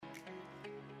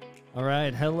All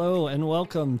right, hello and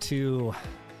welcome to,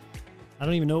 I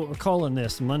don't even know what we're calling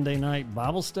this, Monday Night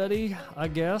Bible Study, I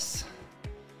guess.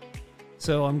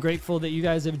 So I'm grateful that you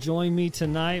guys have joined me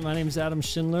tonight. My name is Adam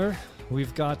Schindler.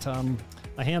 We've got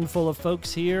a handful of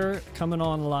folks here coming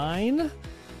online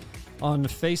on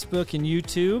Facebook and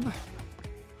YouTube,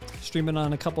 streaming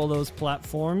on a couple of those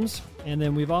platforms. And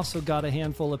then we've also got a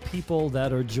handful of people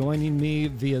that are joining me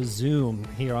via Zoom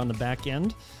here on the back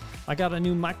end. I got a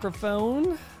new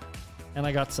microphone. And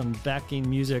I got some backing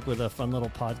music with a fun little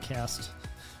podcast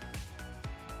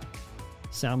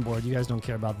soundboard. You guys don't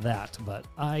care about that, but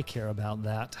I care about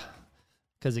that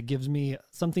because it gives me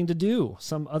something to do,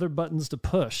 some other buttons to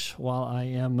push while I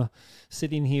am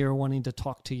sitting here wanting to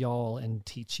talk to y'all and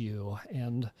teach you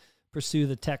and pursue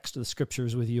the text of the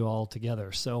scriptures with you all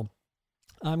together. So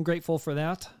I'm grateful for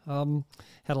that. Had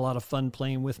a lot of fun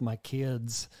playing with my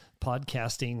kids,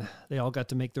 podcasting. They all got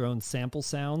to make their own sample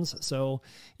sounds. So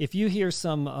if you hear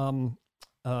some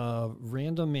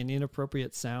random and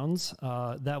inappropriate sounds,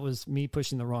 that was me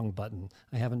pushing the wrong button.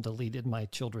 I haven't deleted my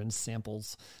children's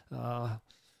samples.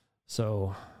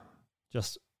 So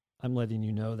just, I'm letting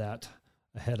you know that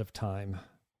ahead of time.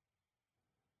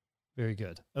 Very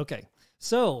good. Okay.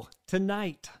 So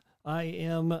tonight, I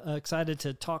am excited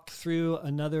to talk through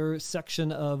another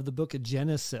section of the book of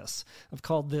Genesis. I've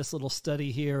called this little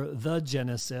study here, The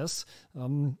Genesis.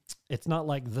 It's not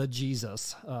like the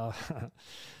Jesus,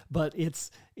 but it's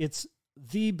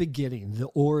the beginning, the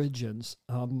origins.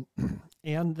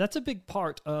 And that's a big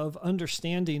part of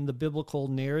understanding the biblical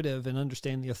narrative and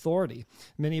understanding the authority.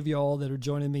 Many of you all that are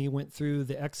joining me went through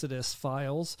the Exodus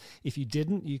files. If you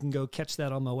didn't, you can go catch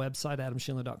that on my website,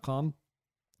 adamschindler.com.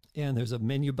 And there's a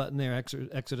menu button there,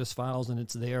 Exodus Files, and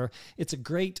it's there. It's a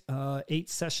great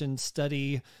 8-session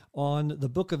study on the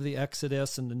book of the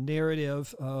Exodus and the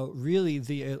narrative, really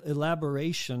the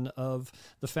elaboration of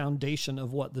the foundation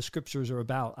of what the scriptures are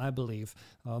about, I believe.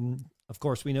 Of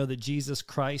course, we know that Jesus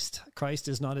Christ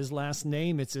is not his last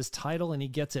name, it's his title, and he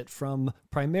gets it from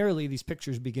primarily these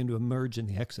pictures begin to emerge in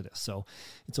the Exodus. So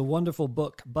it's a wonderful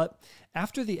book. But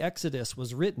after the Exodus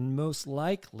was written, most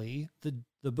likely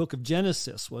the book of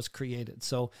Genesis was created.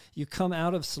 So you come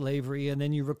out of slavery and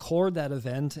then you record that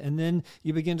event and then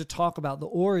you begin to talk about the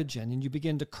origin and you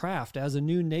begin to craft as a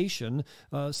new nation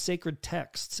sacred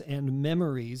texts and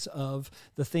memories of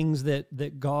the things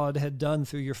that God had done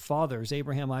through your fathers,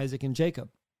 Abraham, Isaac, and Jacob.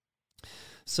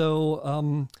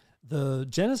 So the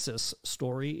Genesis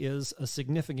story is a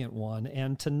significant one,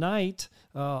 and tonight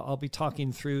I'll be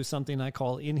talking through something I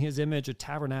call In His Image, a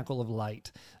Tabernacle of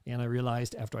Light. And I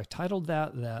realized after I titled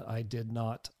that I did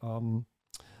not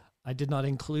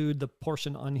include the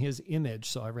portion on His image,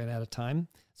 so I ran out of time.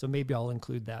 So maybe I'll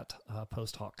include that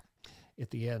post hoc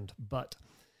at the end. But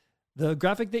the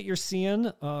graphic that you're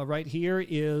seeing right here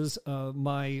is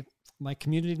my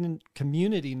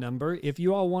community number. If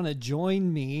you all want to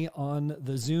join me on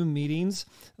the Zoom meetings,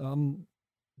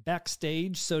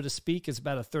 backstage, so to speak, is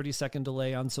about a 30-second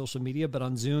delay on social media, but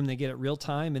on Zoom, they get it real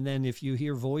time. And then if you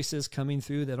hear voices coming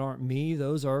through that aren't me,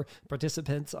 those are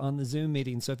participants on the Zoom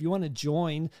meeting. So if you want to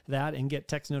join that and get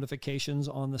text notifications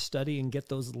on the study and get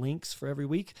those links for every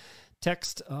week,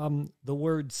 text the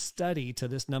word study to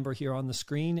this number here on the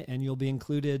screen, and you'll be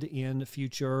included in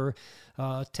future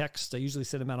texts. I usually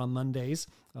send them out on Mondays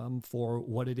for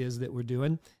what it is that we're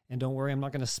doing. And don't worry, I'm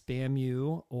not going to spam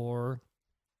you or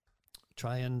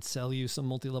try and sell you some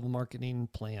multi-level marketing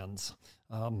plans.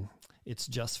 It's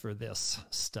just for this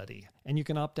study. And you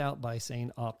can opt out by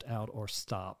saying opt out or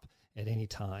stop at any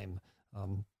time.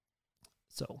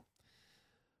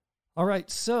 All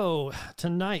right, so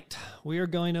tonight we are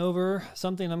going over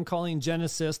something I'm calling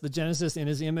Genesis, the Genesis in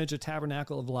His Image, a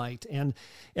Tabernacle of Light. And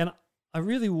I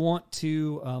really want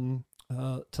to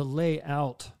lay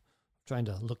out, I'm trying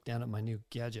to look down at my new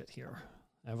gadget here.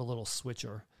 I have a little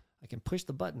switcher. I can push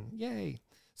the button. Yay.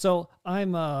 So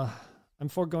I'm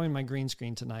foregoing my green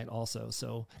screen tonight also,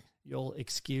 so you'll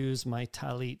excuse my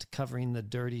talit covering the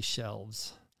dirty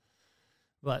shelves.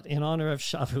 But in honor of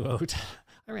Shavuot,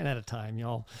 I ran out of time,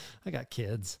 y'all. I got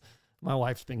kids. My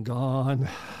wife's been gone.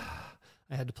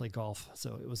 I had to play golf,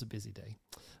 so it was a busy day.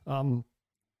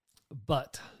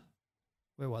 But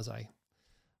where was I?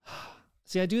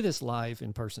 See, I do this live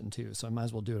in person too, so I might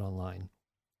as well do it online.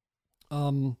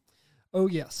 Oh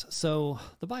yes, so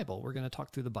the Bible. We're going to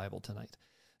talk through the Bible tonight.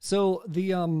 So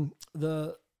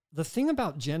the thing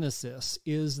about Genesis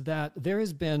is that there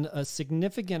has been a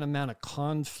significant amount of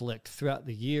conflict throughout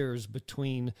the years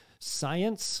between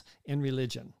science and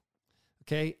religion.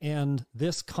 Okay, and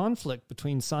this conflict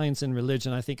between science and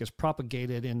religion, I think, is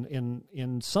propagated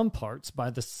in some parts by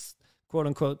the quote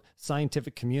unquote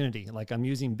scientific community. Like I'm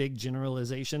using big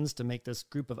generalizations to make this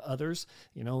group of others.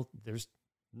 There's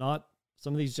not,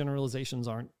 some of these generalizations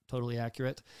aren't totally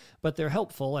accurate, but they're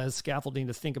helpful as scaffolding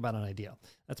to think about an idea.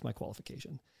 That's my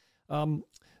qualification.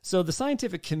 So the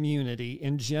scientific community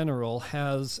in general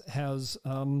has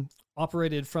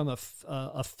operated from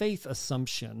a faith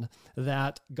assumption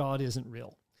that God isn't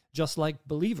real, just like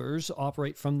believers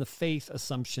operate from the faith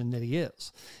assumption that he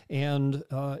is. And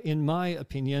in my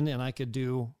opinion,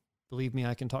 and believe me,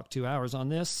 I can talk 2 hours on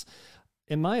this.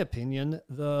 In my opinion,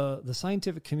 the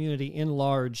scientific community in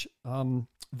large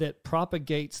that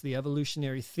propagates the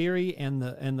evolutionary theory and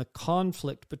the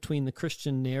conflict between the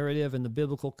Christian narrative and the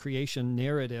biblical creation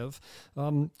narrative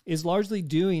is largely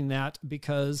doing that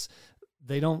because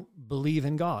they don't believe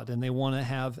in God and they want to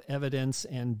have evidence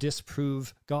and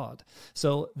disprove God.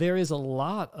 So there is a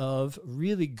lot of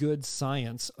really good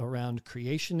science around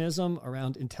creationism,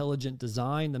 around intelligent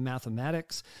design, the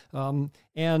mathematics.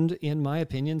 And in my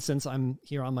opinion, since I'm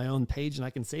here on my own page and I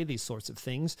can say these sorts of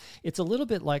things, it's a little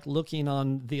bit like looking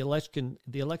on the election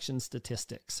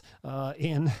statistics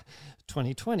in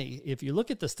 2020. If you look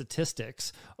at the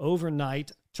statistics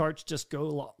overnight, charts just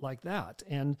go like that.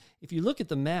 And if you look at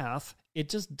the math, it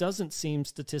just doesn't seem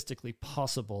statistically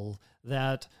possible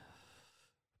that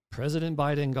President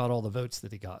Biden got all the votes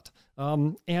that he got.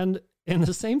 And in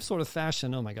the same sort of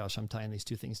fashion, oh my gosh, I'm tying these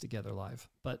two things together live.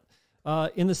 But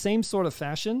in the same sort of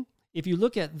fashion, if you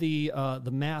look at the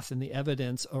math and the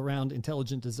evidence around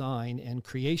intelligent design and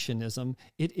creationism,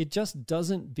 it just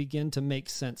doesn't begin to make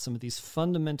sense. Some of these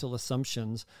fundamental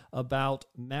assumptions about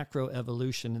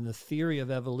macroevolution and the theory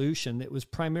of evolution that was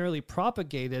primarily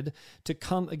propagated to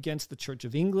come against the Church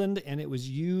of England, and it was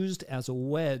used as a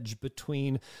wedge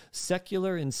between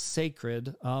secular and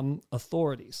sacred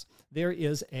authorities. There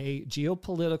is a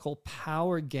geopolitical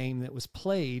power game that was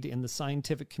played in the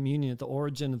scientific community at the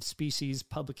origin of species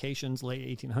publications,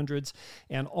 late 1800s,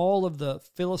 and all of the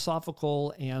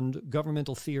philosophical and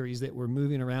governmental theories that were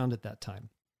moving around at that time.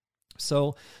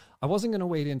 So I wasn't going to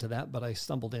wade into that, but I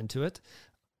stumbled into it.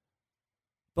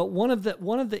 But one of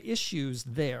the issues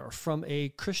there from a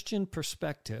Christian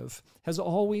perspective has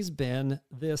always been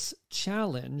this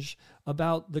challenge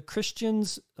about the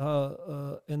Christians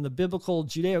and the biblical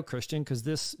Judeo-Christian, because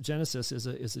this Genesis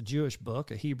is a Jewish book,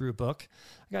 a Hebrew book.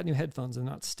 I got new headphones and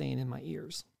not staying in my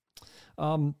ears.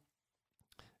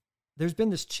 There's been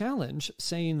this challenge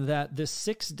saying that this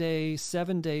 6-day,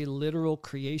 7-day literal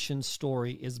creation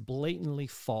story is blatantly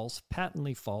false,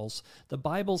 patently false. The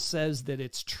Bible says that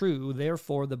it's true,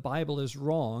 therefore the Bible is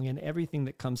wrong, and everything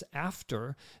that comes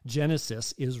after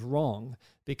Genesis is wrong,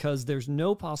 because there's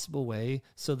no possible way,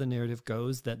 so the narrative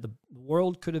goes, that the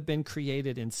world could have been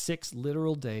created in 6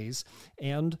 literal days,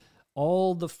 and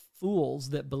all the fools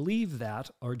that believe that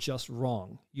are just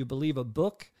wrong. You believe a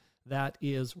book that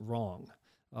is wrong.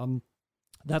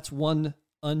 That's one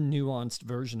unnuanced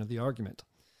version of the argument.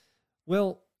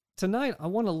 Well, tonight I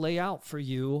want to lay out for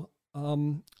you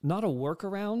not a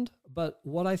workaround, but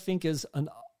what I think is a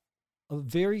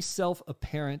very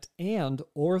self-apparent and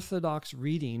orthodox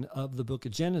reading of the book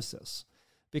of Genesis.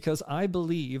 Because I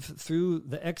believe through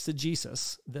the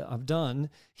exegesis that I've done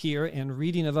here and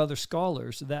reading of other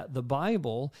scholars that the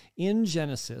Bible in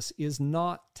Genesis is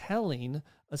not telling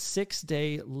a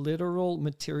 6-day literal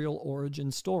material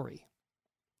origin story.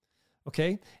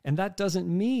 Okay? And that doesn't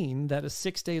mean that a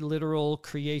 6-day literal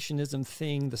creationism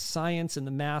thing, the science and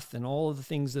the math and all of the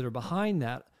things that are behind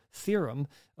that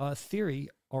theory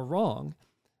are wrong.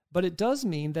 But it does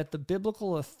mean that the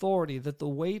biblical authority, that the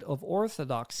weight of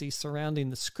orthodoxy surrounding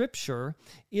the scripture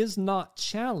is not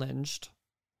challenged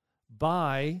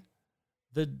by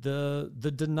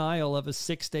the denial of a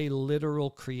 6-day literal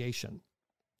creation.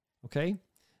 Okay?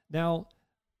 Now,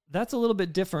 that's a little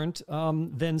bit different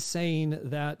than saying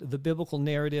that the biblical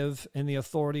narrative and the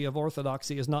authority of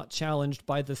orthodoxy is not challenged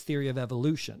by the theory of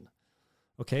evolution.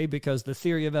 Okay? Because the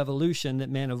theory of evolution that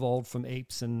man evolved from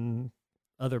apes and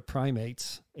other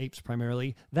primates, apes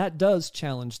primarily, that does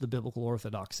challenge the biblical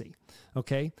orthodoxy,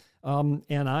 okay?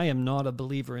 And I am not a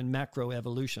believer in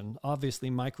macroevolution. Obviously,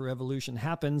 microevolution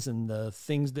happens and the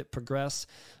things that progress,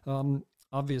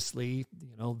 obviously,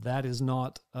 that is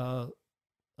not a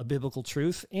biblical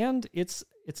truth, and it's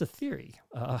a theory.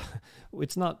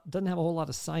 Doesn't have a whole lot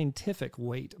of scientific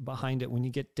weight behind it when you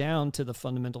get down to the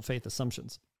fundamental faith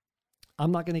assumptions.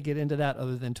 I'm not going to get into that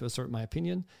other than to assert my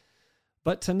opinion.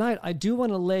 But tonight, I do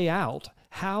want to lay out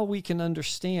how we can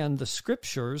understand the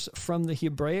scriptures from the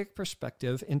Hebraic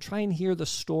perspective and try and hear the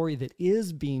story that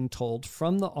is being told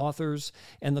from the authors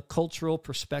and the cultural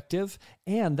perspective.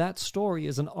 And that story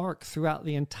is an arc throughout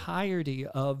the entirety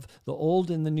of the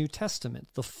Old and the New Testament,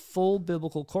 the full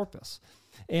biblical corpus.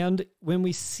 And when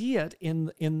we see it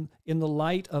in the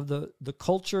light of the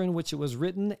culture in which it was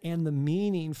written and the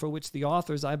meaning for which the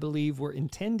authors, I believe, were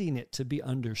intending it to be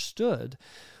understood,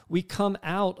 we come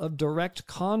out of direct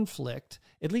conflict,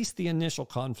 at least the initial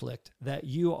conflict, that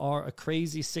you are a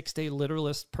crazy six-day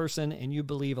literalist person and you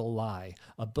believe a lie,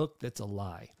 a book that's a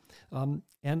lie.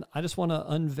 And I just want to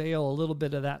unveil a little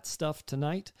bit of that stuff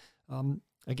tonight.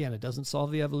 Again, it doesn't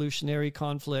solve the evolutionary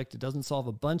conflict. It doesn't solve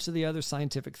a bunch of the other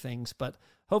scientific things, but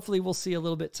hopefully we'll see a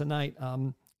little bit tonight,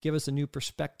 give us a new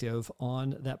perspective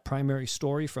on that primary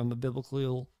story from a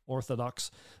biblical Orthodox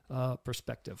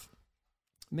perspective.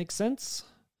 Make sense?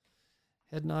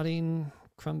 Head nodding.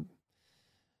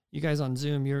 You guys on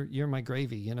Zoom, you're my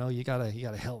gravy. You know, you gotta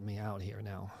help me out here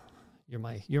now.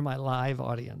 You're my live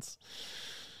audience.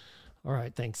 All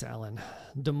right, thanks, Alan.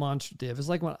 Demonstrative. It's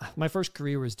like when my first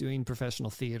career was doing professional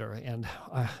theater, and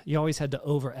you always had to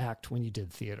overact when you did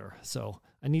theater. So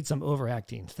I need some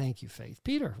overacting. Thank you, Faith.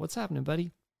 Peter, what's happening,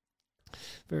 buddy?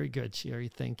 Very good, Sherry.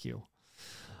 Thank you.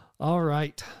 All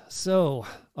right. So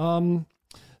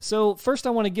first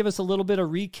I want to give us a little bit of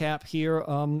recap here.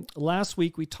 Last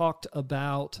week we talked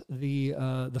about the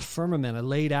firmament. I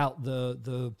laid out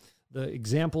the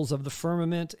examples of the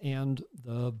firmament and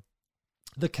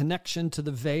the connection to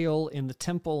the veil in the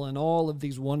temple and all of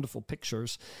these wonderful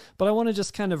pictures. But I want to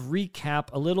just kind of recap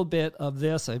a little bit of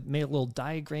this. I made a little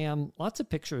diagram, lots of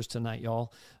pictures tonight,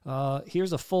 y'all.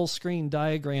 Here's a full screen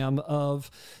diagram of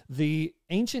the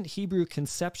ancient Hebrew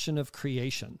conception of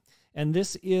creation. And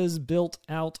this is built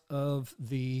out of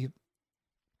the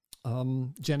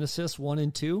Genesis 1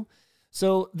 and 2.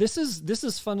 So this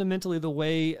is fundamentally the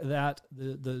way that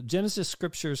the Genesis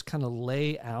scriptures kind of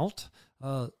lay out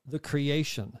the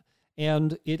creation.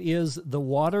 And it is the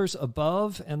waters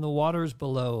above and the waters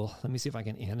below. Let me see if I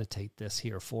can annotate this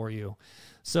here for you.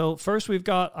 So first we've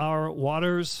got our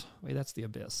waters. Wait, that's the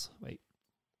abyss. Wait,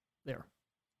 there,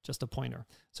 just a pointer.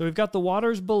 So we've got the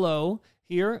waters below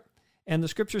here. And the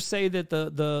scriptures say that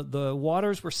the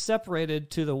waters were separated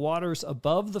to the waters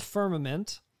above the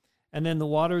firmament and then the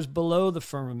waters below the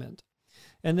firmament.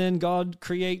 And then God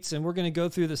creates, and we're going to go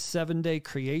through the 7-day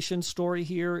creation story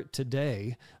here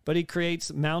today, but he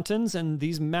creates mountains, and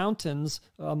these mountains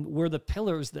were the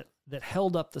pillars that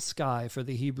held up the sky for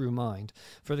the Hebrew mind,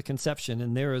 for the conception.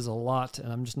 And there is a lot,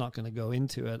 and I'm just not going to go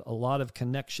into it, a lot of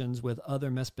connections with other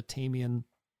Mesopotamian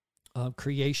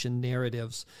creation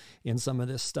narratives in some of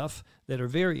this stuff that are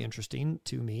very interesting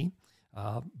to me,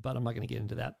 but I'm not going to get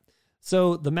into that.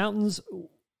 So the mountains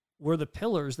were the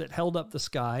pillars that held up the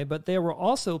sky, but there were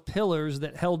also pillars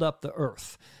that held up the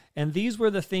earth. And these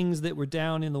were the things that were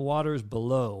down in the waters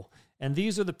below. And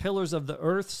these are the pillars of the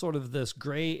earth, sort of this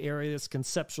gray area, this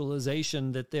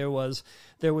conceptualization that there was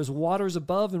waters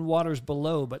above and waters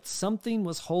below, but something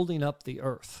was holding up the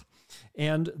earth.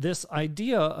 And this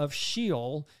idea of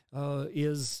Sheol hell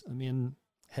is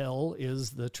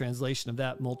the translation of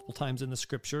that multiple times in the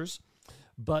scriptures.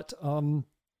 But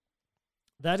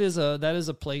that is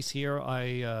a place here.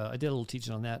 I did a little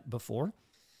teaching on that before.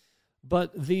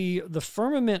 But the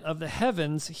firmament of the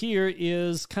heavens here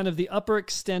is kind of the upper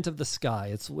extent of the sky.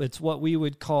 It's what we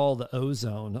would call the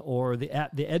ozone, or the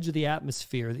edge of the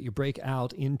atmosphere that you break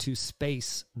out into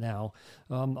space now.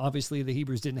 Obviously, the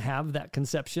Hebrews didn't have that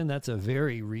conception. That's a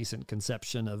very recent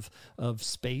conception of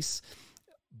space.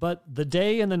 But the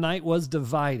day and the night was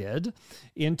divided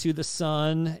into the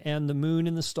sun and the moon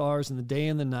and the stars, and the day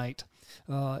and the night.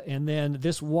 And then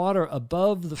this water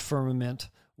above the firmament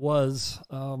was,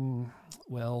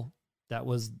 that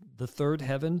was the third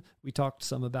heaven. We talked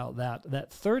some about that.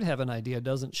 That third heaven idea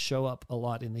doesn't show up a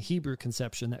lot in the Hebrew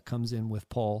conception that comes in with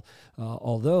Paul,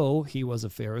 although he was a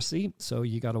Pharisee, so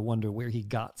you got to wonder where he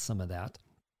got some of that.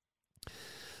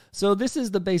 So this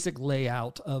is the basic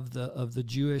layout of the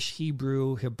Jewish,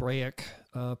 Hebrew, Hebraic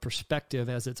perspective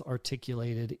as it's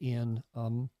articulated in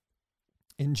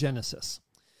Genesis.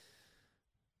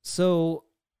 So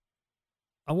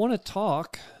I want to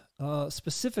talk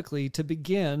specifically, to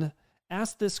begin,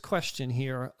 ask this question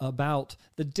here about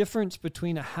the difference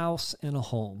between a house and a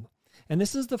home. And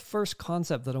this is the first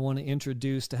concept that I want to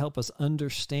introduce to help us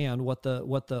understand what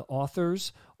the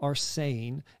authors are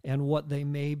saying and what they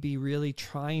may be really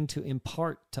trying to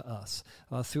impart to us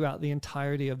throughout the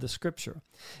entirety of the scripture.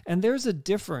 And there's a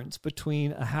difference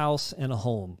between a house and a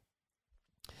home.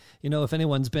 if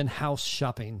anyone's been house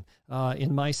shopping,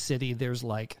 in my city, there's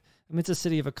it's a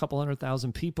city of a couple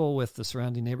 100,000 people with the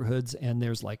surrounding neighborhoods, and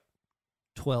there's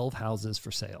 12 houses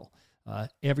for sale.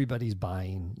 Everybody's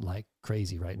buying like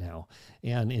crazy right now.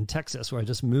 And in Texas, where I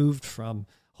just moved from,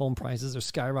 home prices are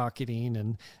skyrocketing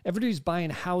and everybody's buying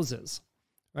houses,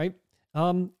 right?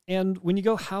 And when you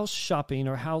go house shopping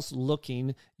or house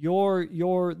looking,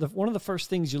 one of the first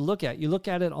things you look at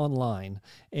it online.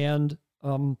 And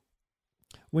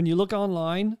when you look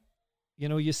online,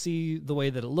 you see the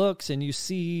way that it looks, and you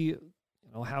see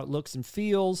how it looks and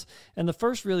feels. And the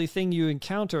first really thing you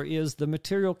encounter is the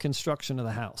material construction of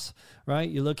the house, right?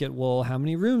 You look at, well, how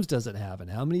many rooms does it have?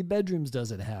 And how many bedrooms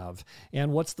does it have?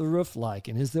 And what's the roof like?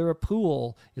 And is there a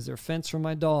pool? Is there a fence for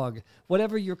my dog?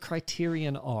 Whatever your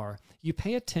criterion are, you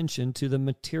pay attention to the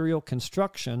material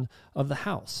construction of the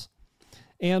house.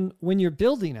 And when you're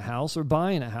building a house or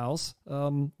buying a house,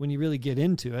 when you really get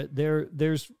into it,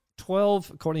 there's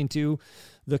 12, according to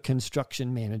the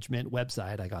construction management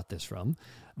website I got this from,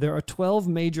 there are 12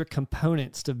 major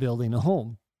components to building a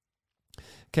home.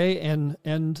 Okay,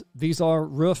 and these are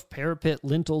roof, parapet,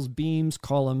 lintels, beams,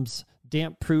 columns,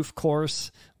 damp-proof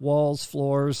course, walls,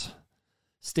 floors,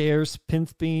 stairs,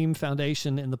 plinth beam,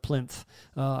 foundation, and the plinth.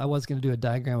 I was going to do a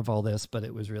diagram of all this, but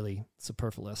it was really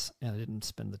superfluous, and I didn't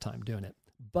spend the time doing it.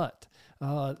 But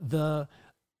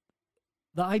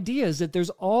the idea is that there's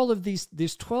all of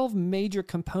these 12 major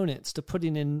components to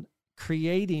putting in,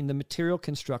 creating the material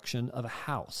construction of a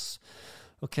house.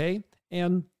 Okay?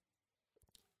 And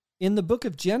in the book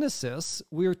of Genesis,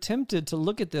 we're tempted to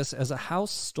look at this as a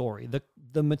house story,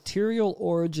 the material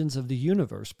origins of the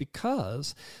universe,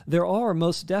 because there are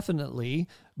most definitely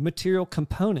material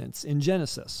components in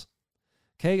Genesis.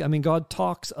 Okay, God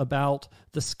talks about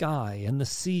the sky and the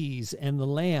seas and the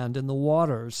land and the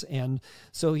waters. And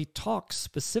so he talks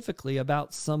specifically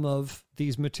about some of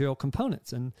these material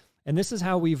components. And this is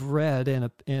how we've read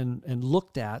and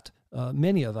looked at,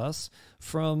 many of us,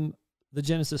 from the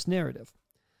Genesis narrative.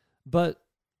 But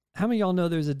how many of y'all know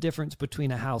there's a difference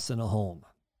between a house and a home,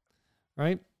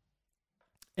 right?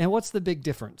 And what's the big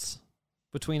difference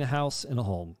between a house and a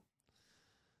home?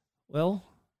 Well,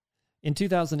 in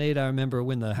 2008, I remember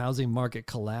when the housing market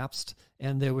collapsed,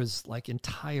 and there was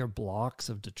entire blocks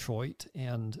of Detroit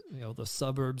and the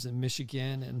suburbs in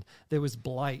Michigan, and there was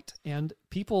blight, and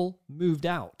people moved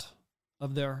out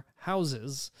of their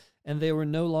houses, and they were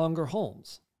no longer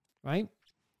homes, right?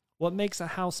 What makes a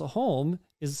house a home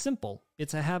is simple.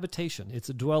 It's a habitation. It's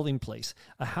a dwelling place.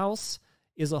 A house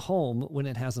is a home when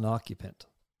it has an occupant.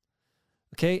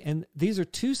 Okay, and these are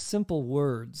two simple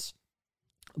words,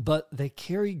 but they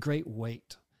carry great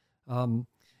weight.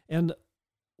 And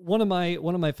one of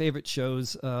my favorite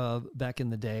shows back in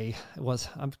the day was,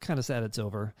 I'm kind of sad it's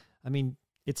over.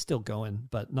 It's still going,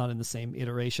 but not in the same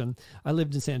iteration. I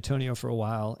lived in San Antonio for a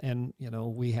while, and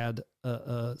we had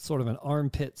a sort of an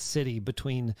armpit city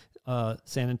between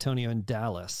San Antonio and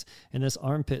Dallas, and this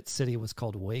armpit city was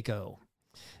called Waco.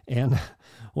 And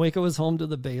Waco was home to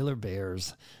the Baylor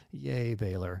Bears. Yay,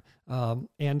 Baylor.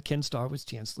 And Ken Starr was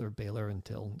chancellor of Baylor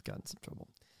until he got in some trouble,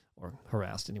 or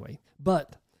harassed anyway.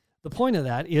 But the point of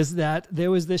that is that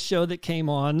there was this show that came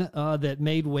on that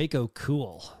made Waco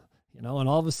cool, and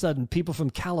all of a sudden people from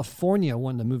California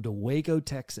wanted to move to Waco,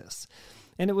 Texas.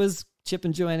 And it was Chip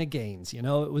and Joanna Gaines, it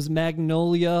was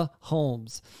Magnolia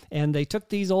Homes. And they took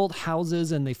these old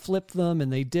houses and they flipped them,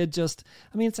 and they did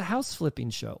it's a house flipping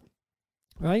show.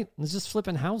 Right? It's just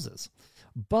flipping houses.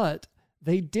 But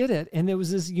they did it, and there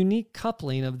was this unique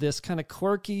coupling of this kind of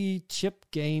quirky Chip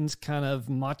Gaines kind of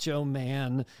macho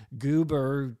man,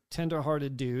 goober,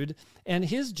 tenderhearted dude, and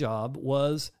his job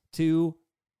was to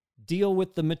deal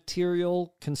with the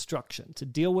material construction, to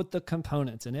deal with the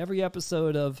components. And every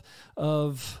episode of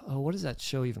what is that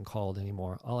show even called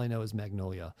anymore? All I know is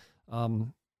Magnolia.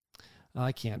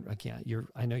 I can't.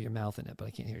 I know you're mouthing it, but I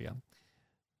can't hear you.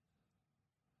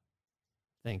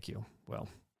 Thank you. Well,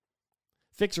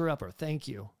 Fixer Upper. Thank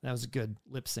you. That was a good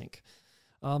lip sync.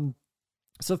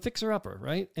 So Fixer Upper,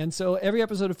 right? And so every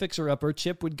episode of Fixer Upper,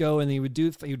 Chip would go and he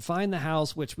would find the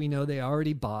house, which we know they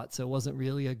already bought. So it wasn't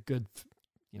really a good,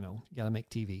 you got to make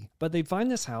TV. But they'd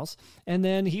find this house, and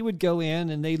then he would go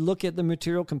in and they'd look at the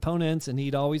material components, and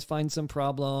he'd always find some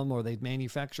problem, or they'd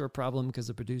manufacture a problem because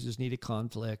the producers needed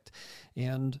conflict.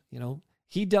 And,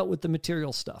 he dealt with the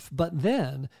material stuff. But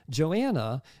then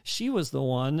Joanna, she was the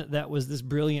one that was this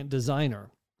brilliant designer.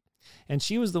 And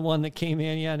she was the one that came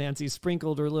in, Nancy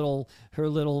sprinkled her little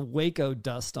Waco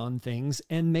dust on things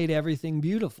and made everything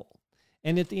beautiful.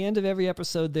 And at the end of every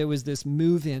episode, there was this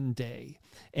move-in day.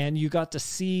 And you got to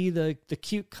see the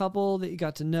cute couple that you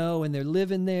got to know, and they're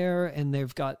living there, and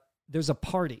they've got there's a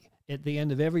party at the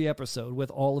end of every episode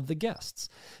with all of the guests,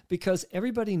 because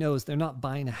everybody knows they're not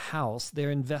buying a house,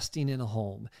 they're investing in a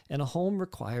home, and a home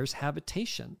requires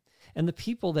habitation. And the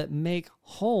people that make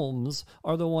homes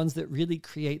are the ones that really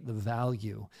create the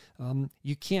value.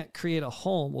 You can't create a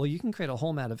home. Well, you can create a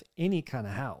home out of any kind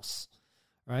of house,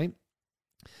 right?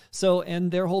 So, and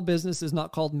their whole business is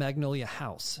not called Magnolia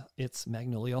House. It's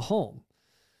Magnolia Home.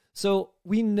 So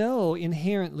we know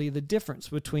inherently the difference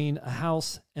between a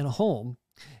house and a home.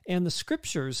 And the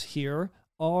scriptures here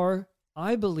are,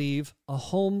 I believe, a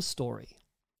home story.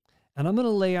 And I'm going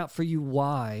to lay out for you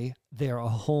why they're a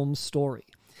home story.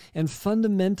 And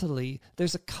fundamentally,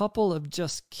 there's a couple of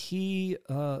just key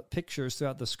pictures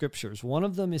throughout the scriptures. One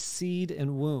of them is seed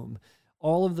and womb.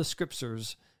 All of the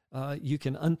scriptures you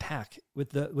can unpack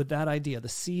with that idea, the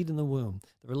seed and the womb,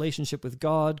 the relationship with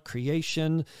God,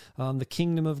 creation, the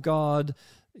kingdom of God,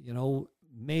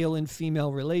 male and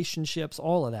female relationships,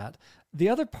 all of that. The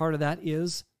other part of that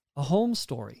is a home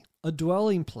story, a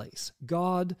dwelling place,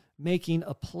 God making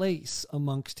a place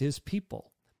amongst his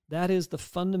people. That is the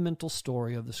fundamental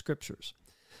story of the scriptures.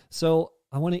 So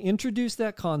I want to introduce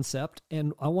that concept,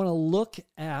 and I want to look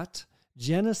at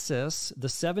Genesis, the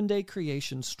 7-day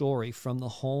creation story, from the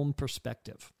home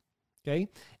perspective. Okay?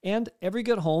 And every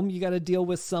good home, you got to deal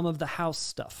with some of the house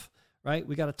stuff, right?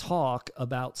 We got to talk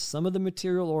about some of the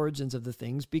material origins of the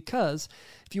things, because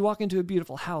if you walk into a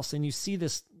beautiful house and you see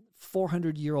this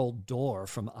 400-year-old door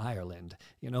from Ireland,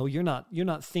 you're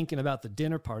not thinking about the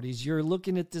dinner parties. You're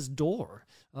looking at this door.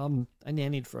 I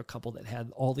nannied for a couple that had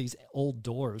all these old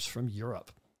doors from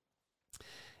Europe.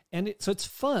 And so it's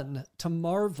fun to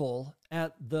marvel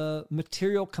at the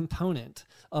material component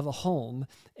of a home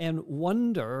and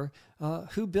wonder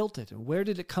who built it and where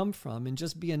did it come from, and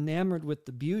just be enamored with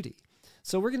the beauty.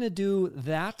 So we're going to do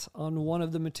that on one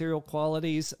of the material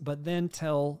qualities, but then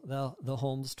tell the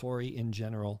home story in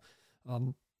general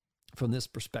from this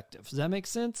perspective. Does that make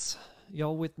sense?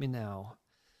 Y'all with me now?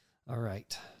 All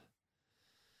right.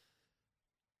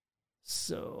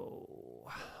 So,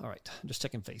 all right, I'm just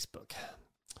checking Facebook.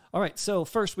 All right, so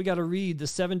first we got to read the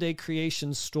 7-day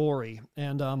creation story,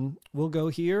 and we'll go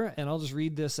here, and I'll just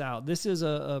read this out. This is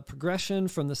a progression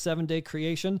from the 7-day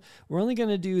creation. We're only going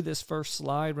to do this first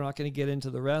slide. We're not going to get into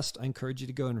the rest. I encourage you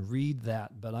to go and read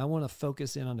that, but I want to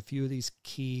focus in on a few of these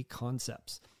key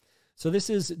concepts. So this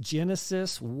is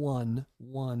Genesis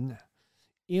 1:1.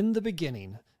 In the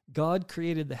beginning, God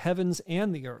created the heavens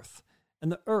and the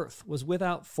earth was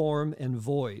without form and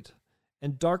void,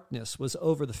 and darkness was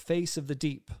over the face of the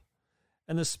deep.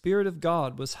 And the Spirit of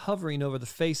God was hovering over the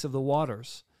face of the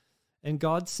waters. And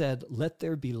God said, "Let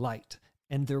there be light."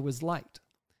 And there was light.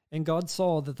 And God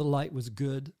saw that the light was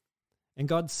good. And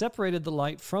God separated the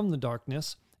light from the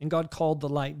darkness. And God called the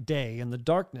light day, and the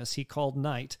darkness he called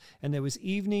night. And there was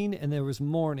evening, and there was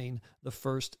morning, the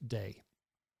first day.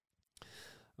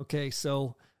 Okay,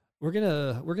 so we're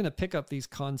gonna pick up these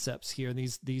concepts here.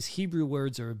 These Hebrew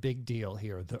words are a big deal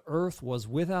here. The earth was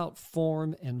without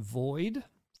form and void.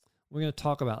 We're going to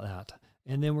talk about that.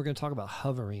 And then we're going to talk about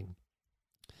hovering.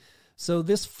 So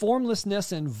this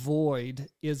formlessness and void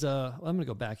is I'm going to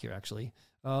go back here actually.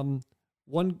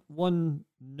 One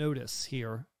notice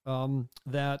here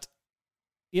that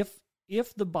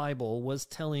if the Bible was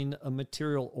telling a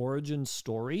material origin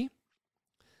story,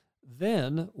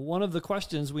 then one of the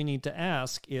questions we need to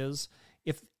ask is,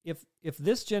 if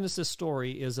this Genesis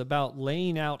story is about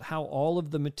laying out how all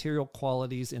of the material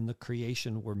qualities in the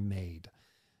creation were made,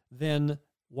 then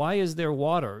why is there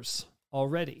waters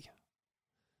already?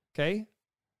 Okay,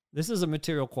 this is a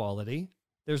material quality.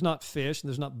 There's not fish,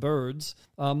 there's not birds.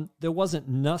 There wasn't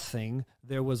nothing,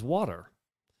 there was water.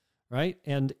 Right?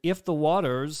 And if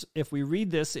we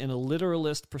read this in a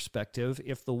literalist perspective,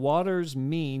 if the waters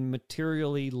mean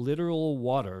materially literal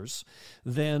waters,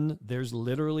 then there's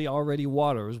literally already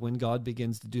waters when God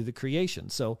begins to do the creation.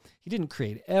 So he didn't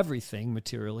create everything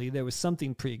materially. There was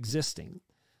something pre-existing.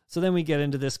 So then we get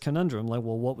into this conundrum, like,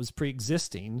 well, what was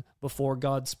pre-existing before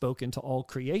God spoke into all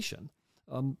creation?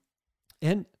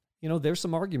 And there's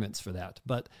some arguments for that,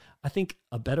 but I think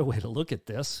a better way to look at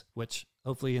this, which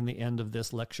hopefully in the end of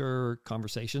this lecture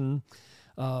conversation,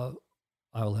 I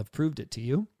will have proved it to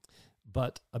you.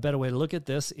 But a better way to look at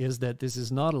this is that this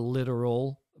is not a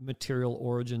literal material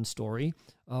origin story.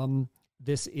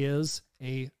 This is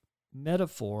a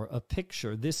metaphor, a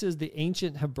picture. This is the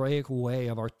ancient Hebraic way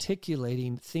of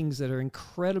articulating things that are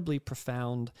incredibly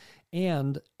profound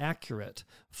and accurate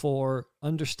for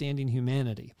understanding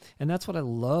humanity. And that's what I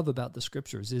love about the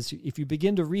scriptures, is if you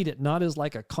begin to read it not as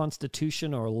like a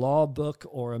constitution or a law book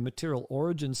or a material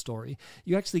origin story,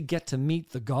 you actually get to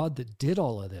meet the God that did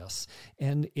all of this.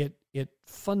 And it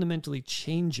fundamentally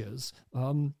changes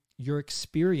your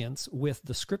experience with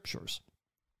the scriptures.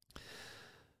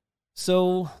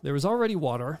 So there was already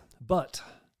water, but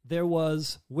there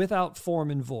was without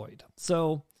form and void.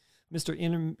 So Mr.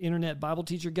 Internet Bible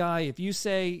teacher guy, if you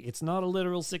say it's not a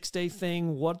literal 6-day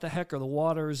thing, what the heck are the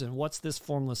waters and what's this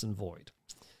formless and void?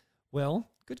 Well,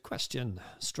 good question,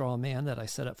 straw man that I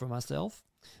set up for myself.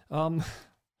 One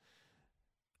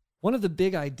of the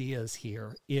big ideas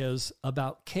here is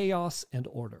about chaos and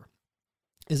order.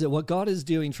 Is that what God is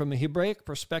doing from a Hebraic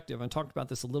perspective? I talked about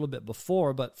this a little bit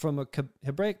before, but from a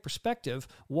Hebraic perspective,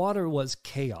 water was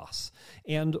chaos.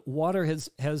 And water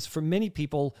has for many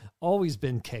people, always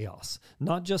been chaos.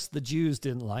 Not just the Jews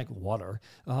didn't like water.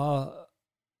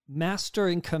 Master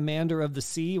and Commander of the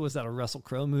Sea, was that a Russell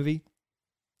Crowe movie?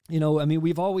 You know, I mean,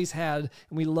 we've always had,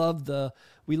 and we love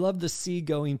the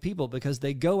seagoing people because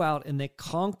they go out and they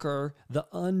conquer the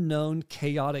unknown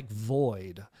chaotic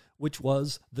void, which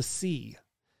was the sea.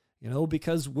 You know,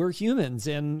 because we're humans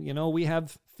and, you know, we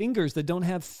have fingers that don't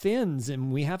have fins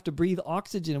and we have to breathe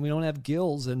oxygen and we don't have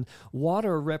gills, and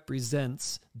water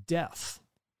represents death.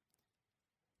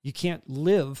 You can't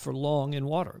live for long in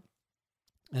water.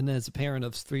 And as a parent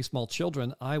of 3 small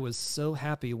children, I was so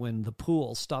happy when the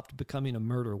pool stopped becoming a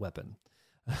murder weapon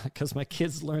because my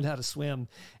kids learned how to swim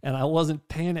and I wasn't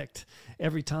panicked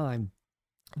every time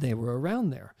they were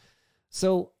around there.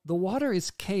 So the water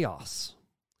is chaos.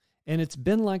 And it's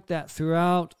been like that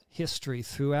throughout history,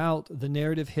 throughout the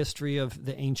narrative history of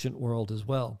the ancient world as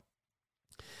well.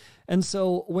 And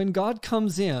so when God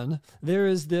comes in, there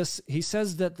is this, he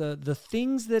says that the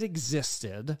things that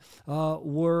existed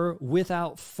were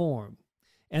without form.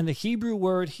 And the Hebrew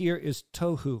word here is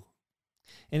tohu.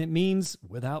 And it means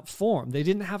without form. They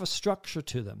didn't have a structure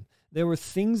to them. There were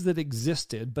things that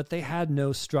existed, but they had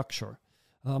no structure.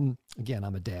 Again,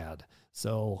 I'm a dad,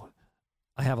 so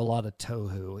I have a lot of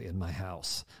tohu in my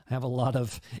house. I have a lot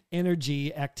of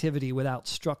energy activity without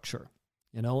structure,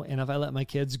 you know, and if I let my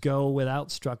kids go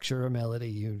without structure, Melody,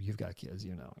 you've got kids,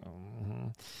 you know. Mm-hmm.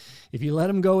 If you let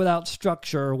them go without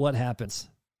structure, what happens?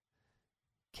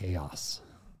 Chaos.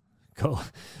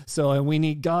 So, and we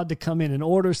need God to come in and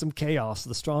order some chaos.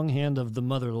 The strong hand of the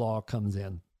mother-in-law comes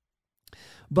in.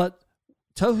 But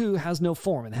tohu has no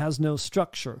form. It has no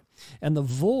structure. And the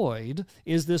void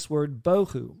is this word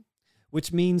bohu,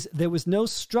 which means there was no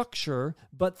structure,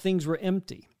 but things were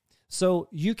empty. So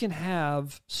you can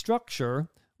have structure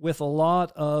with a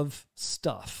lot of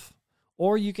stuff,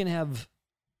 or you can have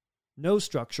no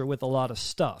structure with a lot of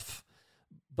stuff.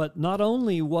 But not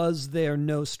only was there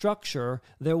no structure,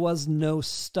 there was no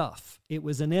stuff. It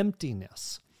was an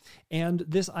emptiness. And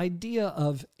this idea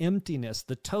of emptiness,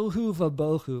 the tohu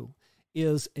vabohu,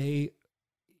 is a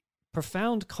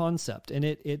profound concept, and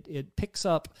it picks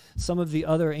up some of the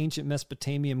other ancient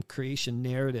Mesopotamian creation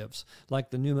narratives, like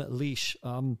the Numa Elish,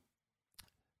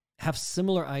 have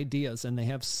similar ideas, and they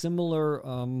have similar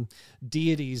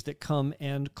deities that come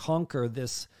and conquer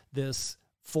this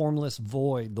formless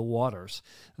void, the waters.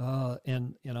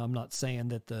 And you know, I'm not saying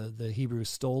that the Hebrews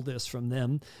stole this from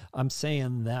them. I'm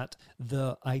saying that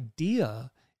the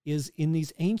idea is in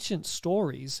these ancient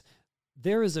stories,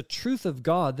 there is a truth of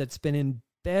God that's been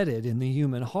embedded in the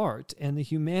human heart, and the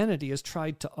humanity has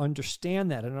tried to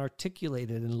understand that and articulate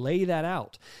it and lay that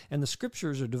out. And the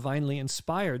scriptures are divinely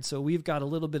inspired, so we've got a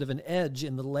little bit of an edge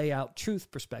in the layout truth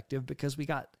perspective because we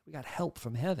got help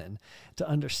from heaven to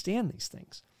understand these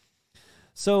things.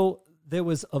 So there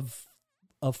was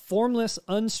a formless,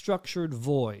 unstructured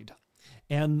void.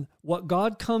 And what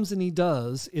God comes and he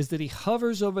does is that he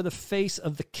hovers over the face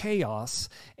of the chaos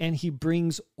and he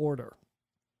brings order.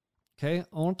 Okay,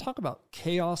 I want to talk about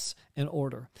chaos and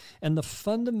order and the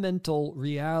fundamental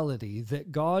reality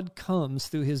that God comes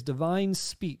through his divine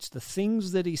speech, the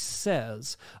things that he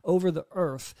says over the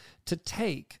earth, to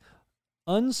take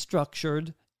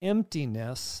unstructured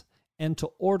emptiness and to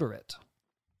order it.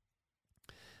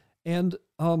 And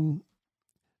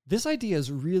this idea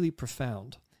is really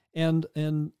profound. And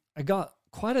I got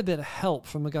quite a bit of help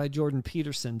from a guy, Jordan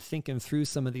Peterson, thinking through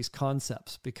some of these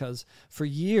concepts, because for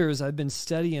years I've been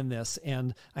studying this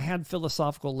and I had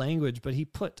philosophical language, but he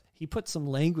put some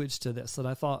language to this that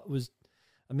I thought was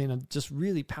I mean, just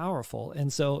really powerful.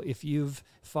 And so if you've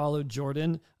followed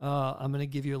Jordan, I'm going to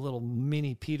give you a little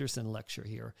mini Peterson lecture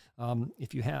here.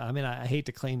 If you have, I mean, I hate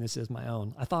to claim this as my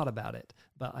own. I thought about it,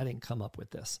 but I didn't come up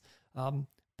with this.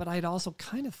 But I'd also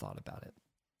kind of thought about it.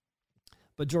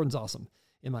 But Jordan's awesome,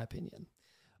 in my opinion.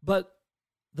 But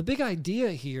the big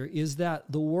idea here is that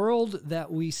the world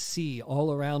that we see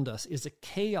all around us is a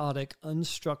chaotic,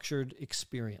 unstructured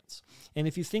experience. And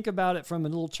if you think about it from a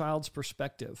little child's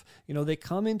perspective, they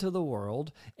come into the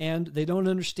world and they don't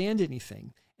understand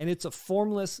anything. And it's a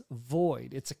formless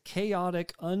void. It's a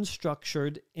chaotic,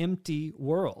 unstructured, empty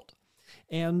world.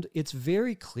 And it's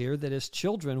very clear that as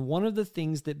children, one of the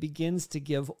things that begins to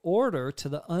give order to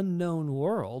the unknown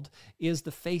world is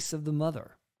the face of the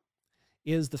mother,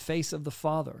 is the face of the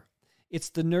father. It's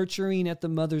the nurturing at the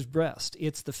mother's breast.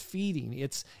 It's the feeding.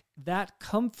 It's that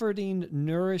comforting,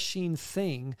 nourishing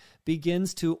thing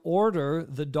begins to order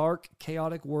the dark,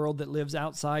 chaotic world that lives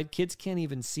outside. Kids can't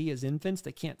even see as infants.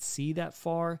 They can't see that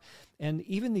far. And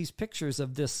even these pictures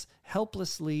of this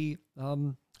hopelessly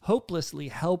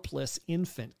helpless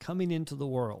infant coming into the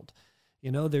world.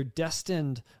 They're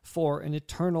destined for an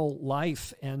eternal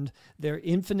life and they're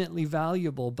infinitely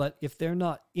valuable. But if they're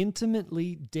not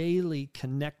intimately, daily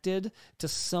connected to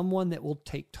someone that will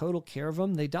take total care of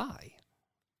them, they die.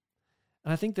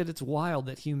 And I think that it's wild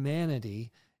that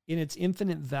humanity, in its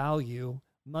infinite value,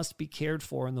 must be cared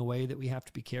for in the way that we have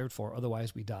to be cared for.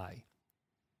 Otherwise, we die.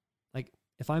 Like,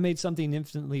 if I made something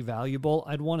infinitely valuable,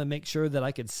 I'd want to make sure that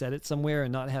I could set it somewhere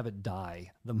and not have it die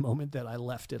the moment that I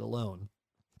left it alone.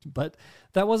 But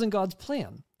that wasn't God's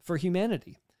plan for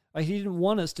humanity. He didn't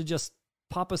want us to just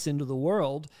pop us into the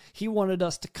world. He wanted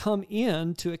us to come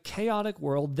into a chaotic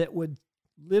world that would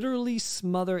literally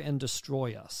smother and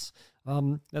destroy us.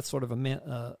 That's sort of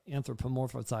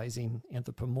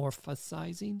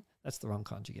anthropomorphizing. That's the wrong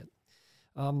conjugate.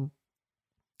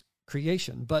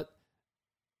 Creation. But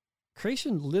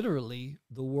creation, literally,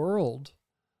 the world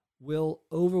will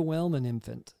overwhelm an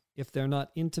infant if they're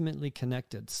not intimately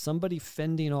connected, somebody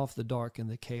fending off the dark and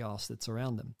the chaos that's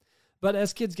around them. But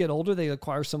as kids get older, they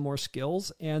acquire some more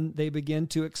skills and they begin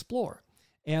to explore.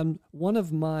 And one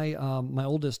of my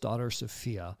oldest daughter,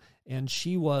 Sophia, and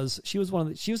she was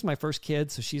my first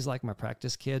kid, so she's like my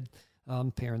practice kid.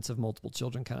 Parents of multiple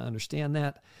children kind of understand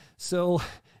that. So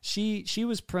she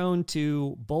was prone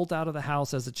to bolt out of the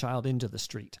house as a child into the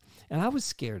street. And I was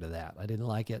scared of that. I didn't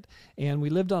like it. And we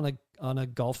lived on a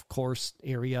golf course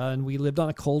area, and we lived on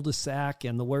a cul-de-sac,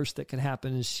 and the worst that could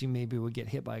happen is she maybe would get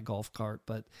hit by a golf cart,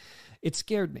 but it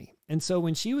scared me. And so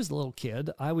when she was a little kid,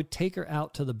 I would take her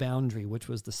out to the boundary, which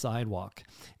was the sidewalk,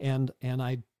 and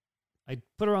I'd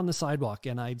put her on the sidewalk,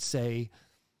 and I'd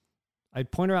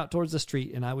point her out towards the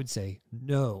street, and I would say,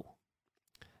 no.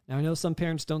 Now, I know some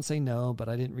parents don't say no, but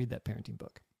I didn't read that parenting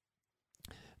book.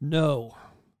 No.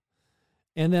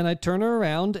 And then I'd turn her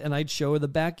around, and I'd show her the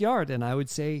backyard, and I would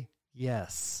say,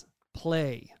 yes,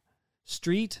 play.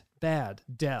 Street, bad,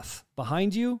 death.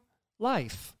 Behind you,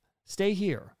 life. Stay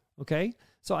here, okay?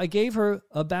 So I gave her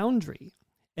a boundary,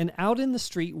 and out in the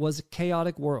street was a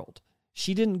chaotic world.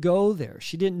 She didn't go there.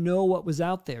 She didn't know what was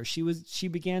out there. She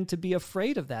began to be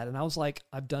afraid of that. And I was like,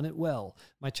 I've done it well.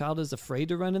 My child is afraid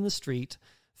to run in the street.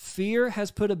 Fear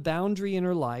has put a boundary in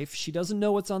her life. She doesn't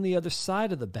know what's on the other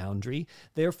side of the boundary.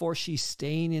 Therefore, she's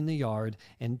staying in the yard,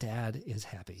 and Dad is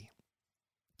happy.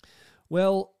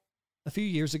 Well, a few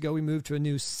years ago, we moved to a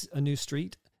new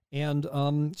street.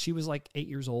 And she was like 9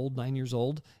 years old,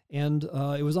 and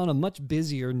it was on a much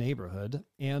busier neighborhood.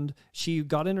 And she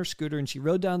got in her scooter and she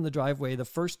rode down the driveway the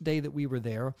first day that we were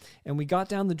there. And we got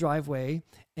down the driveway,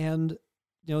 and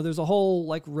there's a whole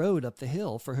like road up the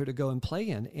hill for her to go and play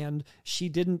in. And she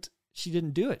didn't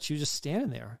do it. She was just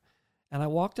standing there. And I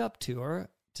walked up to her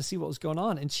to see what was going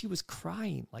on, and she was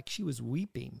crying, like she was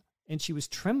weeping, and she was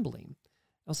trembling.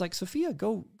 I was like, Sophia,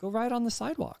 go ride on the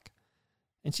sidewalk.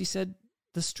 And she said,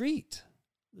 the street.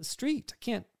 I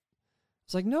can't.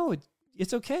 It's like, no,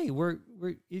 it's okay.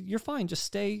 You're fine. Just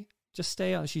stay.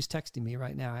 She's texting me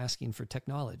right now asking for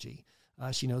technology.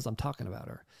 She knows I'm talking about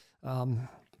her.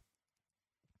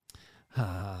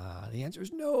 The answer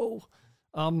is no.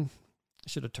 I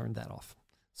should have turned that off.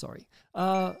 Sorry.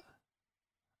 Oh,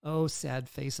 sad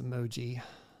face emoji.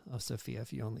 Oh, Sophia,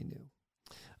 if you only knew.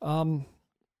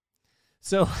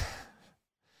 So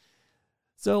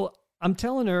I'm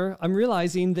telling her, I'm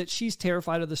realizing that she's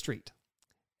terrified of the street.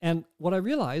 And what I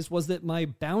realized was that my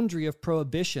boundary of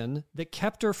prohibition that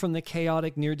kept her from the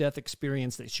chaotic near-death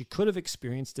experience that she could have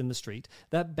experienced in the street,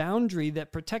 that boundary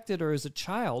that protected her as a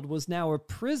child was now a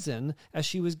prison as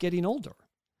she was getting older.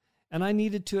 and I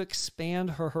needed to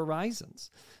expand her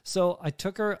horizons. So I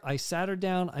took her, I sat her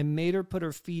down, I made her put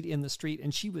her feet in the street,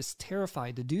 and she was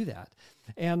terrified to do that.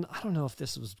 And I don't know if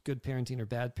this was good parenting or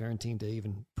bad parenting to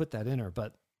even put that in her,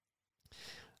 but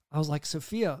I was like,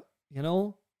 Sophia,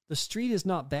 the street is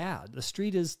not bad. The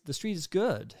street is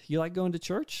good. You like going to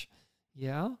church?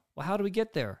 Yeah. Well, how do we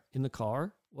get there? In the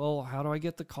car. Well, how do I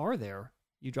get the car there?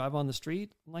 You drive on the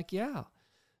street? I'm like, yeah.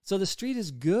 So the street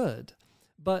is good.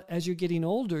 But as you're getting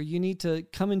older, you need to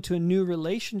come into a new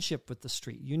relationship with the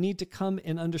street. You need to come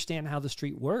and understand how the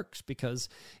street works, because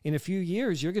in a few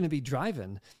years, you're going to be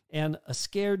driving, and a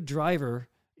scared driver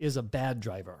is a bad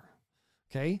driver.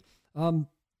 Okay?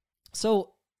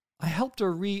 So I helped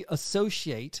her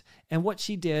reassociate, and what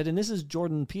she did, and this is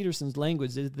Jordan Peterson's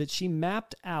language, is that she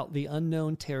mapped out the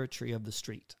unknown territory of the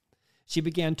street. She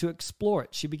began to explore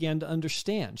it. She began to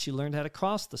understand. She learned how to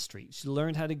cross the street. She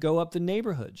learned how to go up the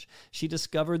neighborhoods. She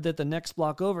discovered that the next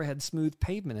block over had smooth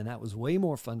pavement, and that was way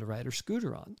more fun to ride her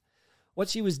scooter on. What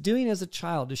she was doing as a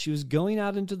child is she was going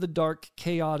out into the dark,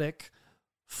 chaotic,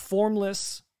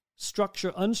 formless,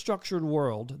 unstructured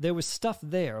world. There was stuff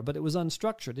there, but it was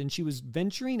unstructured, and she was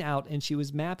venturing out, and she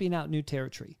was mapping out new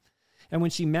territory. And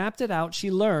when she mapped it out,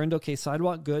 she learned, okay,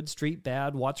 sidewalk good, street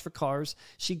bad, watch for cars.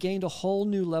 She gained a whole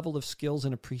new level of skills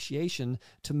and appreciation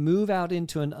to move out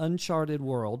into an uncharted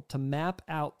world, to map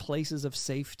out places of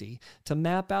safety, to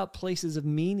map out places of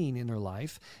meaning in her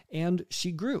life. And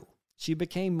she grew. She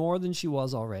became more than she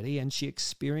was already, and she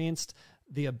experienced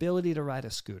the ability to ride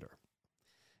a scooter.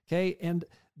 Okay, and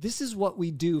this is what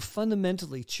we do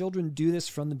fundamentally. Children do this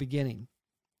from the beginning.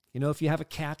 If you have a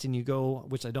cat and you go,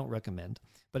 which I don't recommend,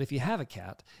 but if you have a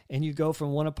cat and you go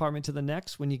from one apartment to the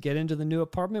next, when you get into the new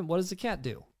apartment, what does the cat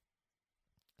do?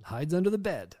 It hides under the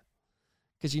bed,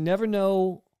 because you never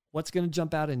know what's going to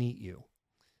jump out and eat you.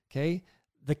 Okay?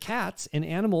 The cats and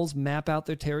animals map out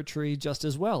their territory just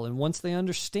as well. And once they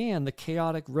understand the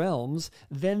chaotic realms,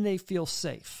 then they feel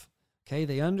safe. Okay?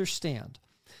 They understand.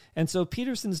 And so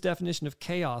Peterson's definition of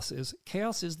chaos is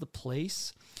the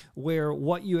place where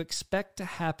what you expect to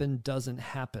happen doesn't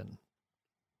happen.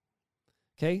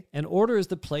 Okay? And order is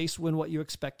the place when what you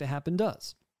expect to happen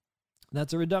does.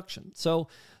 That's a reduction. So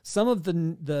some of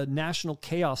the national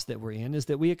chaos that we're in is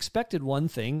that we expected one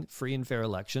thing, free and fair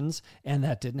elections, and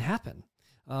that didn't happen.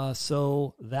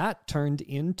 So that turned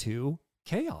into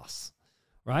chaos.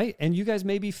 Right? And you guys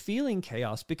may be feeling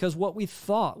chaos because what we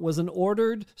thought was an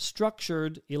ordered,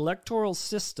 structured electoral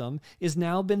system is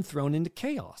now been thrown into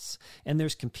chaos. And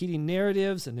there's competing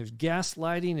narratives, and there's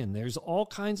gaslighting, and there's all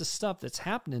kinds of stuff that's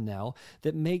happening now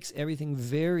that makes everything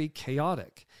very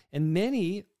chaotic. And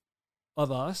many of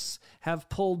us have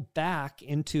pulled back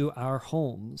into our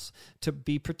homes to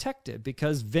be protected,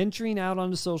 because venturing out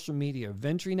onto social media,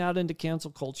 venturing out into cancel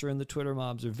culture and the Twitter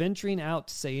mobs, or venturing out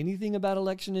to say anything about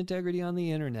election integrity on the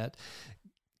internet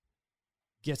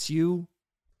gets you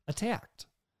attacked,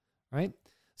 right?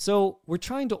 So we're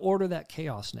trying to order that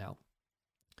chaos now.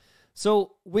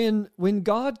 So when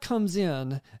God comes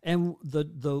in and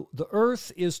the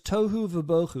earth is tohu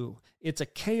vabohu, it's a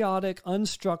chaotic,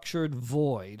 unstructured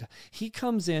void. He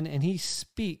comes in and he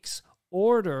speaks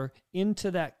order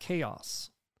into that chaos.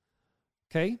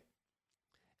 Okay?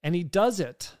 And he does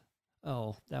it.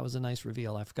 Oh, that was a nice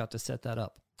reveal. I forgot to set that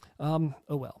up. Oh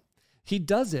well. He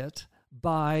does it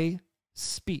by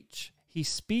speech. He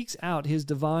speaks out his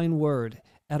divine word.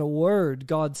 At a word,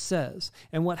 God says.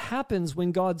 And what happens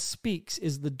when God speaks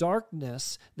is the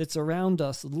darkness that's around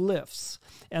us lifts,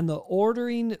 and the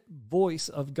ordering voice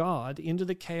of God into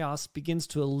the chaos begins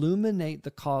to illuminate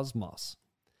the cosmos.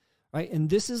 Right? And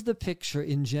this is the picture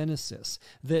in Genesis,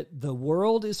 that the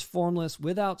world is formless,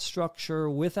 without structure,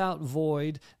 without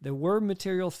void. There were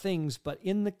material things, but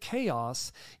in the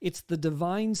chaos, it's the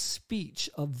divine speech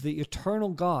of the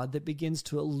eternal God that begins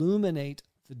to illuminate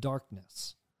the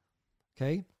darkness.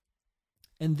 Okay?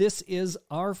 And this is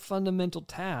our fundamental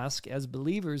task as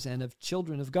believers and of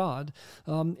children of God.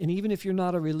 And even if you're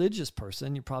not a religious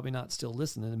person, you're probably not still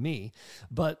listening to me,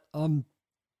 but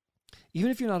even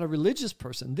if you're not a religious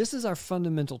person, this is our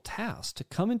fundamental task, to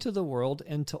come into the world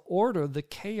and to order the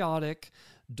chaotic,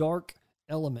 dark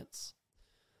elements.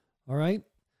 All right?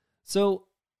 So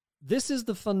this is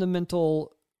the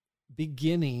fundamental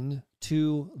beginning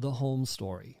to the home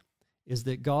story, is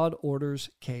that God orders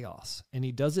chaos, and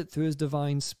he does it through his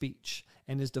divine speech.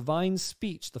 And his divine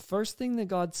speech, the first thing that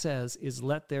God says is,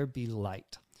 let there be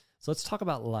light. So let's talk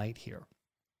about light here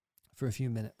for a few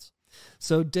minutes.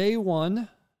 So day one,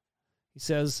 he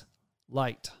says,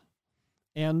 light.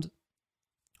 And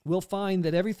we'll find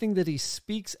that everything that he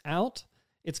speaks out,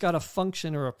 it's got a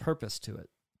function or a purpose to it.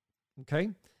 Okay?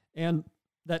 And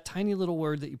that tiny little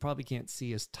word that you probably can't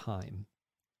see is time.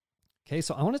 Okay,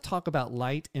 so I want to talk about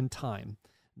light and time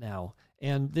now.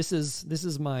 And this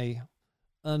is my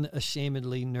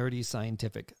unashamedly nerdy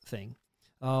scientific thing.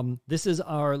 This is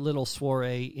our little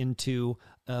soiree into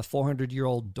a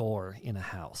 400-year-old door in a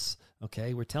house.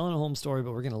 Okay, we're telling a home story,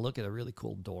 but we're going to look at a really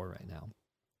cool door right now.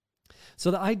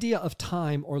 So the idea of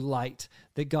time or light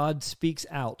that God speaks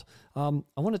out, I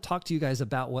want to talk to you guys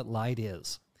about what light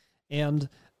is. And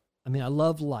I mean, I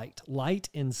love light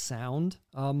and sound.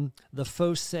 The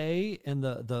fosse and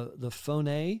the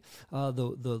phone,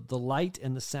 the light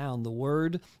and the sound, the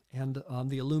word and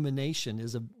the illumination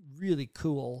is a really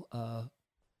cool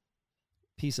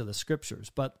piece of the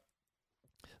scriptures. But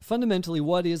fundamentally,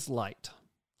 what is light?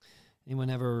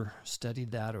 Anyone ever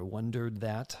studied that or wondered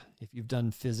that? If you've done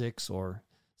physics or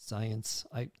science,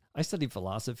 I studied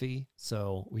philosophy,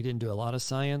 so we didn't do a lot of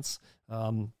science,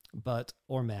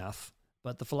 or math.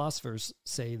 But the philosophers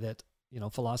say that,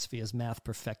 philosophy is math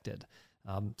perfected.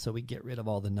 So we get rid of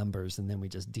all the numbers and then we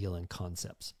just deal in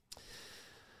concepts.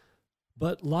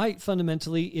 But light,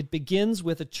 fundamentally, it begins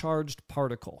with a charged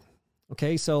particle.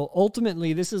 Okay, so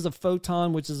ultimately, this is a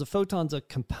photon, which is a photon's a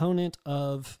component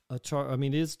of a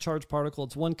it is a charged particle.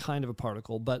 It's one kind of a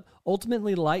particle, but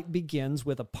ultimately, light begins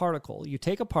with a particle. You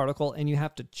take a particle and you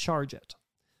have to charge it.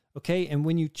 Okay, and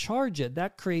when you charge it,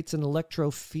 that creates an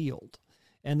electrofield.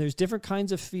 And there's different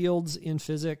kinds of fields in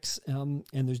physics, and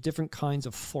there's different kinds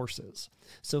of forces.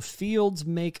 So fields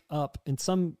make up, and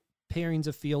some pairings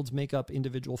of fields make up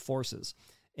individual forces.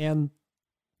 And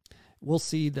we'll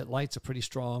see that light's a pretty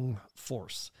strong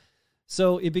force.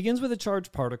 So it begins with a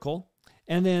charged particle,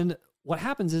 and then what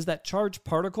happens is that charged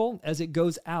particle, as it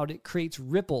goes out, it creates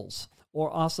ripples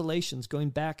or oscillations. Going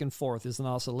back and forth is an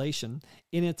oscillation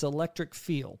in its electric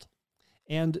field.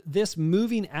 And this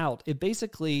moving out, it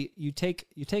basically, you take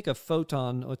a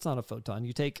photon, it's not a photon,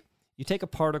 you take a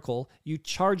particle, you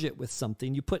charge it with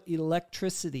something, you put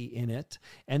electricity in it,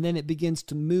 and then it begins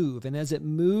to move. And as it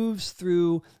moves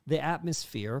through the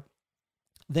atmosphere,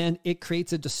 then it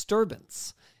creates a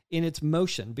disturbance in its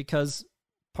motion because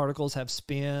particles have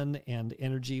spin and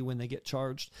energy when they get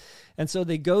charged. And so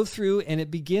they go through and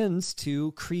it begins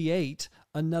to create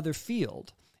another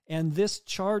field. And this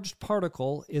charged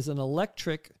particle is an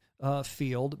electric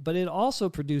field, but it also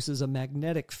produces a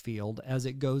magnetic field as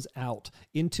it goes out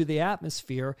into the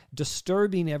atmosphere,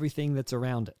 disturbing everything that's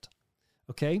around it.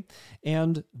 Okay?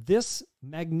 And this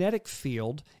magnetic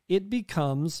field, it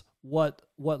becomes what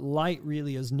light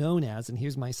really is known as, and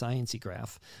here's my sciencey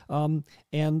graph.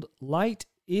 And light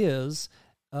is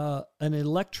an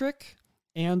electric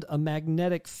and a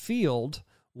magnetic field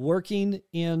working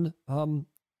in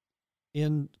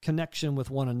connection with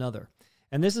one another.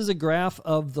 And this is a graph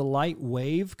of the light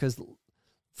wave, because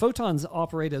photons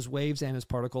operate as waves and as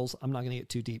particles. I'm not going to get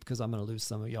too deep because I'm going to lose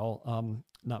some of y'all.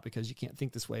 Not because you can't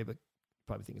think this way, but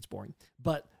probably think it's boring.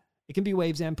 But it can be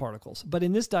waves and particles. But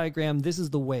in this diagram, this is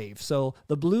the wave. So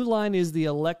the blue line is the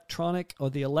electronic or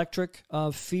the electric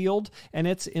field, and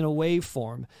it's in a wave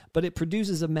form. But it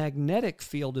produces a magnetic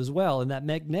field as well, and that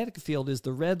magnetic field is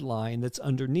the red line that's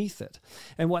underneath it.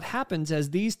 And what happens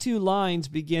as these two lines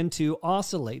begin to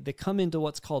oscillate, they come into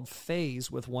what's called phase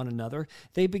with one another,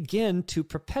 they begin to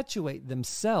perpetuate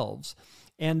themselves,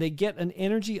 and they get an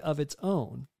energy of its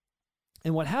own.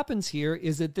 And what happens here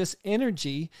is that this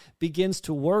energy begins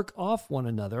to work off one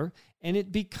another, and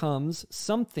it becomes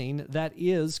something that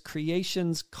is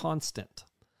creation's constant.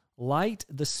 Light,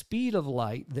 the speed of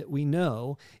light that we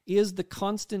know, is the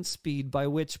constant speed by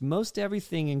which most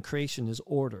everything in creation is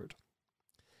ordered.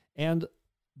 And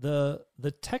the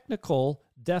technical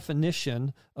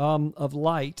definition of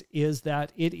light is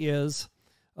that it is...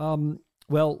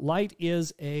 light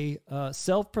is a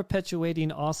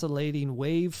self-perpetuating, oscillating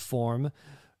wave form.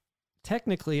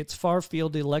 Technically, it's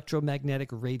far-field electromagnetic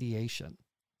radiation.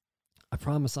 I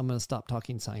promise I'm going to stop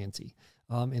talking sciencey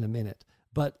in a minute.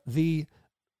 But the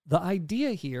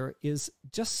idea here is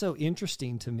just so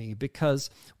interesting to me, because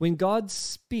when God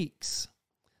speaks,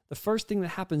 the first thing that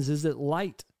happens is that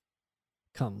light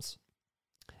comes.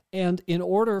 And in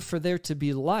order for there to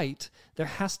be light, there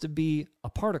has to be a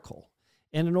particle.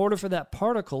 And in order for that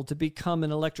particle to become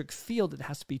an electric field, it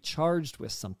has to be charged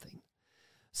with something.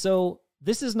 So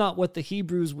this is not what the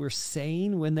Hebrews were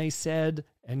saying when they said,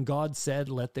 and God said,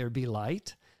 let there be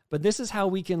light. But this is how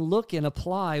we can look and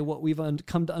apply what we've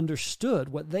come to understood,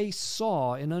 what they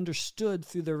saw and understood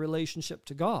through their relationship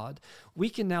to God. We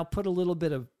can now put a little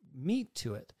bit of meat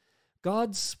to it.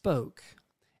 God spoke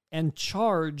and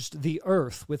charged the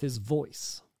earth with his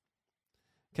voice.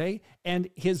 Okay, and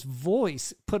his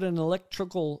voice put an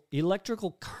electrical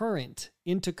current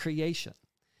into creation.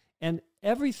 And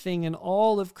everything in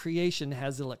all of creation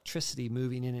has electricity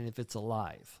moving in it if it's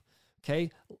alive.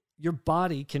 Okay? Your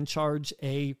body can charge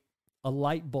a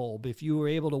light bulb. If you were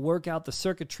able to work out the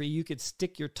circuitry, you could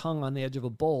stick your tongue on the edge of a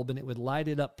bulb and it would light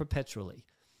it up perpetually.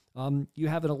 You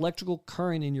have an electrical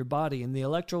current in your body, and the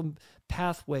electrical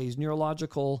pathways,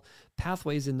 neurological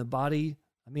pathways in the body.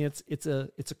 I mean, it's a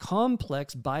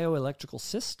complex bioelectrical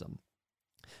system.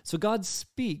 So God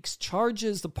speaks,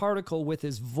 charges the particle with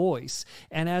his voice,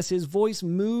 and as his voice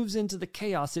moves into the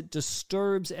chaos, it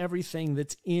disturbs everything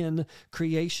that's in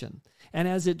creation. And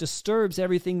as it disturbs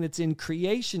everything that's in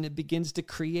creation, it begins to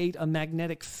create a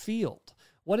magnetic field.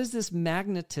 What is this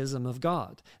magnetism of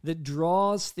God that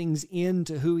draws things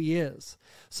into who he is?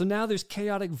 So now there's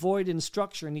chaotic void in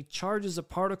structure, and he charges a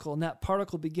particle, and that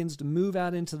particle begins to move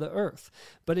out into the earth.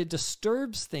 But it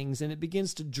disturbs things, and it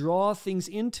begins to draw things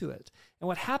into it. And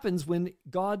what happens when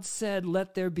God said,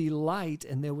 "Let there be light,"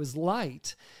 and there was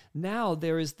light, now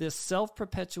there is this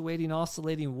self-perpetuating,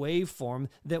 oscillating waveform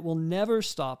that will never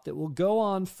stop, that will go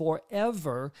on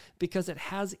forever, because it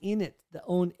has in it the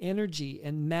own energy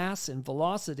and mass and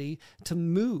velocity to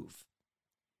move.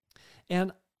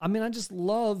 And I mean, I just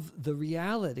love the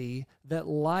reality that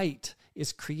light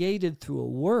is created through a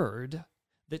word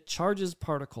that charges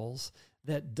particles,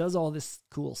 that does all this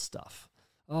cool stuff.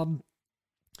 And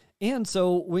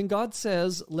so when God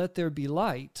says, "Let there be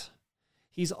light,"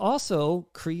 he's also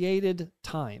created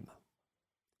time.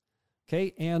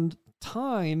 Okay, and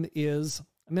time is,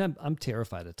 I mean, I'm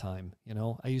terrified of time. You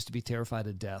know, I used to be terrified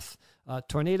of death,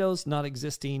 tornadoes not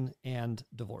existing, and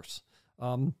divorce.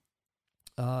 And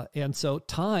so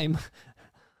time,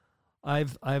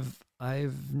 I've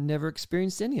never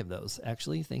experienced any of those,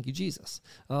 actually. Thank you, Jesus.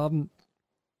 Although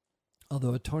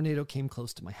a tornado came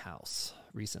close to my house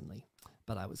recently,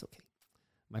 but I was okay.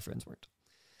 My friends weren't.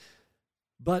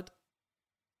 But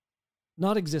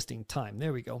not existing time.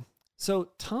 There we go.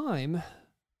 So time,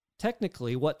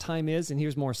 technically what time is, and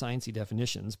here's more sciencey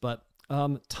definitions, but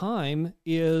time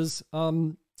is,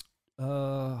 what did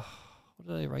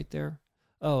I write there?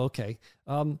 Oh, okay.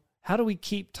 How do we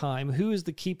keep time? Who is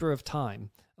the keeper of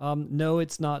time? No,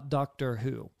 it's not Doctor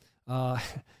Who.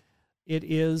 It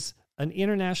is an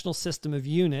international system of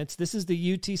units. This is the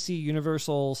UTC,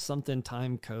 Universal something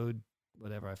time code,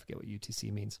 whatever. I forget what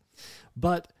UTC means.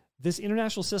 But this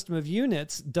international system of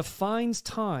units defines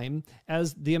time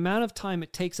as the amount of time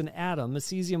it takes an atom, a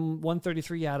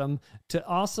cesium-133 atom, to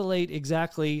oscillate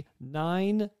exactly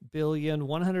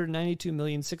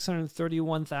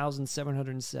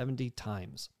 9,192,631,770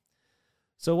 times.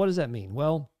 So what does that mean?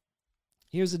 Well,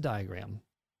 here's a diagram.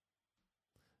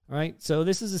 All right, so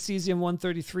this is a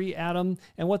cesium-133 atom,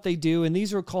 and what they do, and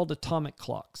these are called atomic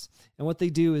clocks, and what they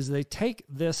do is they take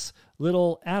this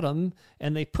little atom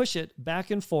and they push it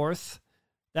back and forth.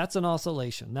 That's an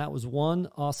oscillation. That was one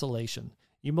oscillation.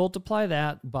 You multiply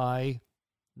that by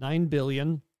 9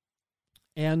 billion,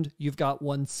 and you've got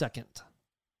 1 second.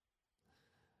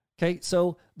 Okay,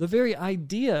 so the very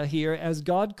idea here, as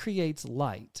God creates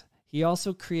light, he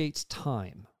also creates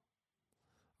time.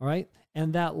 All right,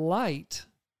 and that light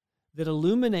that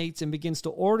illuminates and begins to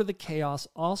order the chaos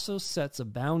also sets a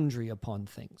boundary upon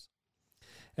things.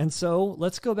 And so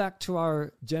let's go back to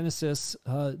our Genesis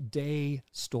day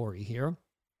story here.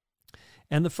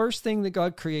 And the first thing that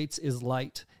God creates is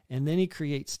light, and then he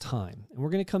creates time. And we're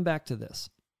going to come back to this.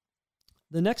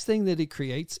 The next thing that he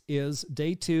creates is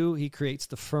day 2, he creates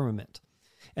the firmament.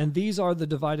 And these are the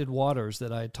divided waters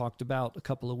that I had talked about a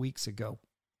couple of weeks ago,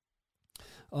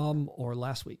 or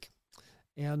last week.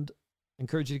 And I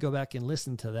encourage you to go back and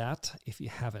listen to that if you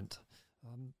haven't.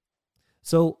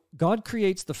 So God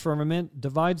creates the firmament,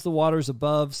 divides the waters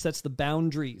above, sets the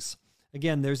boundaries.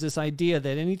 Again, there's this idea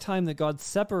that anytime that God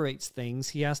separates things,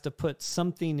 he has to put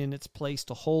something in its place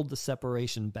to hold the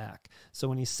separation back. So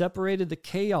when he separated the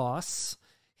chaos,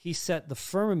 he set the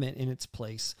firmament in its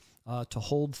place to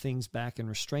hold things back and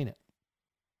restrain it.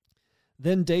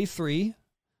 Then day 3,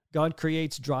 God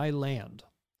creates dry land.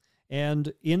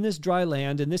 And in this dry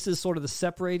land, and this is sort of the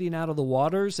separating out of the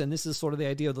waters, and this is sort of the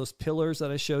idea of those pillars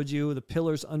that I showed you, the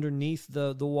pillars underneath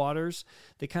the waters,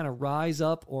 they kind of rise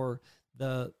up, or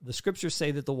the scriptures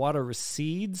say that the water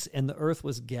recedes and the earth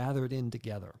was gathered in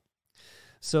together.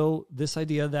 So this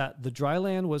idea that the dry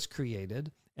land was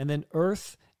created, and then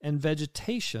earth and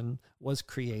vegetation was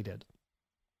created.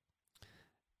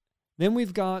 Then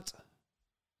we've got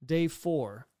day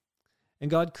 4. And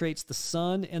God creates the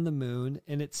sun and the moon,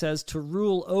 and it says to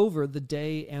rule over the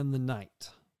day and the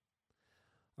night.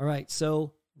 All right,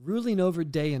 so ruling over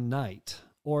day and night,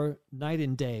 or night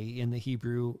and day in the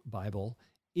Hebrew Bible,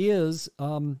 is,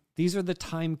 these are the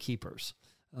timekeepers.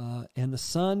 and the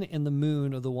sun and the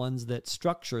moon are the ones that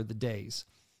structure the days.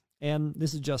 And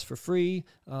this is just for free.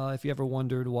 If you ever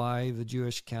wondered why the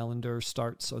Jewish calendar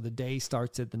starts, or the day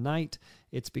starts at the night,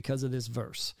 it's because of this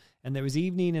verse. And there was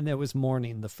evening and there was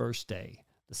morning the first day,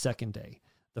 the second day.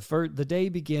 The day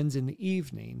begins in the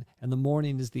evening, and the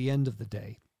morning is the end of the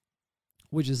day,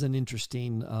 which is an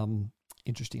interesting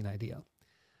idea.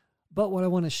 But what I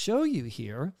want to show you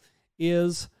here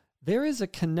is there is a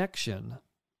connection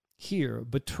here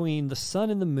between the sun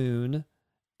and the moon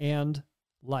and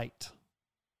light.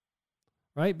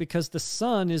 Right? Because the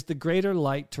sun is the greater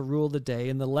light to rule the day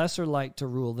and the lesser light to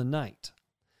rule the night.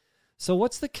 So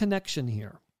what's the connection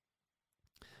here?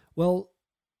 Well,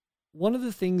 one of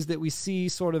the things that we see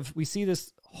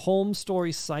this home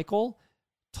story cycle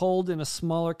told in a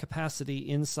smaller capacity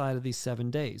inside of these 7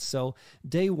 days. So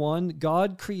day one,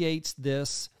 God creates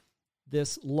this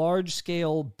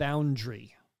large-scale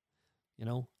boundary,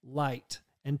 light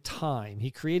and time.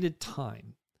 He created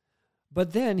time.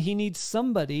 But then he needs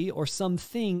somebody or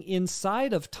something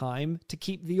inside of time to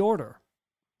keep the order,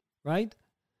 right?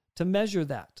 To measure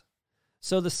that.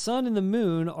 So the sun and the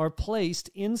moon are placed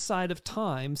inside of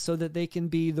time so that they can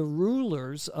be the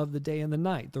rulers of the day and the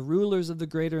night, the rulers of the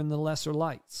greater and the lesser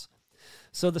lights.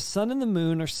 So the sun and the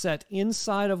moon are set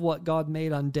inside of what God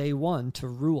made on day one to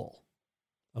rule,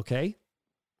 okay?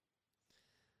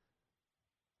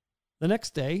 The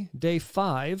next day, day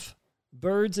 5,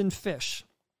 birds and fish.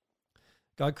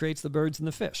 God creates the birds and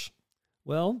the fish.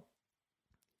 Well, do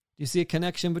you see a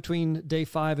connection between day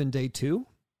 5 and day 2?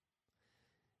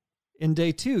 In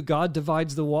day 2, God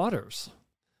divides the waters.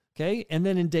 Okay? And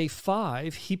then in day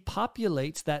 5, he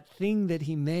populates that thing that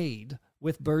he made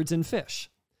with birds and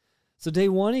fish. So day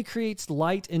 1, he creates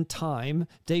light and time.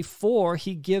 Day 4,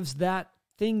 he gives that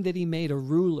thing that he made a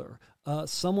ruler,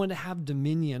 someone to have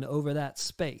dominion over that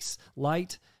space.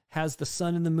 Light has the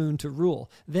sun and the moon to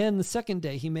rule. Then the second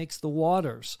day, he makes the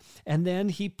waters, and then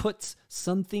he puts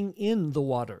something in the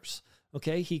waters.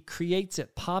 Okay, he creates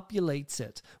it, populates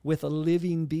it with a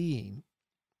living being.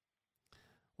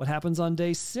 What happens on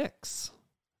day 6?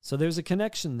 So there's a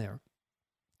connection there.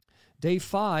 Day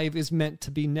 5 is meant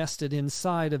to be nested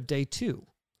inside of day 2.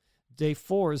 Day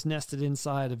 4 is nested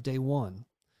inside of day 1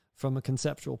 from a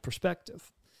conceptual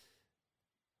perspective.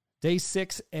 Day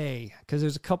 6a, because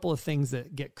there's a couple of things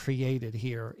that get created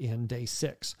here in day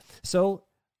 6. So,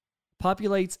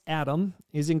 populates Adam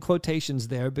is in quotations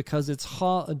there because it's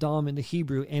ha-Adam in the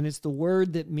Hebrew, and it's the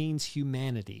word that means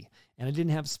humanity. And I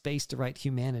didn't have space to write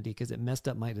humanity because it messed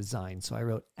up my design, so I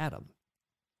wrote Adam.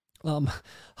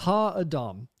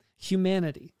 Ha-Adam,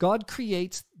 humanity. God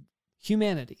creates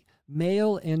humanity.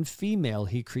 Male and female,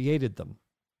 he created them.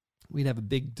 We'd have a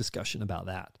big discussion about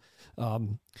that.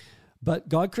 But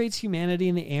God creates humanity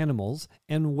and the animals,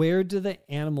 and where do the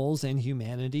animals and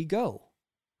humanity go?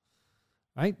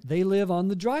 Right? They live on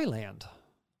the dry land.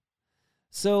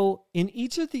 So in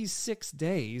each of these 6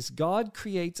 days, God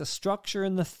creates a structure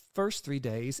in the first 3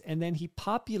 days, and then he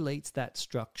populates that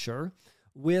structure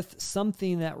with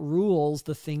something that rules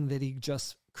the thing that he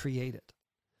just created.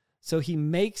 So he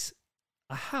makes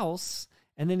a house,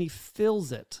 and then he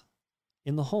fills it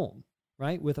in the home,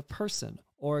 right? With a person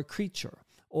or a creature,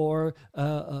 or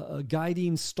a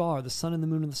guiding star, the sun and the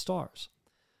moon and the stars,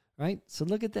 right? So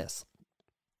look at this.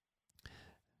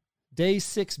 Day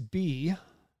 6b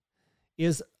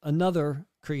is another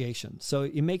creation. So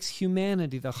it makes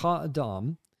humanity, the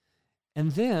ha-Adam,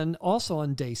 and then also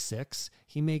on day 6,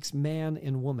 he makes man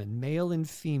and woman, male and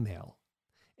female.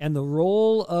 And the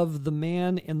role of the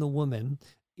man and the woman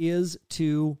is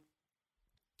to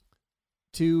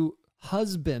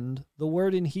husband. The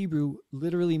word in Hebrew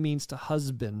literally means to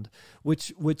husband,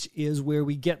 which is where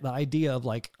we get the idea of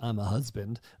like, I'm a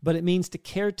husband, but it means to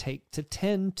caretake, to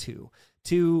tend to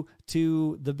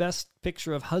the best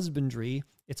picture of husbandry.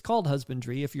 It's called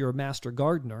husbandry if you're a master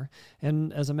gardener.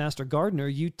 And as a master gardener,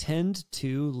 you tend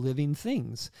to living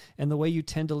things. And the way you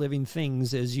tend to living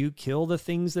things is you kill the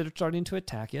things that are starting to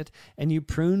attack it, and you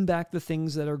prune back the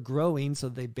things that are growing so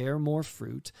they bear more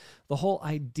fruit. The whole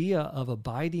idea of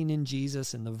abiding in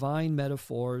Jesus and the vine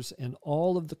metaphors and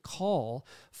all of the call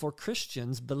for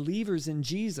Christians, believers in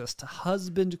Jesus, to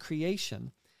husband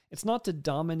creation. It's not to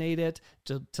dominate it,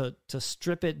 to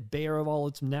strip it bare of all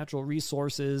its natural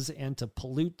resources and to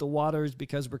pollute the waters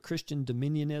because we're Christian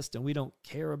dominionists and we don't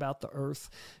care about the earth,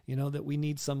 that we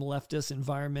need some leftist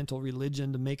environmental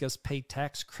religion to make us pay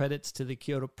tax credits to the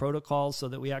Kyoto Protocol so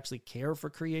that we actually care for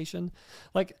creation.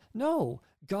 No,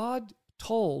 God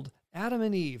told Adam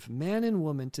and Eve, man and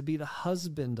woman, to be the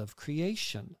husband of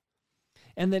creation.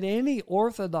 And that any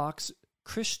Orthodox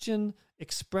Christian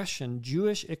expression,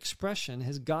 Jewish expression,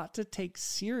 has got to take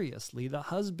seriously the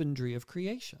husbandry of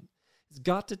creation. It's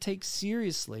got to take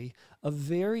seriously a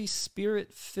very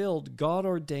spirit-filled,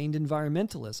 God-ordained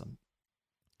environmentalism.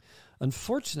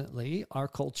 Unfortunately, our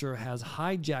culture has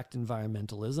hijacked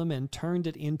environmentalism and turned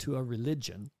it into a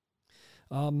religion.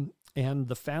 And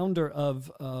the founder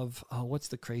of what's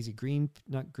the crazy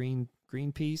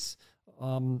Greenpeace?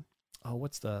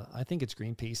 I think it's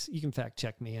Greenpeace. You can fact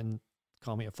check me and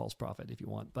call me a false prophet if you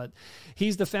want. But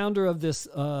he's the founder of this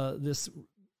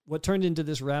what turned into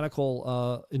this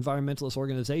radical environmentalist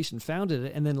organization, founded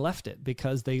it and then left it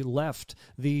because they left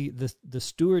the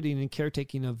stewarding and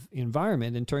caretaking of the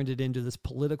environment and turned it into this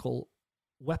political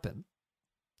weapon.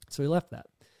 So he left that.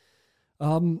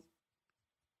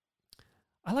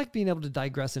 I like being able to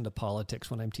digress into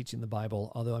politics when I'm teaching the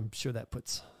Bible, although I'm sure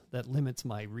that limits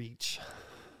my reach.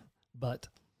 But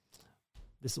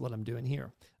this is what I'm doing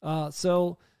here.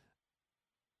 So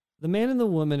the man and the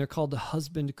woman are called the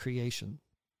husband creation.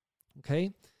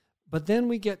 Okay? But then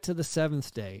we get to the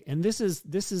seventh day, and this is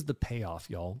the payoff,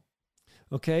 y'all.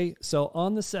 Okay? So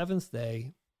on the seventh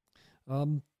day,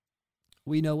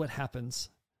 we know what happens.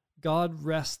 God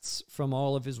rests from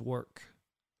all of his work.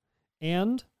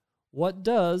 And what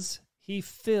does he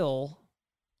fill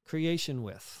creation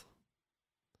with?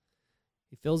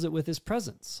 He fills it with his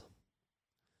presence.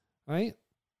 Right?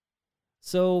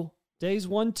 So days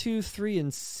 1, 2, 3,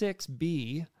 and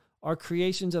 6b are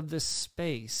creations of this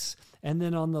space. And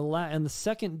then on the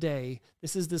second day,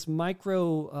 this is this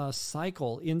micro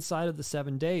cycle inside of the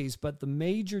 7 days. But the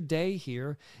major day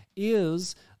here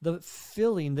is the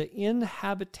filling, the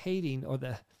inhabitating, or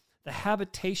the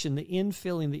habitation, the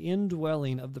infilling, the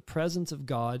indwelling of the presence of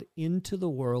God into the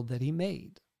world that he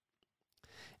made.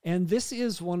 And this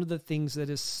is one of the things that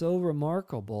is so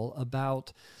remarkable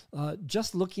about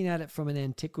just looking at it from an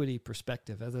antiquity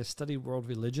perspective. As I studied world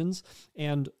religions,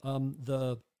 and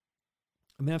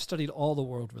I've studied all the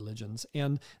world religions,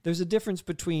 and there's a difference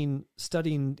between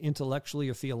studying intellectually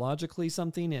or theologically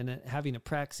something and having a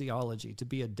praxeology, to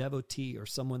be a devotee or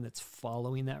someone that's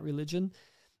following that religion.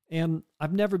 And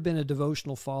I've never been a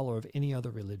devotional follower of any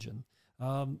other religion,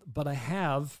 but I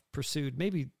have pursued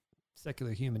maybe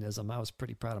secular humanism. I was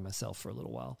pretty proud of myself for a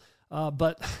little while.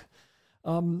 But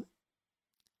the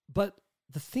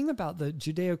thing about the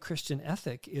Judeo-Christian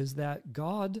ethic is that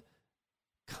God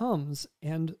comes,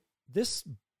 and this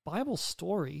Bible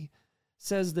story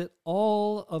says that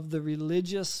all of the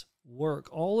religious work,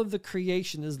 all of the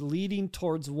creation is leading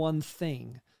towards one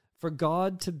thing: for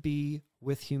God to be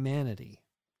with humanity.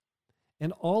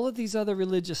 And all of these other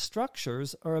religious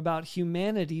structures are about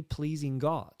humanity pleasing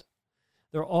God.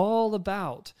 They're all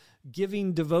about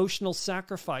giving devotional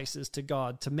sacrifices to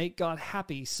God to make God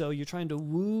happy. So you're trying to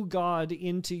woo God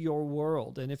into your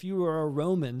world. And if you were a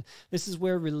Roman, this is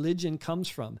where religion comes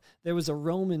from. There was a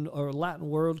Roman or Latin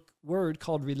word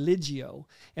called religio.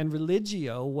 And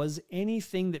religio was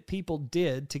anything that people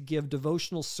did to give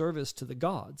devotional service to the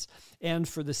gods. And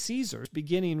for the Caesars,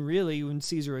 beginning really when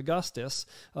Caesar Augustus,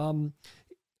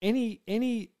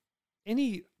 any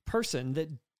person that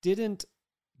didn't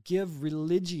give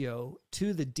religio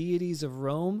to the deities of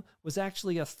Rome was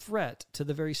actually a threat to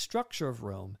the very structure of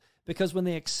Rome, because when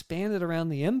they expanded around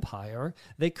the empire,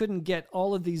 they couldn't get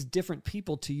all of these different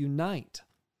people to unite.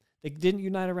 They didn't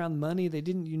unite around money. They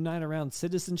didn't unite around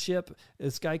citizenship.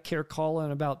 This guy Caracalla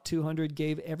in about 200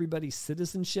 gave everybody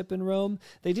citizenship in Rome.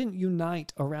 They didn't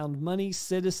unite around money,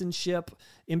 citizenship,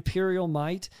 imperial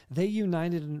might. They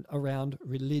united around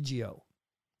religio,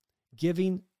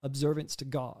 giving observance to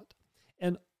God.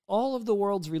 And all of the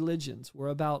world's religions were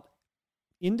about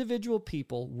individual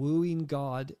people wooing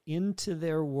God into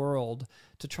their world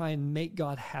to try and make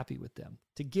God happy with them,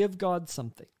 to give God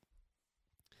something.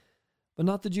 But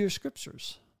not the Jewish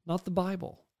scriptures, not the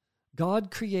Bible.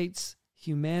 God creates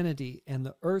humanity and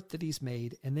the earth that he's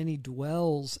made, and then he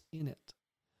dwells in it.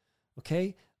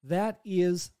 Okay? That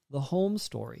is the home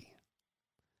story.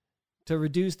 To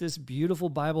reduce this beautiful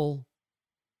Bible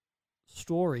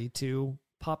story to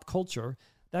pop culture,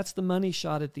 that's the money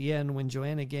shot at the end when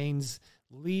Joanna Gaines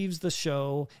leaves the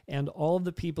show and all of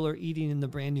the people are eating in the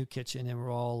brand new kitchen, and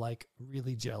we're all like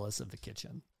really jealous of the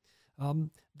kitchen.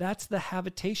 That's the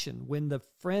habitation, when the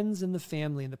friends and the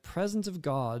family and the presence of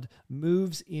God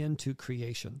moves into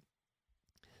creation.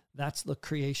 That's the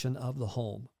creation of the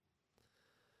home.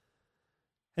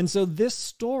 And so this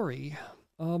story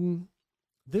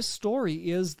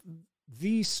is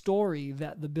the story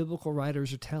that the biblical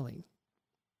writers are telling.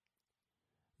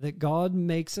 That God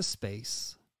makes a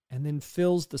space and then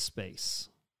fills the space.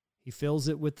 He fills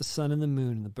it with the sun and the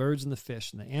moon and the birds and the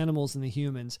fish and the animals and the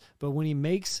humans. But when he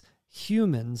makes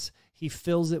humans, he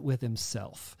fills it with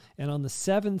himself. And on the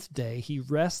seventh day, he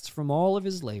rests from all of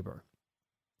his labor.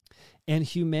 And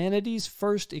humanity's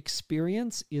first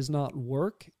experience is not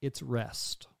work, it's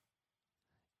rest.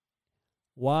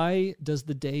 Why does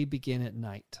the day begin at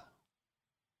night?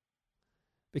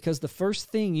 Because the first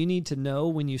thing you need to know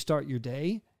when you start your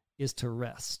day is to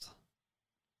rest.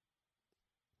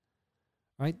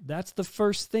 Right? That's the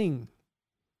first thing.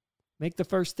 Make the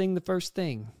first thing the first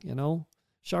thing,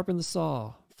 Sharpen the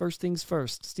saw. First things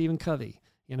first. Stephen Covey.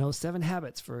 7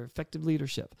 habits for effective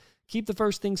leadership. Keep the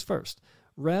first things first.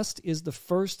 Rest is the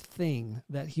first thing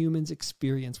that humans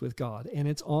experience with God, and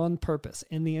it's on purpose.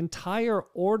 And the entire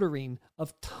ordering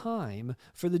of time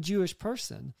for the Jewish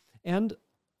person and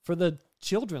for the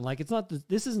children,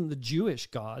 this isn't the Jewish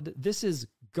God, this is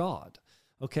God,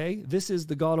 okay? This is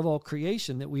the God of all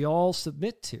creation that we all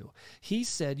submit to. He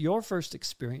said your first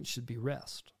experience should be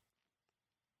rest.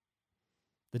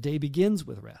 The day begins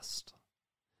with rest.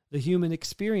 The human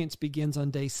experience begins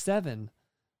on day 7,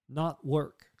 not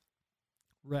work.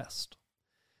 Rest.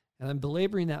 And I'm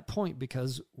belaboring that point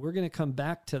because we're going to come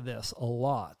back to this a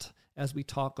lot as we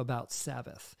talk about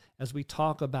Sabbath, as we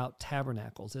talk about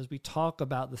tabernacles, as we talk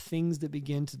about the things that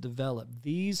begin to develop.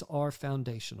 These are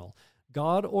foundational.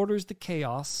 God orders the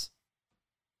chaos.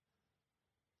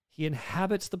 He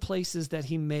inhabits the places that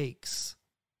he makes,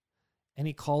 and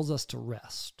he calls us to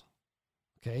rest.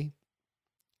 Okay?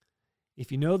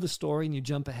 If you know the story and you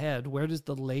jump ahead, where does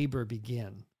the labor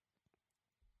begin?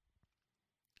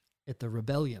 At the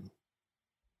rebellion.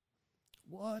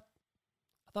 What?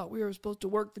 I thought we were supposed to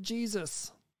work for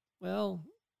Jesus. Well,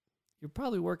 you're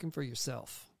probably working for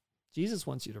yourself. Jesus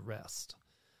wants you to rest.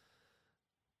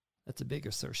 That's a big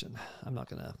assertion. I'm not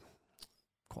going to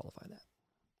qualify that.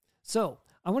 So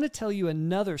I want to tell you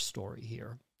another story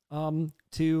here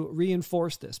to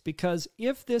reinforce this, because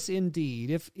if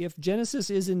Genesis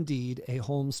is indeed a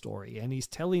home story, and he's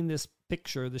telling this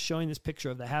picture, showing this picture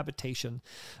of the habitation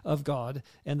of God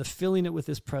and the filling it with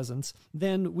his presence,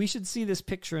 then we should see this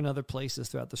picture in other places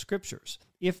throughout the scriptures.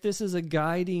 If this is a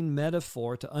guiding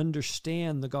metaphor to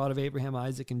understand the God of Abraham,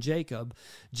 Isaac, and Jacob,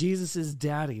 Jesus'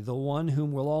 daddy, the one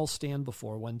whom we'll all stand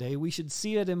before one day, we should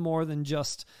see it in more than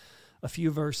just a few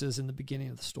verses in the beginning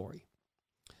of the story.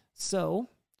 So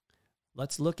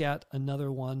let's look at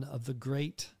another one of the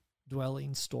great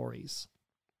dwelling stories.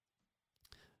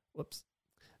 Whoops.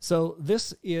 So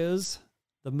this is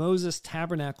the Moses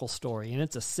Tabernacle story, and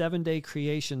it's a 7-day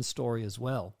creation story as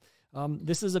well.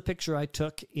 This is a picture I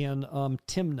took in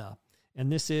Timnah,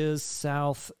 and this is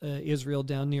South Israel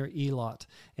down near Elot.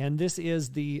 And this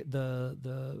is the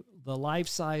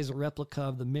life-size replica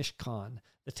of the Mishkan,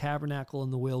 the tabernacle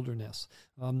in the wilderness.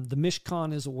 The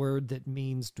Mishkan is a word that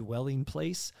means dwelling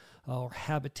place or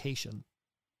habitation,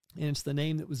 and it's the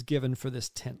name that was given for this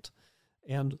tent.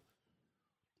 And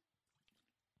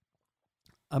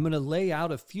I'm going to lay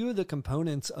out a few of the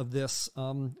components of this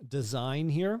design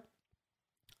here.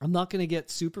 I'm not going to get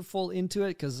super full into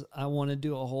it because I want to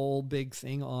do a whole big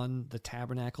thing on the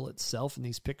tabernacle itself in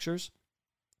these pictures.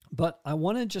 But I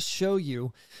want to just show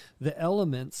you the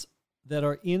elements that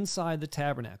are inside the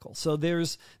tabernacle. So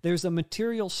there's a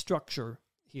material structure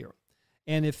here.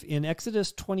 And if in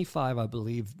Exodus 25, I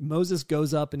believe, Moses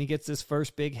goes up and he gets this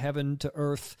first big heaven to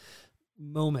earth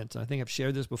moment. I think I've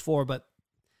shared this before, but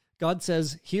God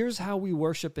says, here's how we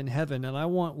worship in heaven, and I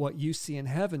want what you see in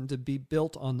heaven to be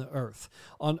built on the earth.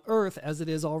 On earth, as it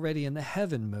is already in the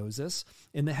heavens,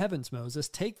 Moses,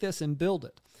 take this and build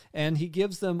it. And he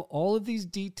gives them all of these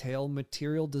detailed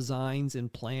material designs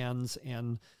and plans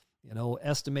and,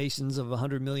 estimations of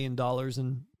 $100 million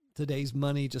in today's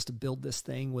money just to build this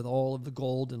thing with all of the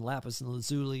gold and lapis and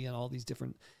lazuli and all these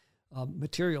different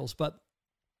materials. But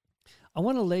I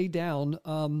want to lay down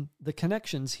the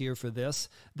connections here for this.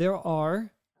 There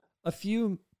are a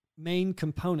few main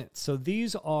components. So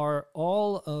these are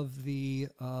all of the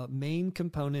main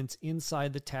components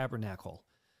inside the tabernacle.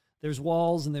 There's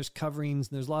walls and there's coverings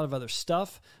and there's a lot of other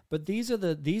stuff, but these are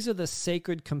the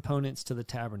sacred components to the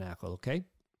tabernacle, okay?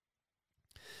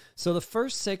 So the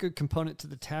first sacred component to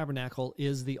the tabernacle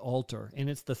is the altar, and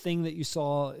it's the thing that you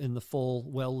saw in the full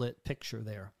well-lit picture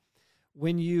there.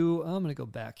 I'm going to go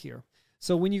back here.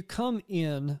 So when you come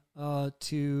in I'm going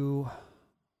to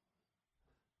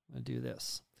do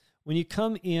this. When you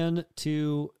come in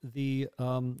to the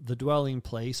dwelling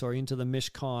place or into the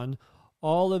Mishkan,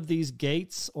 all of these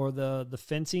gates or the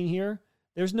fencing here,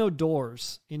 there's no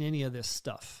doors in any of this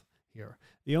stuff here.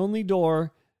 The only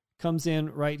door comes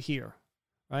in right here,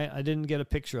 right? I didn't get a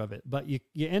picture of it, but you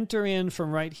enter in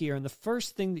from right here, and the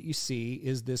first thing that you see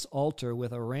is this altar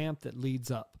with a ramp that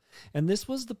leads up. And this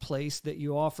was the place that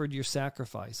you offered your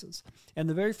sacrifices. And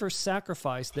the very first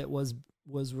sacrifice that was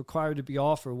required to be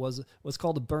offered was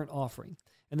called a burnt offering.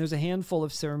 And there's a handful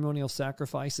of ceremonial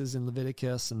sacrifices in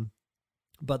Leviticus,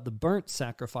 but the burnt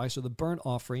sacrifice or the burnt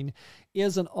offering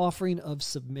is an offering of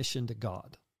submission to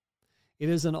God. It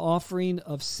is an offering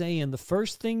of saying the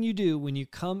first thing you do when you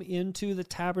come into the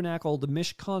tabernacle, the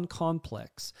Mishkan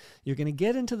complex, you're going to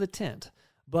get into the tent,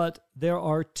 but there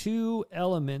are two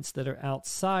elements that are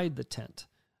outside the tent.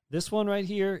 This one right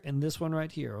here and this one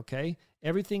right here, okay?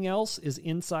 Everything else is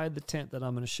inside the tent that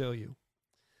I'm going to show you.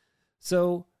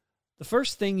 So the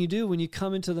first thing you do when you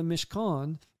come into the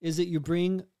Mishkan is that you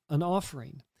bring an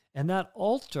offering. And that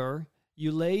altar,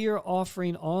 you lay your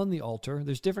offering on the altar.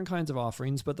 There's different kinds of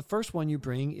offerings, but the first one you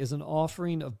bring is an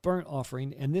offering of burnt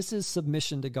offering, and this is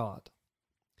submission to God.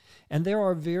 And there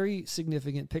are very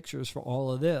significant pictures for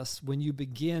all of this when you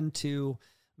begin to,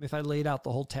 if I laid out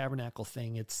the whole tabernacle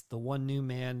thing, it's the one new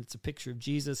man, it's a picture of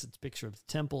Jesus, it's a picture of the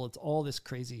temple, it's all this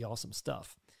crazy, awesome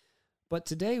stuff. But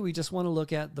today we just want to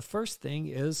look at the first thing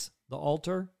is the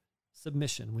altar,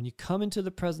 submission. When you come into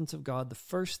the presence of God, the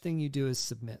first thing you do is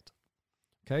submit.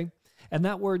 Okay? And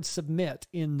that word submit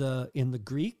in the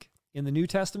Greek, in the New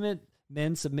Testament,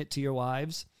 men submit to your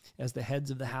wives as the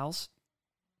heads of the house.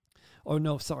 Oh,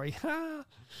 no, sorry.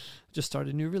 Just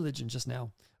started a new religion just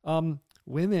now.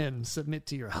 Women submit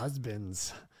to your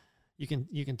husbands. You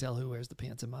can tell who wears the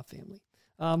pants in my family.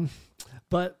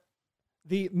 But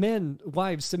the men,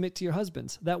 wives, submit to your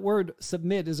husbands. That word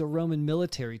submit is a Roman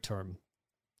military term,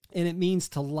 and it means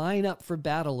to line up for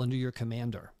battle under your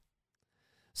commander.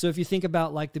 So if you think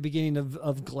about like the beginning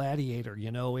of Gladiator,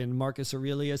 and Marcus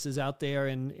Aurelius is out there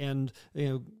and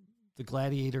the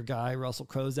gladiator guy, Russell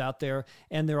Crowe's out there,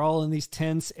 and they're all in these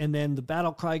tents, and then the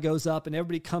battle cry goes up, and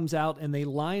everybody comes out, and they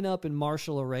line up in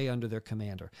martial array under their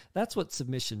commander. That's what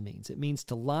submission means. It means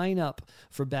to line up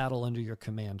for battle under your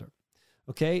commander,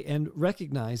 okay? And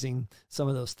recognizing some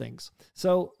of those things.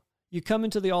 So you come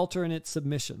into the altar, and it's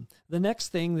submission. The next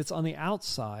thing that's on the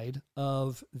outside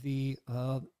of the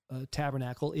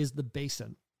tabernacle is the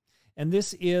basin. And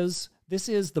this is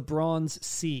the bronze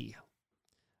sea,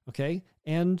 okay?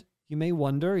 And you may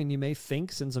wonder, and you may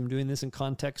think, since I'm doing this in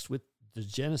context with the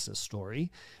Genesis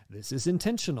story, this is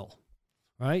intentional,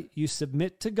 right? You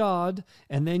submit to God,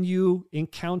 and then you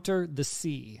encounter the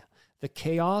sea, the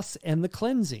chaos and the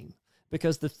cleansing.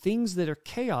 Because the things that are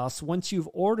chaos, once you've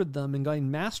ordered them and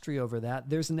gained mastery over that,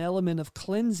 there's an element of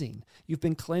cleansing. You've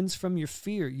been cleansed from your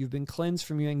fear. You've been cleansed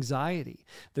from your anxiety.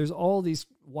 There's all these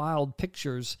wild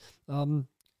pictures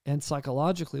and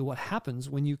psychologically what happens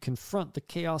when you confront the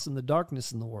chaos and the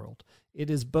darkness in the world. It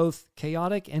is both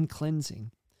chaotic and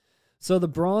cleansing. So the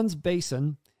bronze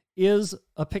basin is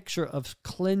a picture of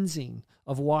cleansing,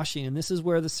 of washing, and this is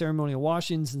where the ceremonial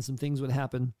washings and some things would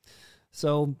happen.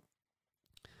 So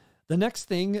the next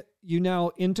thing you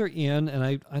now enter in, and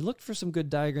I looked for some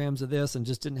good diagrams of this and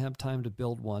just didn't have time to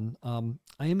build one.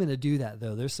 I am going to do that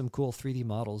though. There's some cool 3D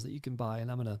models that you can buy,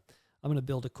 and I'm going to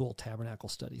build a cool tabernacle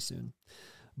study soon.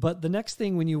 But the next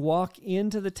thing, when you walk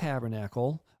into the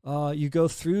tabernacle, you go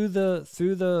through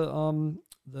the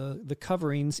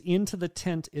coverings into the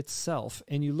tent itself,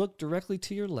 and you look directly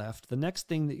to your left. The next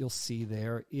thing that you'll see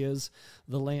there is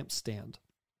the lampstand.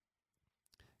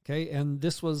 Okay, and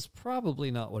this was probably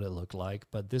not what it looked like,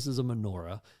 but this is a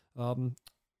menorah.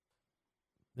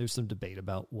 There's some debate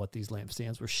about what these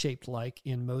lampstands were shaped like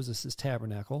in Moses'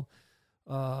 tabernacle.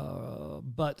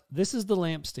 But this is the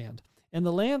lampstand. And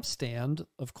the lampstand,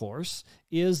 of course,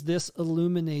 is this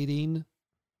illuminating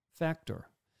factor.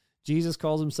 Jesus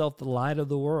calls himself the light of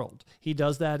the world. He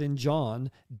does that in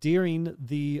John during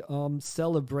the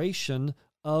celebration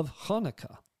of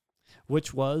Hanukkah,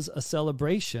 which was a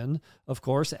celebration, of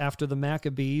course, after the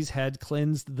Maccabees had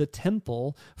cleansed the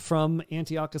temple from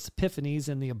Antiochus Epiphanes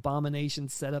and the abomination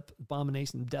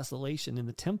of desolation in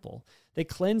the temple. They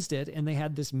cleansed it, and they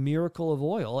had this miracle of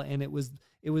oil, and it was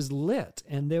lit,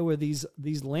 and there were these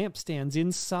lampstands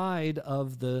inside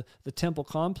of the temple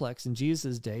complex in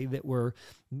Jesus' day that were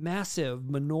massive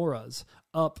menorahs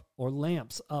up, or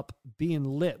lamps up, being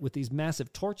lit with these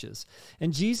massive torches.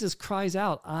 And Jesus cries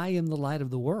out, "I am the light of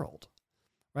the world."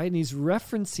 Right? And he's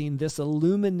referencing this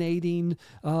illuminating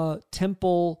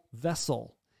temple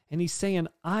vessel. And he's saying,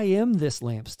 I am this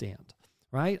lampstand,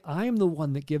 right? I am the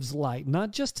one that gives light,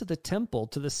 not just to the temple,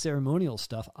 to the ceremonial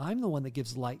stuff. I'm the one that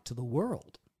gives light to the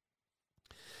world.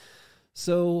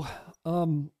 So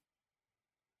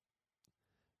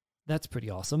that's pretty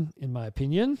awesome, in my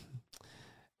opinion.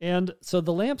 And so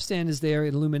the lampstand is there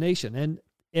in illumination. And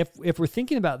if we're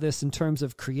thinking about this in terms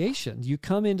of creation, you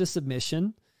come into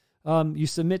submission, You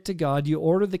submit to God, you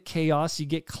order the chaos, you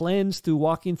get cleansed through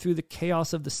walking through the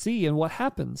chaos of the sea, and what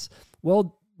happens?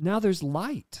 Well, now there's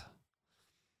light.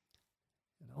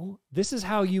 This is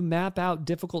how you map out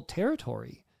difficult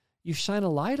territory. You shine a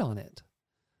light on it.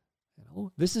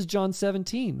 This is John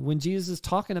 17, when Jesus is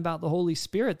talking about the Holy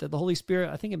Spirit, that the Holy Spirit,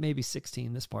 I think it may be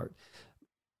 16, this part.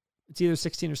 It's either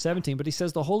 16 or 17, but he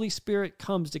says the Holy Spirit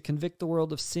comes to convict the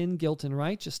world of sin, guilt, and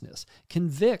righteousness.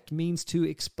 Convict means to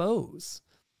expose.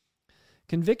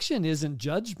 Conviction isn't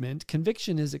judgment.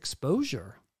 Conviction is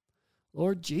exposure.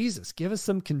 Lord Jesus, give us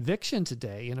some conviction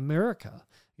today in America.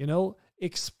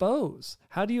 Expose.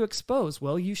 How do you expose?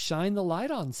 Well, you shine the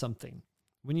light on something.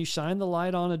 When you shine the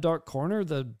light on a dark corner,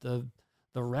 the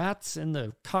rats and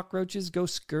the cockroaches go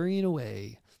scurrying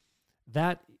away.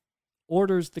 That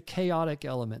orders the chaotic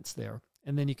elements there,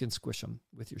 and then you can squish them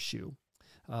with your shoe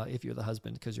if you're the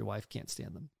husband, because your wife can't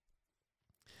stand them.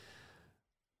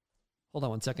 Hold on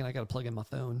one second. I got to plug in my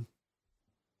phone.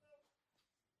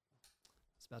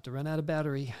 It's about to run out of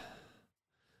battery.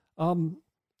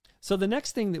 So the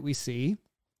next thing that we see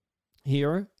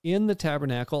here in the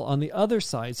tabernacle on the other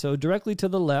side, so directly to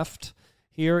the left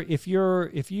here, if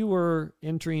you were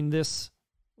entering this,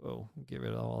 get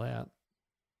rid of all that.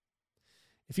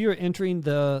 If you were entering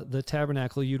the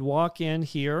tabernacle, you'd walk in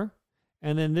here,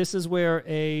 and then this is where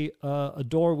a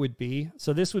door would be.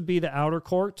 So this would be the outer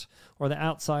court or the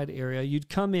outside area. You'd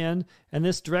come in, and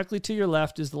this directly to your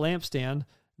left is the lampstand.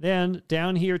 Then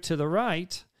down here to the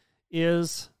right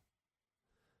is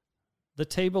the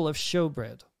table of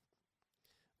showbread.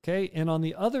 Okay, and on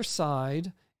the other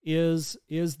side is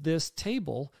this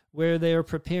table where they are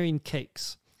preparing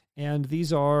cakes. And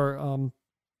these are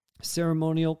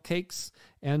ceremonial cakes,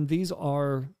 and these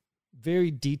are very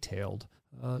detailed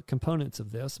components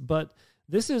of this. But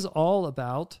this is all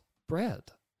about bread,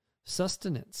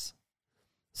 sustenance.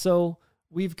 So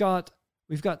we've got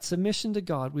submission to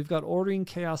God, we've got ordering,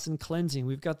 chaos, and cleansing,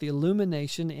 we've got the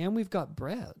illumination, and we've got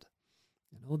bread.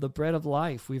 The bread of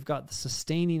life. We've got the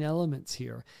sustaining elements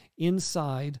here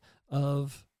inside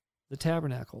of the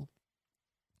tabernacle.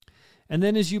 And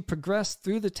then as you progress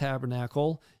through the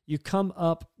tabernacle, you come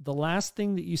up, the last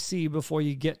thing that you see before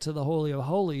you get to the Holy of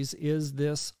Holies is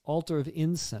this altar of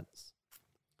incense.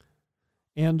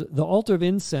 And the altar of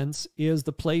incense is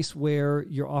the place where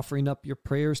you're offering up your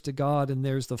prayers to God, and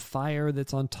there's the fire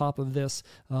that's on top of this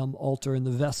altar and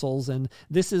the vessels. And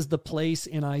this is the place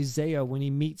in Isaiah when he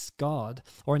meets God,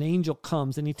 or an angel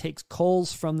comes and he takes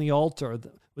coals from the altar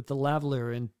with the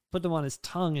laveler and put them on his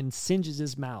tongue and singes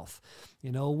his mouth.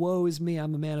 Woe is me,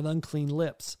 I'm a man of unclean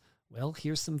lips. Well,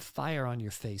 here's some fire on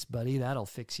your face, buddy. That'll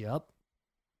fix you up.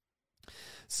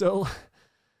 So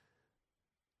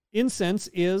incense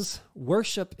is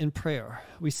worship and prayer.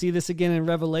 We see this again in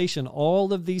Revelation.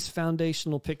 All of these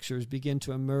foundational pictures begin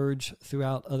to emerge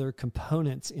throughout other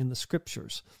components in the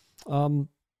scriptures. But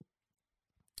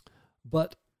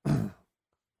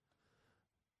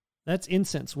that's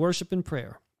incense, worship and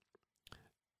prayer.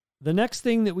 The next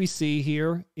thing that we see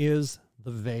here is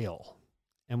the veil.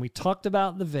 And we talked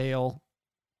about the veil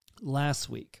last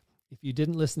week. If you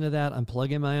didn't listen to that, I'm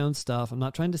plugging my own stuff. I'm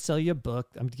not trying to sell you a book.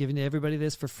 I'm giving everybody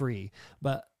this for free.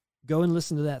 But go and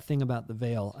listen to that thing about the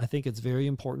veil. I think it's very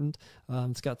important.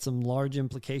 It's got some large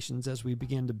implications as we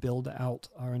begin to build out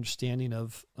our understanding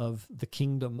of the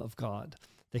kingdom of God,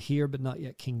 the here but not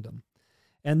yet kingdom.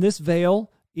 And this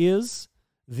veil is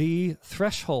the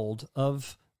threshold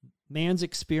of man's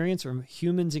experience or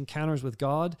human's encounters with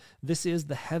God. This is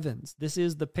the heavens. This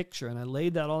is the picture. And I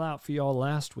laid that all out for you all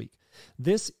last week.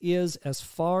 This is as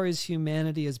far as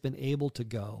humanity has been able to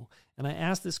go. And I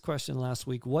asked this question last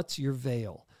week, what's your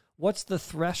veil? What's the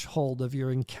threshold of your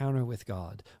encounter with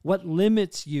God? What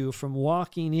limits you from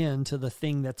walking into the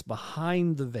thing that's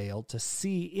behind the veil to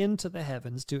see into the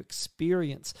heavens, to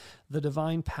experience the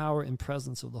divine power and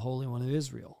presence of the Holy One of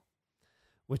Israel?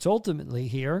 Which ultimately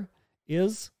here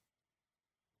is,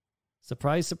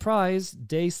 surprise, surprise,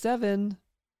 day 7.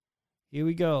 Here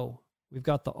we go. We've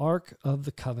got the Ark of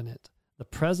the Covenant, the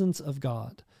presence of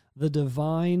God, the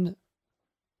divine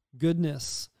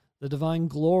goodness, the divine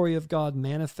glory of God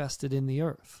manifested in the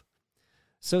earth.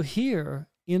 So here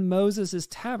in Moses'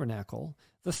 tabernacle,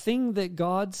 the thing that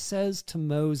God says to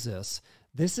Moses,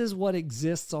 this is what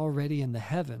exists already in the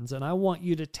heavens, and I want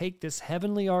you to take this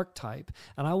heavenly archetype,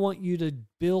 and I want you to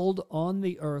build on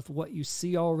the earth what you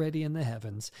see already in the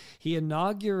heavens. He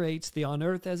inaugurates the on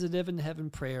earth as it is in heaven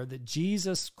prayer that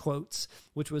Jesus quotes,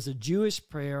 which was a Jewish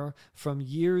prayer from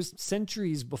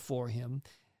centuries before him.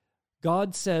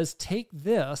 God says, take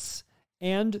this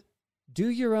and do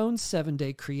your own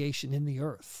 7-day creation in the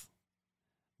earth.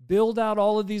 Build out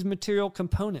all of these material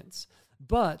components,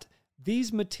 but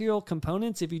these material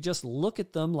components, if you just look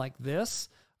at them like this,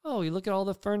 oh, you look at all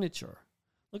the furniture.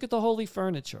 Look at the holy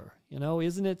furniture.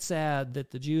 Isn't it sad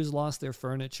that the Jews lost their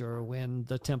furniture when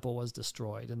the temple was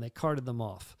destroyed and they carted them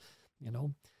off?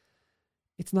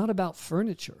 It's not about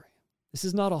furniture. This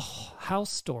is not a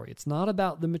house story. It's not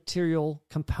about the material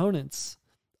components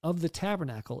of the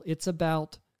tabernacle. It's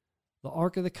about the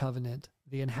Ark of the Covenant,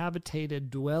 the inhabited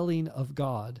dwelling of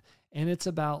God, and it's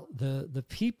about the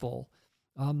people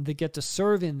that get to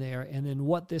serve in there, and then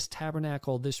what this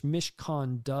tabernacle, this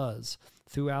Mishkan, does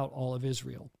throughout all of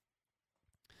Israel.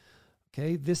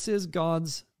 Okay, this is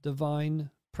God's divine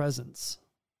presence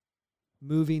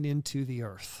moving into the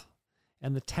earth.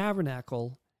 And the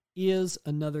tabernacle is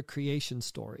another creation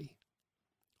story.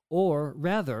 Or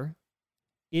rather,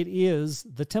 it is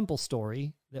the temple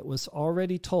story that was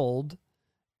already told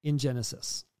in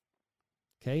Genesis.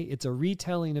 Okay, it's a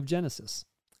retelling of Genesis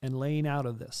and laying out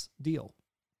of this deal.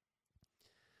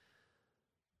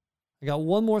 I got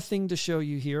one more thing to show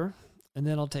you here, and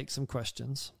then I'll take some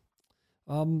questions.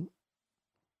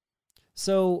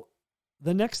 So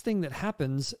the next thing that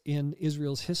happens in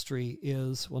Israel's history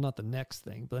is, well, not the next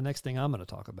thing, but the next thing I'm going to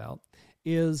talk about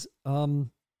is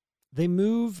they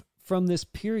move from this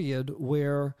period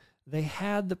where they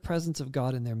had the presence of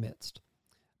God in their midst,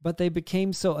 but they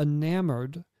became so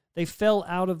enamored, they fell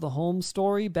out of the home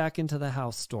story back into the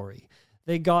house story.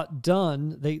 They got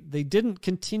done. They didn't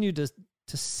continue to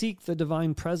seek the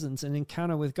divine presence and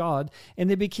encounter with God, and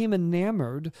they became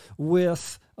enamored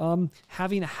with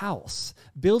having a house,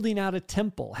 building out a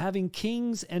temple, having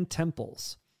kings and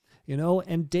temples,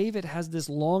 and David has this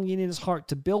longing in his heart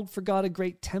to build for God a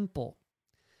great temple,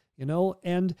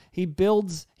 and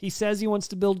he says he wants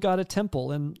to build God a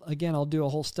temple, and again, I'll do a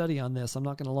whole study on this. I'm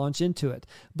not going to launch into it,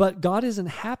 but God isn't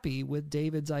happy with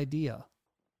David's idea.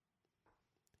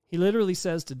 He literally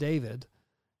says to David,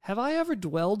 have I ever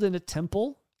dwelled in a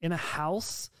temple, in a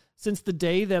house, since the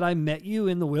day that I met you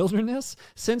in the wilderness?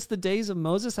 Since the days of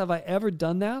Moses, have I ever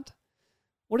done that?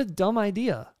 What a dumb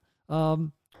idea.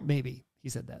 Maybe he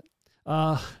said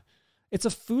that. It's a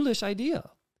foolish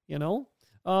idea,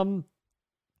 But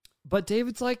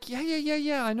David's like,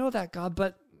 yeah, I know that, God,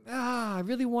 but I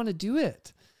really want to do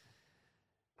it.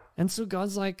 And so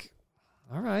God's like,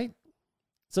 all right.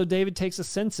 So David takes a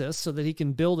census so that he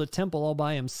can build a temple all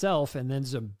by himself, and then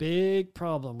there's a big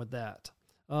problem with that.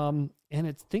 And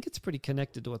I think it's pretty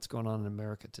connected to what's going on in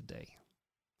America today.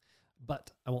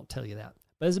 But I won't tell you that.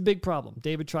 But it's a big problem.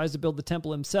 David tries to build the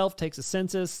temple himself, takes a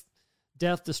census,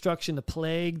 death, destruction, the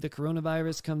plague, the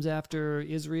coronavirus comes after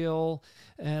Israel,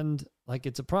 and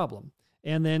it's a problem.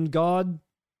 And then God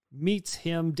meets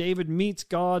him. David meets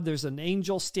God. There's an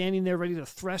angel standing there ready to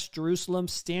thresh Jerusalem,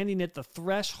 standing at the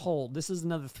threshold. This is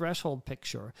another threshold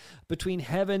picture between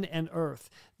heaven and earth.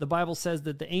 The Bible says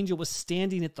that the angel was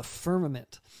standing at the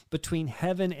firmament between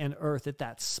heaven and earth at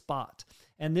that spot.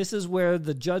 And this is where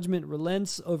the judgment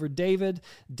relents over David.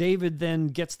 David then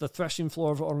gets the threshing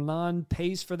floor of Ornan,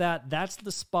 pays for that. That's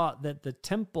the spot that the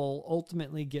temple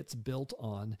ultimately gets built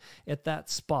on, at that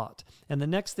spot. And the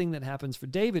next thing that happens for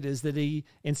David is that he,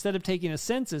 instead of taking a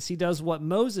census, he does what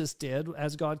Moses did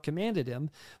as God commanded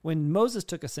him. When Moses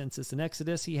took a census in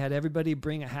Exodus, he had everybody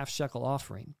bring a half shekel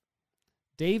offering.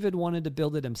 David wanted to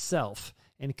build it himself,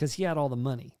 and because he had all the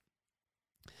money.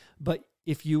 But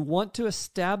if you want to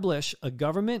establish a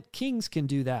government, kings can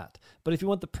do that. But if you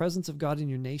want the presence of God in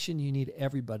your nation, you need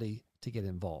everybody to get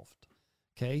involved.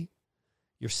 Okay?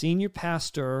 Your senior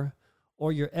pastor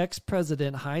or your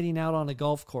ex-president hiding out on a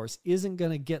golf course isn't going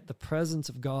to get the presence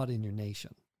of God in your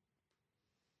nation.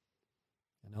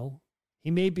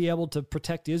 He may be able to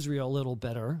protect Israel a little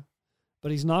better,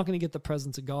 but he's not going to get the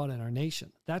presence of God in our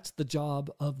nation. That's the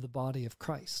job of the body of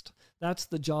Christ. That's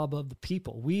the job of the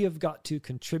people. We have got to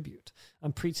contribute.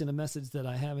 I'm preaching a message that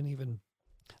I haven't even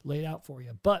laid out for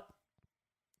you. But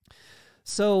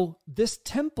so this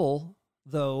temple,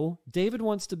 though, David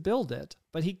wants to build it,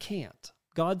 but he can't.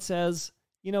 God says,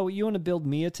 you want to build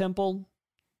me a temple?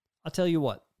 I'll tell you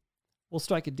what, we'll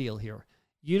strike a deal here.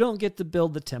 You don't get to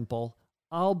build the temple.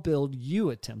 I'll build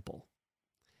you a temple.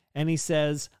 And he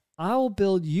says, I will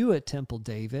build you a temple,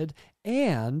 David,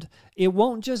 and it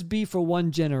won't just be for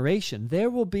one generation. There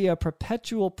will be a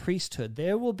perpetual priesthood.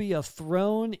 There will be a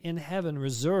throne in heaven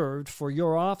reserved for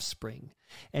your offspring,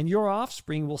 and your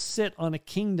offspring will sit on a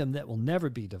kingdom that will never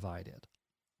be divided.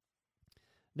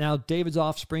 Now, David's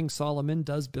offspring, Solomon,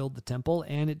 does build the temple,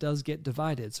 and it does get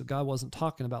divided, so God wasn't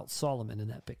talking about Solomon in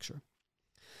that picture.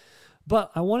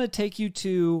 But I want to take you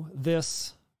to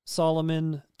this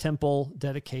Solomon temple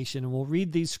dedication, and we'll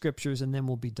read these scriptures and then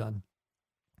we'll be done.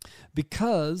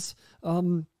 Because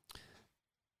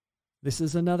This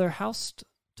is another house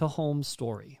to home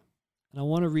story. And I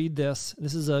want to read this.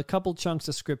 This is a couple chunks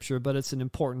of scripture, but it's an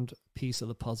important piece of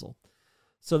the puzzle.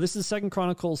 So this is 2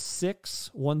 Chronicles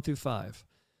 6, 1-5.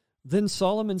 Then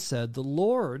Solomon said, "The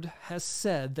Lord has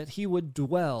said that he would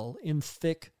dwell in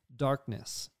thick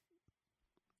darkness."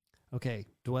 Okay,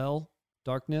 dwell,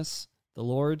 darkness, the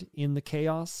Lord in the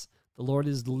chaos. The Lord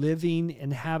is living,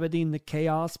 inhabiting the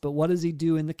chaos, but what does he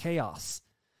do in the chaos?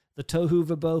 The tohu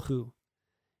vabohu.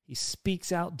 He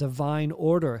speaks out divine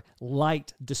order,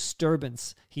 light,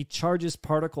 disturbance. He charges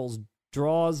particles,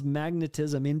 draws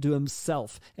magnetism into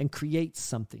himself, and creates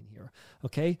something here.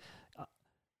 Okay?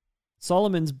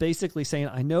 Solomon's basically saying,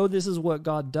 I know this is what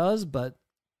God does, but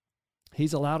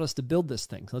he's allowed us to build this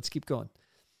thing. Let's keep going.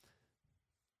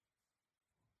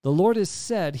 The Lord has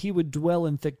said he would dwell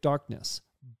in thick darkness,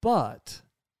 but,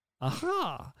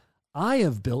 I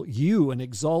have built you an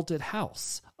exalted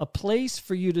house, a place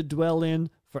for you to dwell in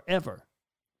forever.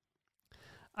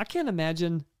 I can't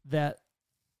imagine that,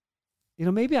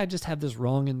 maybe I just have this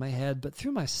wrong in my head, but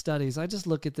through my studies, I just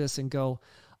look at this and go,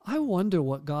 I wonder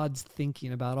what God's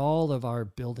thinking about all of our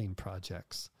building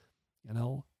projects.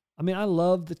 I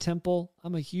love the temple.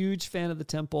 I'm a huge fan of the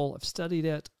temple. I've studied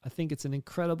it. I think it's an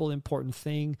incredible, important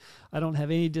thing. I don't have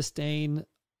any disdain.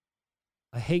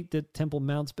 I hate that Temple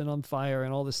Mount's been on fire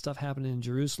and all this stuff happening in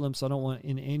Jerusalem, so I don't want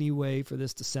in any way for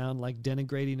this to sound like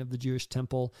denigrating of the Jewish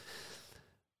temple.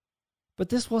 But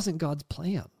this wasn't God's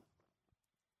plan.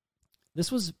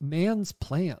 This was man's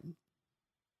plan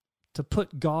to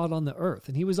put God on the earth,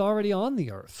 and he was already on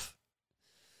the earth.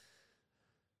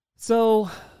 So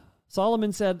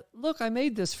Solomon said, look, I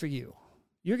made this for you.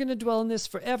 You're going to dwell in this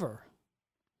forever.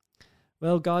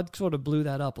 Well, God sort of blew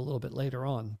that up a little bit later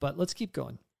on, but let's keep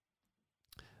going.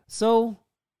 So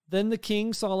then the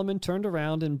king Solomon turned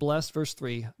around and blessed, verse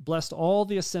 3, blessed all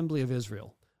the assembly of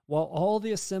Israel, while all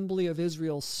the assembly of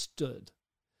Israel stood.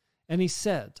 And he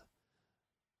said,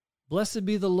 blessed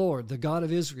be the Lord, the God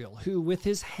of Israel, who with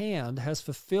his hand has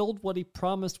fulfilled what he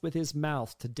promised with his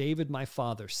mouth to David my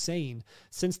father, saying,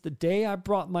 since the day I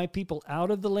brought my people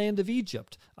out of the land of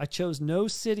Egypt, I chose no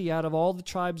city out of all the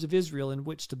tribes of Israel in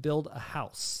which to build a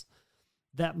house,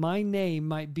 that my name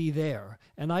might be there,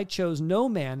 and I chose no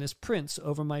man as prince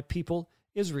over my people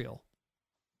Israel.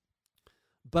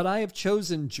 But I have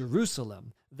chosen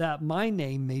Jerusalem, that my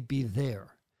name may be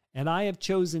there. And I have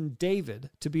chosen David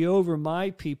to be over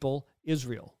my people,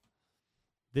 Israel.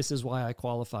 This is why I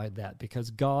qualified that, because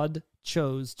God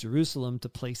chose Jerusalem to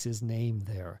place his name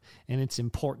there. And it's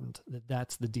important that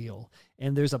that's the deal.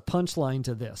 And there's a punchline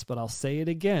to this, but I'll say it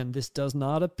again. This does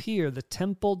not appear, the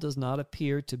temple does not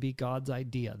appear to be God's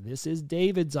idea. This is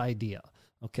David's idea,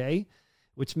 okay?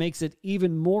 Which makes it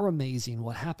even more amazing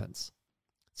what happens.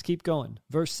 Let's keep going.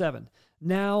 Verse 7.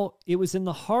 Now it was in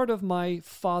the heart of my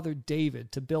father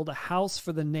David to build a house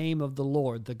for the name of the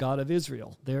Lord, the God of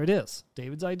Israel. There it is,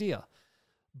 David's idea.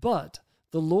 But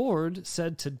the Lord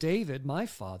said to David, my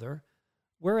father,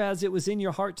 whereas it was in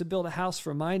your heart to build a house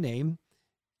for my name,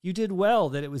 you did well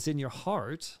that it was in your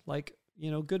heart,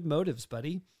 good motives,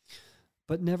 buddy.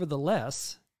 But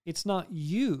nevertheless, it's not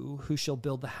you who shall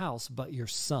build the house, but your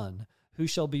son, who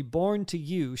shall be born to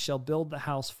you, shall build the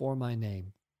house for my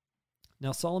name.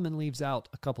 Now, Solomon leaves out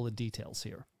a couple of details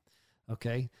here,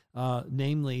 okay?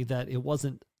 Namely, that it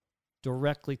wasn't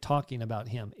directly talking about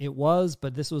him. It was,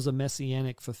 but this was a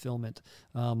messianic fulfillment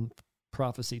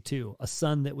prophecy too, a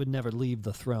son that would never leave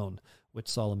the throne, which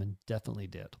Solomon definitely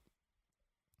did.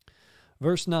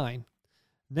 Verse 9,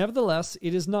 nevertheless,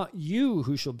 it is not you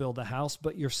who shall build the house,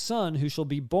 but your son who shall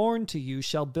be born to you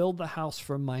shall build the house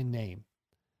for my name.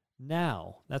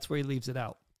 Now, that's where he leaves it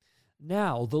out.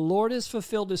 Now the Lord has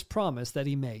fulfilled his promise that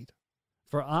he made.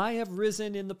 For I have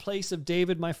risen in the place of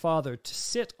David my father to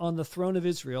sit on the throne of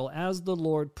Israel as the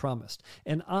Lord promised.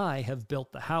 And I have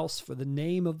built the house for the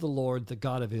name of the Lord, the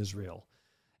God of Israel.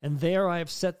 And there I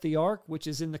have set the ark, which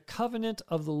is in the covenant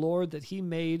of the Lord that he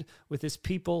made with his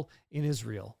people in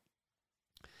Israel.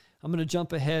 I'm going to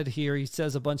jump ahead here. He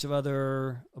says a bunch of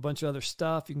other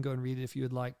stuff. You can go and read it if you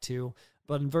would like to.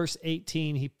 But in verse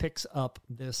 18, he picks up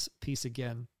this piece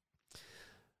again.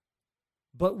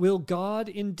 But will God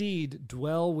indeed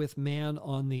dwell with man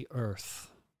on the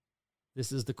earth?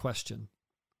 This is the question.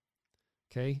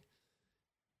 Okay?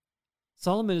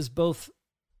 Solomon is both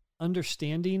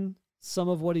understanding some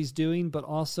of what he's doing, but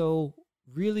also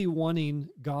really wanting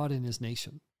God in his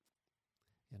nation.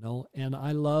 And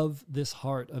I love this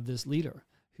heart of this leader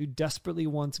who desperately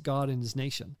wants God in his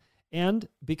nation. And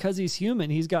because he's human,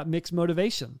 he's got mixed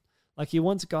motivation. Like he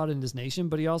wants God in his nation,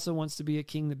 but he also wants to be a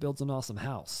king that builds an awesome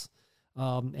house.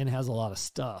 And has a lot of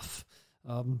stuff.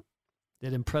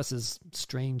 that impresses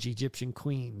strange Egyptian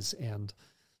queens and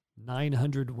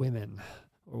 900 women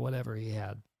or whatever he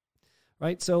had.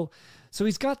 Right? So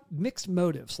he's got mixed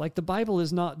motives. Like the Bible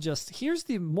is not just, here's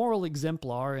the moral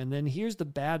exemplar and then here's the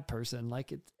bad person.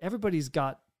 Like everybody's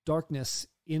got darkness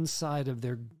inside of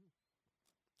their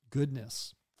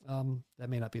goodness. That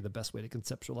may not be the best way to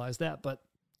conceptualize that, but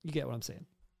you get what I'm saying.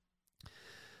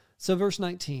 So verse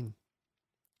 19,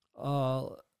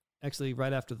 actually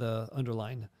right after the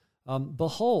underline,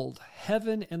 behold,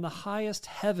 heaven and the highest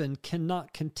heaven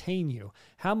cannot contain you.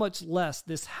 How much less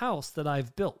this house that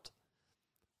I've built?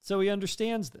 So he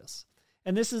understands this.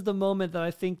 And this is the moment that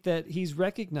I think that he's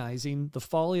recognizing the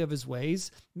folly of his ways.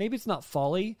 Maybe it's not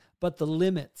folly, but the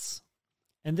limits.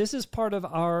 And this is part of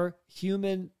our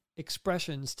human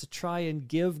expressions to try and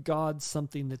give God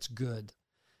something that's good.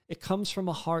 It comes from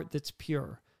a heart that's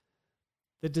pure,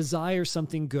 that desires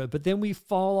something good. But then we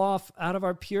fall off out of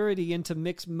our purity into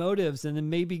mixed motives and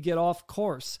then maybe get off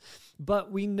course.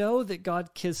 But we know that God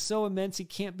is so immense, he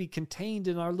can't be contained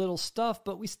in our little stuff,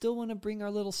 but we still want to bring our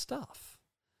little stuff,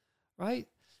 right?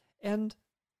 And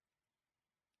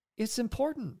it's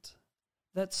important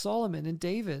that Solomon and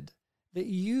David, that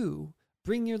you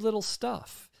bring your little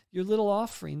stuff, your little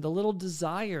offering, the little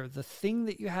desire, the thing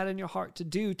that you had in your heart to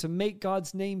do to make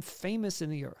God's name famous in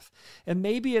the earth. And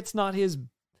maybe it's not his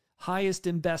highest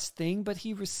and best thing, but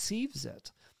he receives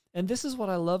it. And this is what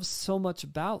I love so much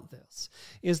about this,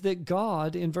 is that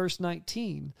God, in verse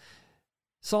 19,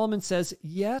 Solomon says,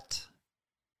 yet,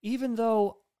 even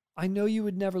though I know you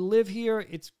would never live here,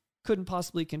 it couldn't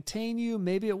possibly contain you,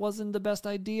 maybe it wasn't the best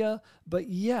idea, but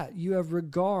yet you have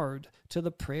regard to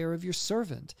the prayer of your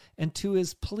servant and to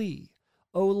his plea.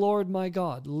 O Lord my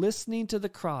God, listening to the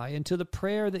cry and to the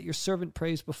prayer that your servant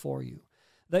prays before you,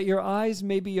 that your eyes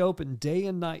may be open day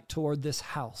and night toward this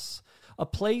house, a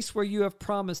place where you have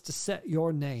promised to set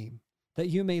your name, that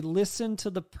you may listen to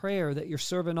the prayer that your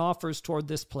servant offers toward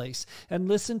this place, and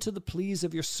listen to the pleas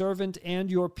of your servant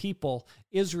and your people,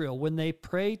 Israel, when they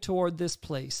pray toward this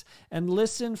place, and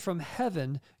listen from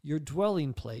heaven, your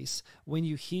dwelling place, when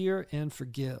you hear and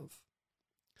forgive.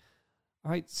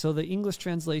 All right, so the English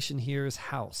translation here is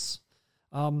house.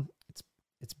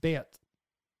 It's bet,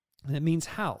 and it means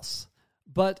house.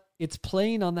 But it's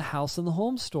playing on the house and the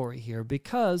home story here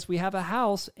because we have a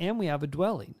house and we have a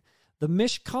dwelling. The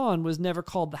Mishkan was never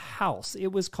called the house.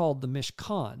 It was called the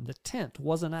Mishkan. The tent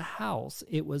wasn't a house.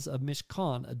 It was a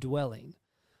Mishkan, a dwelling.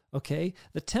 Okay?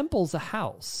 The temple's a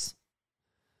house.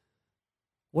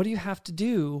 What do you have to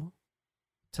do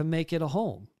to make it a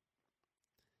home?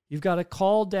 You've got to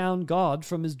call down God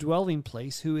from his dwelling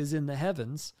place who is in the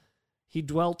heavens. He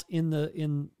dwelt in the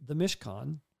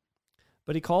Mishkan.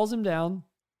 But he calls him down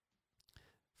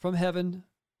from heaven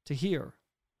to here.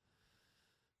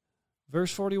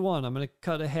 Verse 41, I'm going to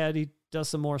cut ahead. He does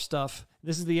some more stuff.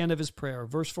 This is the end of his prayer.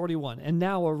 Verse 41, and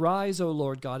now arise, O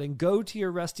Lord God, and go to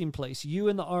your resting place, you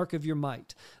in the ark of your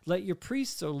might. Let your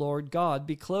priests, O Lord God,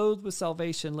 be clothed with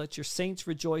salvation. Let your saints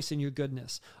rejoice in your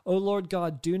goodness. O Lord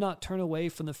God, do not turn away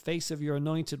from the face of your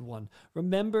anointed one.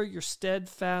 Remember your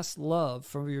steadfast love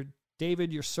for your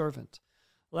David, your servant.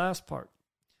 Last part.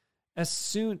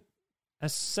 As 2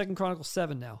 Chronicles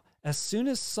 7 now, as soon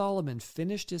as Solomon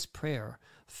finished his prayer,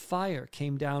 fire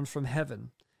came down from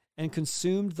heaven and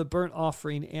consumed the burnt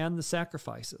offering and the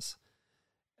sacrifices.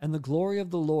 And the glory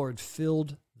of the Lord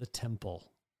filled the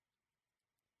temple.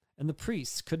 And the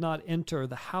priests could not enter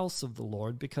the house of the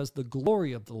Lord because the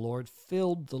glory of the Lord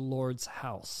filled the Lord's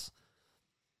house.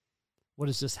 What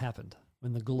has just happened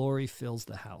when the glory fills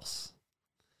the house?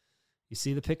 You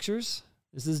see the pictures?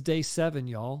 This is day 7,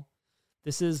 y'all.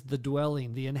 This is the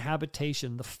dwelling, the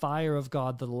inhabitation, the fire of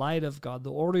God, the light of God,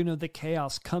 the ordering of the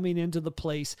chaos coming into the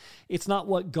place. It's not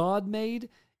what God made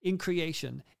in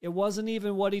creation. It wasn't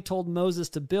even what he told Moses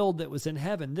to build that was in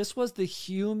heaven. This was the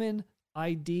human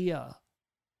idea.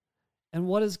 And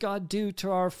what does God do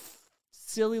to our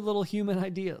silly little human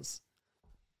ideas?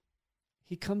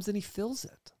 He comes and he fills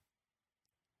it.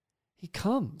 He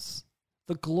comes.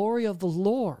 The glory of the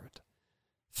Lord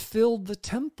filled the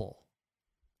temple.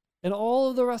 In all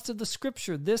of the rest of the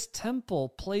scripture, this temple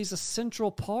plays a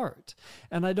central part.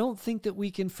 And I don't think that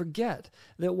we can forget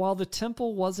that while the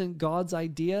temple wasn't God's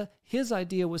idea, his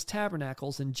idea was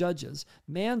tabernacles and judges.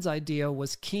 Man's idea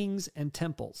was kings and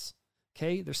temples.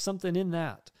 Okay, there's something in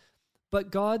that. But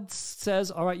God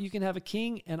says, all right, you can have a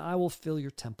king and I will fill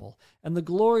your temple. And the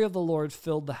glory of the Lord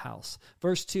filled the house.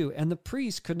 Verse 2, and the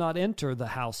priests could not enter the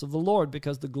house of the Lord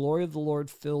because the glory of the Lord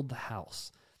filled the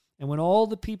house. And when all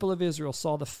the people of Israel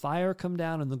saw the fire come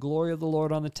down and the glory of the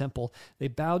Lord on the temple, they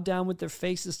bowed down with their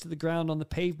faces to the ground on the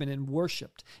pavement and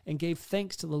worshipped and gave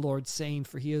thanks to the Lord, saying,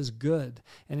 "For he is good,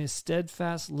 and his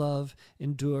steadfast love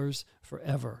endures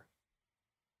forever."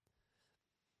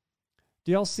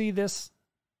 Do y'all see this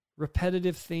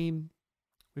repetitive theme?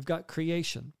 We've got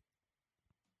creation,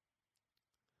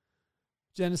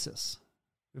 Genesis.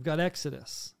 We've got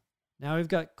Exodus. Now we've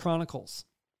got Chronicles.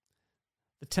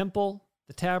 The temple,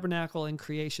 the tabernacle, and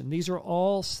creation. These are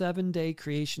all 7-day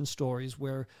creation stories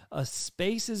where a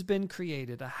space has been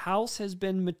created, a house has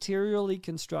been materially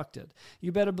constructed.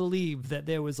 You better believe that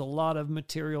there was a lot of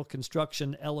material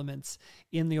construction elements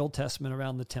in the Old Testament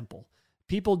around the temple.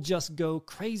 People just go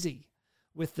crazy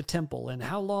with the temple and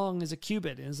how long is a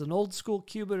cubit? Is an old school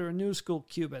cubit or a new school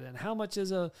cubit? And how much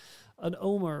is an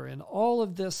omer? And all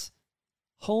of this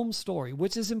home story,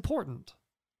 which is important.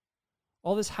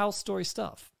 All this house story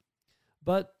stuff.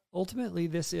 But ultimately,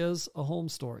 this is a home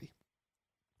story.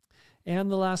 And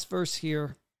the last verse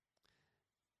here.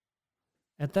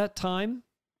 At that time,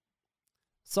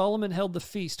 Solomon held the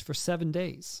feast for 7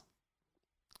 days,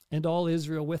 and all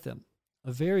Israel with him,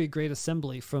 a very great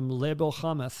assembly from Lebo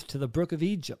Hamath to the brook of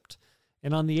Egypt.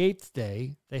 And on the 8th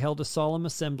day, they held a solemn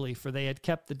assembly, for they had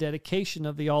kept the dedication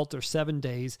of the altar 7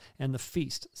 days and the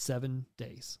feast 7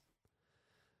 days.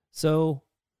 So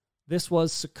this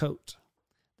was Sukkot.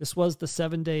 This was the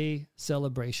 7-day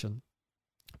celebration.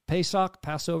 Pesach,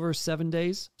 Passover, 7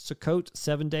 days. Sukkot,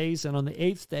 7 days. And on the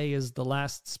 8th day is the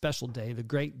last special day, the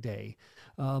great day.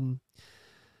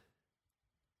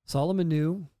 Solomon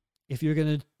knew if you're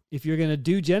going to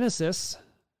do Genesis,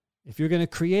 if you're going to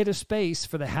create a space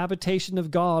for the habitation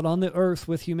of God on the earth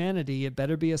with humanity, it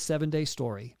better be a 7-day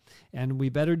story. And we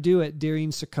better do it during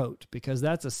Sukkot, because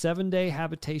that's a 7-day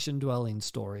habitation dwelling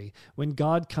story when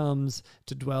God comes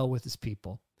to dwell with his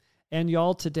people. And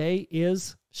y'all, today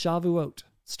is Shavuot.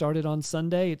 Started on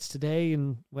Sunday. It's today,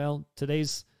 and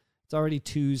it's already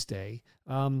Tuesday.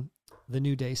 The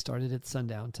new day started at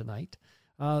sundown tonight.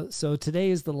 So today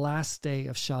is the last day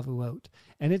of Shavuot,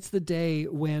 and it's the day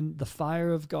when the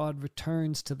fire of God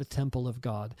returns to the temple of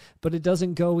God, but it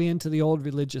doesn't go into the old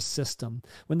religious system.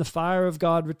 When the fire of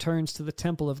God returns to the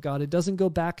temple of God, it doesn't go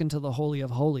back into the Holy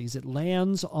of Holies. It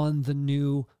lands on the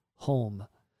new home.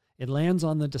 It lands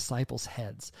on the disciples'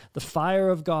 heads. The fire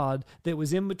of God that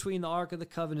was in between the Ark of the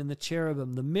Covenant and the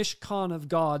cherubim, the Mishkan of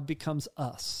God, becomes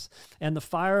us. And the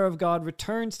fire of God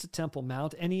returns to Temple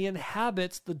Mount, and he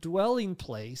inhabits the dwelling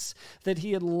place that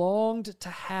he had longed to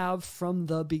have from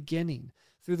the beginning.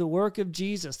 Through the work of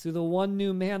Jesus, through the one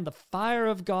new man, the fire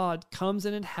of God comes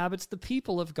and inhabits the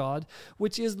people of God,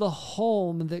 which is the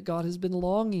home that God has been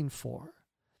longing for.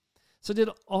 So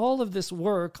did all of this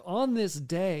work on this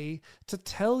day to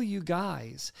tell you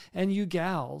guys and you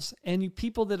gals and you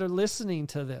people that are listening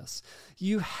to this,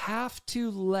 you have to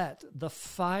let the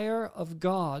fire of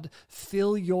God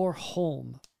fill your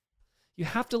home. You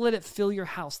have to let it fill your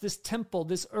house, this temple,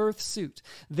 this earth suit.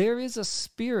 There is a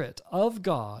Spirit of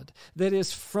God that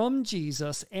is from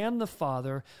Jesus and the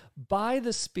Father, by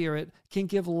the Spirit, can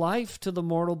give life to the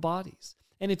mortal bodies.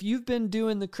 And if you've been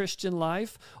doing the Christian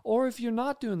life, or if you're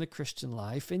not doing the Christian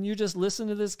life, and you just listen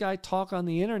to this guy talk on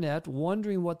the internet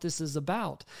wondering what this is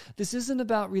about, this isn't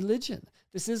about religion.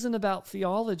 This isn't about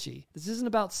theology. This isn't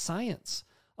about science.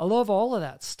 I love all of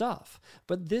that stuff.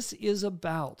 But this is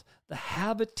about the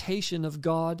habitation of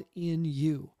God in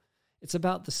you. It's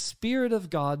about the Spirit of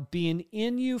God being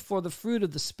in you for the fruit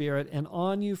of the Spirit and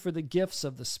on you for the gifts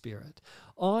of the Spirit,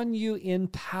 on you in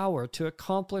power to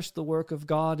accomplish the work of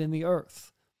God in the earth.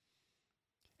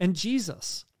 And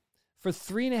Jesus, for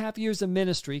 3.5 years of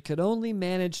ministry, could only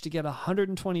manage to get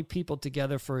 120 people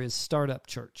together for his startup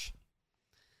church.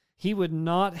 He would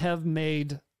not have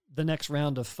made the next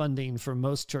round of funding for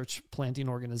most church planting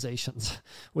organizations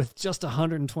with just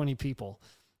 120 people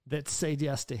that said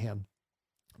yes to him.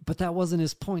 But that wasn't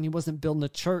his point. He wasn't building a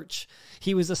church.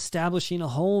 He was establishing a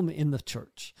home in the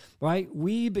church, right?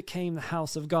 We became the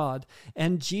house of God,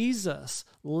 and Jesus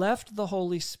left the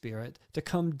Holy Spirit to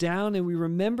come down, and we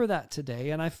remember that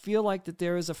today. And I feel like that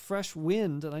there is a fresh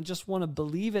wind, and I just want to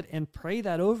believe it and pray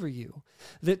that over you,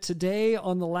 that today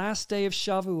on the last day of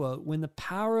Shavuot, when the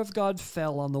power of God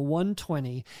fell on the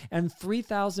 120 and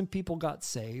 3,000 people got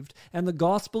saved, and the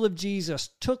gospel of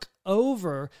Jesus took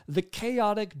over the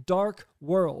chaotic, dark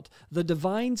world, the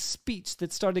divine speech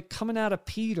that started coming out of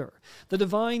Peter, the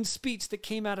divine speech that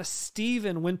came out of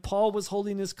Stephen when Paul was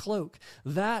holding his cloak,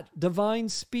 that divine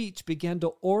speech began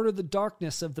to order the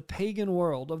darkness of the pagan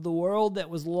world, of the world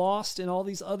that was lost in all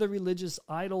these other religious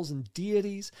idols and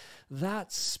deities.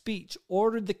 That speech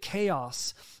ordered the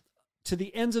chaos to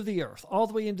the ends of the earth, all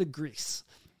the way into Greece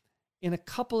in a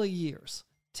couple of years,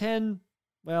 10,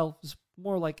 well, it was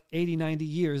more like 80, 90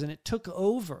 years, and it took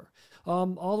over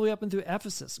all the way up into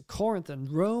Ephesus, Corinth,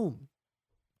 and Rome.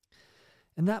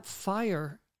 And that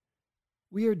fire,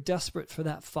 we are desperate for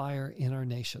that fire in our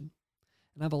nation.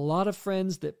 And I have a lot of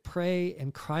friends that pray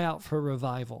and cry out for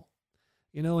revival.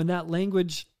 You know, in that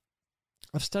language,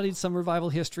 I've studied some revival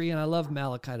history, and I love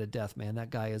Malachi to death, man.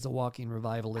 That guy is a walking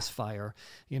revivalist fire,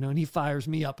 you know, and he fires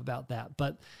me up about that.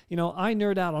 But, you know, I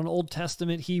nerd out on Old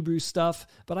Testament Hebrew stuff,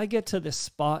 but I get to this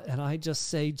spot and I just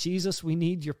say, Jesus, we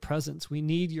need your presence. We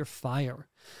need your fire,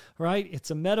 right?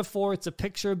 It's a metaphor, it's a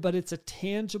picture, but it's a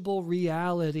tangible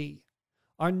reality.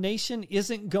 Our nation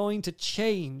isn't going to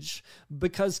change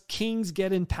because kings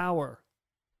get in power.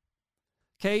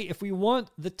 Okay, if we want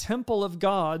the temple of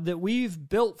God that we've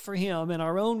built for him in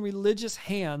our own religious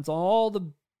hands, all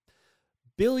the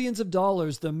billions of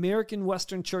dollars the American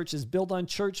Western church is built on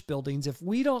church buildings, if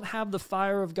we don't have the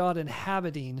fire of God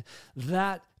inhabiting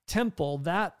that temple,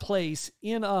 that place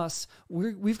in us,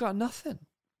 we've got nothing.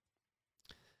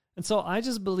 And so I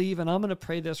just believe, and I'm going to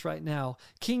pray this right now,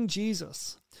 King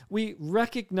Jesus, we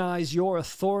recognize your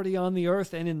authority on the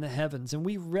earth and in the heavens, and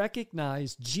we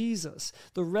recognize Jesus,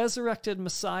 the resurrected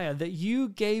Messiah, that you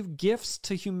gave gifts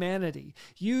to humanity.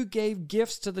 You gave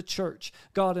gifts to the church,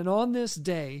 God, and on this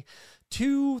day,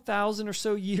 2,000 or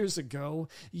so years ago,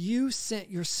 you sent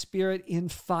your Spirit in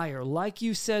fire, like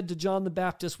you said to John the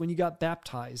Baptist when you got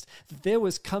baptized, that there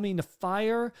was coming a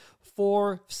fire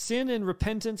for sin and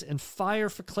repentance and fire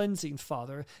for cleansing,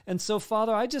 Father. And so,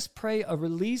 Father, I just pray a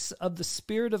release of the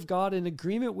Spirit of God in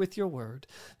agreement with your word,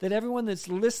 that everyone that's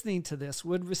listening to this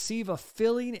would receive a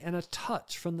filling and a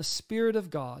touch from the Spirit of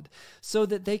God so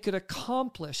that they could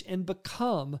accomplish and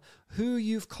become who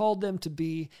you've called them to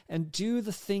be and do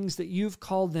the things that you've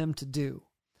called them to do.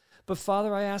 But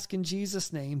Father, I ask in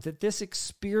Jesus' name that this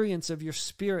experience of your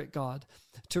Spirit, God,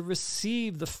 to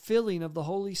receive the filling of the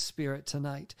Holy Spirit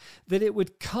tonight, that it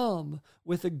would come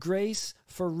with a grace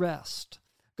for rest.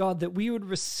 God, that we would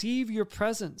receive your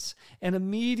presence and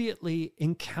immediately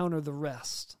encounter the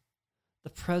rest, the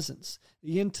presence,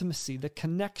 the intimacy, the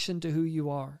connection to who you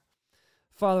are.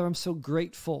 Father, I'm so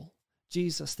grateful,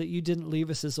 Jesus, that you didn't leave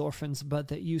us as orphans, but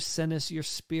that you sent us your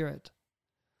Spirit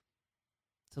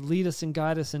to lead us and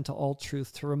guide us into all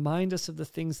truth, to remind us of the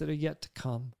things that are yet to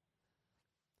come,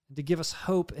 and to give us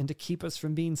hope and to keep us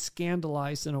from being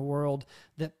scandalized in a world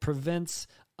that prevents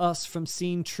us from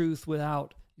seeing truth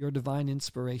without your divine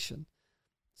inspiration.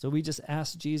 So we just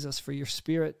ask, Jesus, for your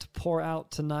Spirit to pour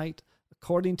out tonight,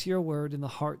 according to your word, in the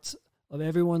hearts of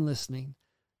everyone listening,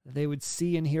 that they would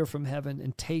see and hear from heaven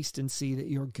and taste and see that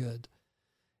you're good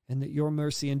and that your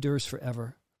mercy endures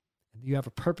forever. And you have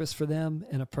a purpose for them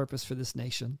and a purpose for this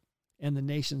nation and the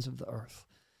nations of the earth.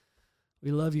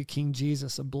 We love you, King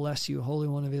Jesus. I bless you, Holy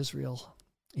One of Israel.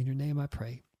 In your name I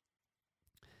pray.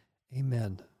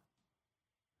 Amen.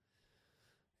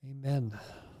 Amen.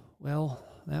 Well,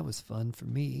 that was fun for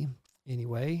me.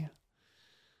 Anyway,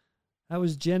 that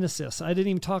was Genesis. I didn't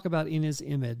even talk about in his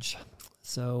image,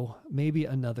 so maybe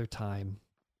another time.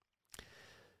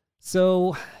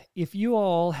 So if you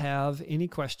all have any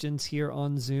questions here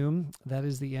on Zoom, that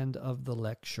is the end of the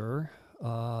lecture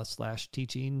 /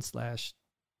 teaching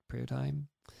 / prayer time.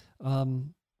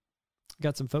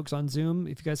 Got some folks on Zoom.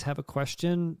 If you guys have a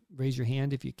question, raise your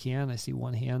hand if you can. I see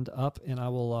one hand up, and I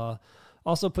will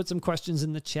also put some questions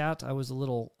in the chat. I was a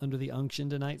little under the unction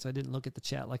tonight, so I didn't look at the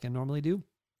chat like I normally do.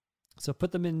 So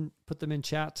put them in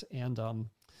chat, and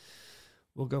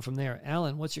we'll go from there.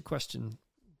 Alan, what's your question?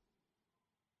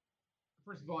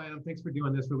 First of all, Adam, thanks for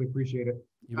doing this. Really appreciate it.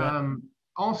 You bet.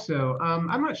 Also,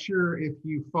 I'm not sure if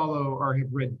you follow or have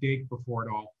read Dake before at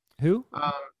all. Who?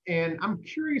 And I'm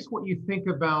curious what you think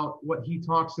about what he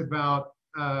talks about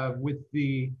with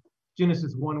the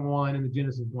Genesis 1:1 and the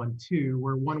Genesis 1:2,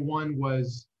 where 1:1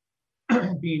 was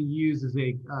being used as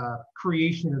a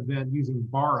creation event using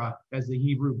bara as the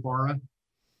Hebrew bara.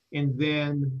 And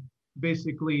then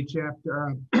basically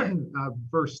chapter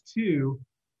verse 2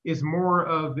 is more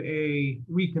of a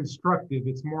reconstructive.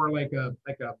 It's more like a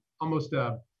almost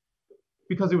a,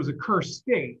 because it was a cursed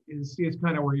state is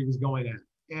kind of where he was going at.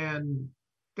 And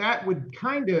that would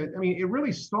kind of, I mean, it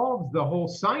really solves the whole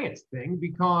science thing,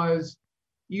 because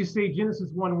you say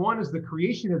Genesis 1:1 is the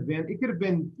creation event. It could have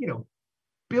been,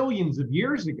 billions of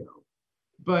years ago.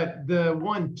 But the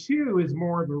 1:2 is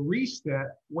more of a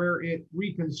reset where it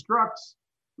reconstructs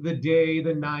the day,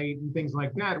 the night, and things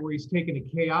like that, where he's taken a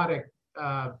chaotic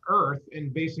earth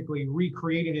and basically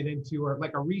recreating it into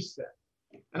like a reset.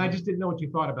 And I just didn't know what you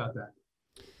thought about that.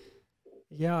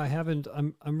 Yeah, I haven't.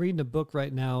 I'm reading a book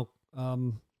right now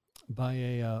by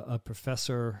a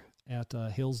professor at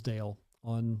Hillsdale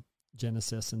on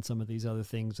Genesis and some of these other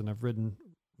things, and I've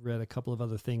read a couple of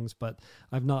other things, but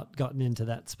I've not gotten into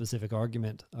that specific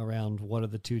argument around what are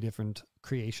the two different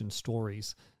creation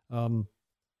stories. So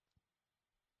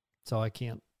I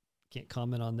can't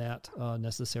comment on that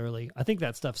necessarily. I think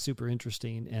that stuff's super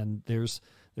interesting, and there's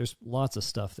lots of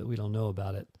stuff that we don't know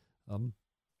about it.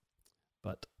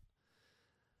 But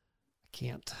I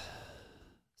can't.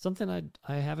 Something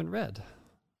I haven't read.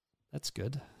 That's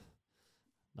good.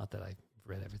 Not that I've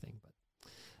read everything, but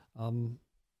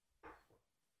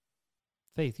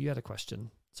Faith, you had a question.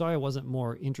 Sorry I wasn't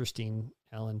more interesting,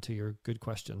 Alan, to your good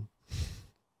question.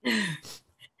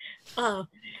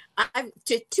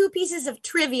 Two pieces of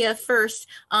trivia first.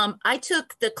 I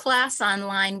took the class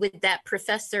online with that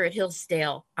professor at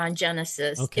Hillsdale on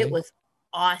Genesis. Okay. It was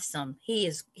awesome. He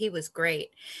was great.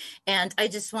 And I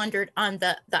just wondered on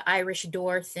the Irish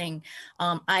door thing.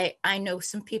 I know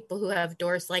some people who have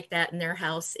doors like that in their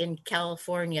house in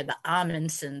California, the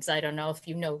Amundsons. I don't know if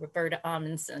you know Roberta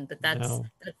Amundsen, but that's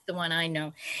the one I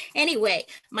know. Anyway,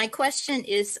 my question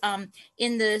is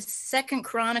in the Second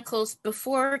Chronicles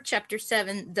before chapter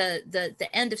 7, the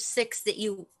end of 6 that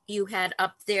you had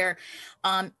up there,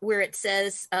 where it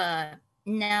says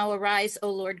now arise,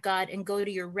 O Lord God, and go to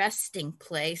your resting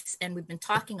place. And we've been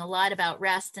talking a lot about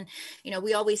rest. And,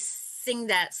 we always sing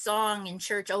that song in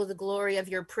church, oh, the glory of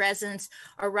your presence,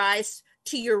 arise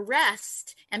to your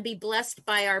rest and be blessed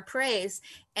by our praise.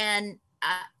 And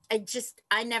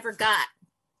I never got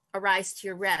arise to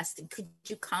your rest. Could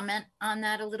you comment on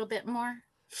that a little bit more?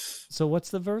 So what's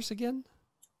the verse again?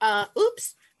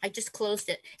 Oops, I just closed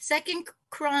it. Second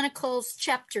Chronicles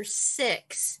chapter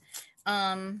 6.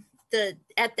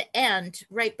 At the end,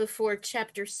 right before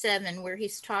chapter 7, where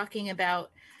he's talking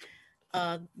about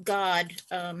God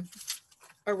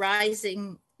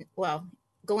arising,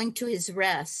 going to his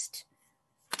rest.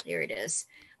 There it is.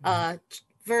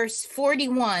 Verse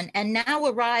 41, and now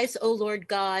arise, O Lord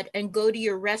God, and go to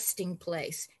your resting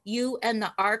place, you and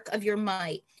the ark of your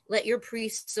might. Let your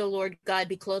priests, O Lord God,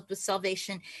 be clothed with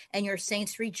salvation, and your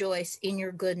saints rejoice in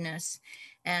your goodness.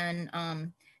 And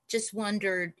just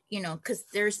wondered, because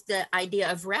there's the idea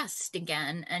of rest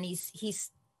again, and he's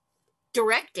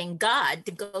directing God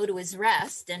to go to his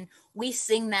rest, and we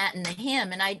sing that in the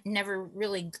hymn, and I never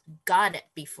really got it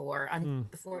before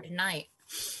tonight.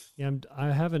 Yeah,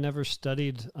 I haven't ever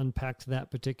unpacked that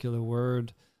particular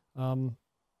word. I'm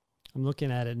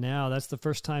looking at it now. That's the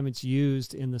first time it's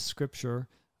used in the scripture.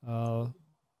 It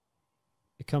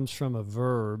comes from a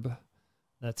verb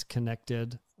that's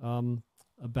connected.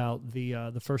 About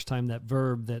the first time that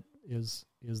verb that is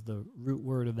the root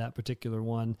word of that particular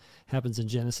one happens in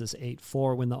Genesis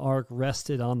 8:4, when the ark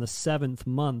rested on the 7th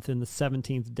month in the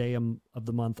 17th day of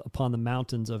the month upon the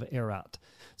mountains of Ararat.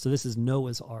 So this is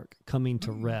Noah's ark coming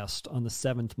to rest on the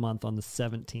 7th month on the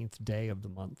 17th day of the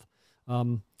month.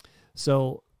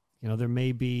 So there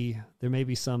may be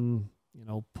some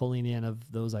pulling in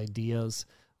of those ideas.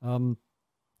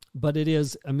 But it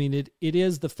is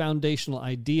the foundational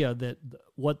idea that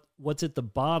what's at the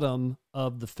bottom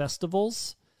of the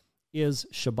festivals is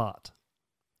Shabbat.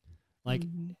 Like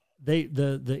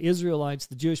the Israelites,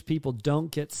 the Jewish people,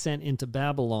 don't get sent into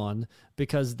Babylon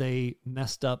because they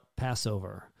messed up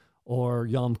Passover or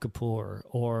Yom Kippur,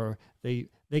 or they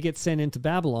get sent into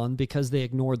Babylon because they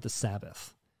ignored the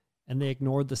Sabbath, and they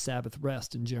ignored the Sabbath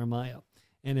rest in Jeremiah.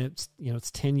 And it's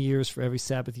 10 years for every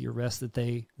Sabbath year rest that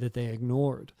they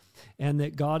ignored, and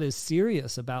that God is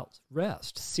serious about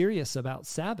rest, serious about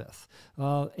Sabbath.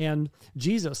 And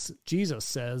Jesus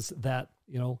says that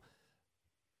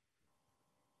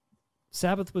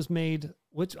Sabbath was made,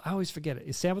 which I always forget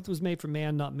it. Sabbath was made for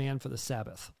man, not man for the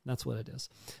Sabbath. That's what it is.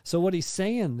 So what he's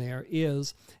saying there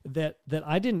is that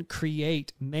I didn't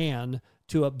create man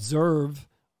to observe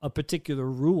a particular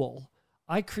rule.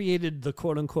 I created the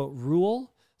quote unquote rule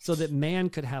so that man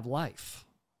could have life,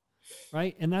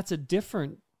 right? And that's a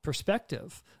different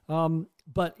perspective.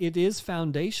 But it is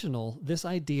foundational, this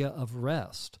idea of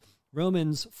rest.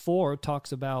 Romans 4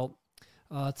 talks about,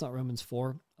 it's not Romans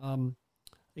 4. I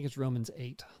think it's Romans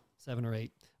 8, 7 or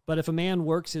 8. But if a man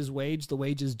works his wage, the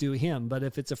wage is due him. But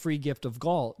if it's a free gift of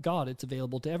God, it's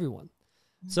available to everyone.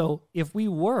 So if we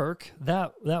work,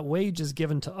 that wage is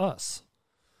given to us,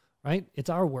 right? It's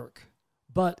our work.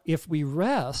 But if we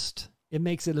rest, it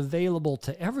makes it available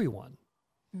to everyone,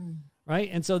 right?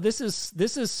 And so this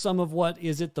is some of what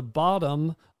is at the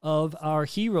bottom of our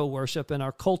hero worship and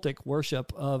our cultic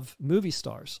worship of movie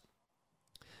stars.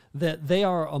 that they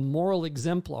are a moral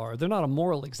exemplar. They're not a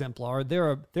moral exemplar.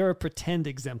 They're a pretend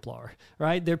exemplar,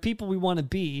 right? They're people we want to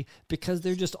be because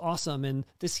they're just awesome and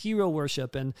this hero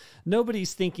worship, and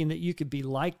nobody's thinking that you could be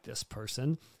like this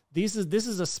person. This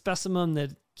is a specimen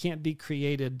that can't be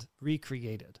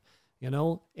recreated,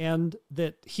 and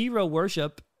that hero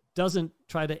worship doesn't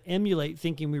try to emulate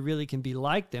thinking we really can be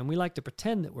like them. We like to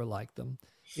pretend that we're like them.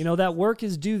 That work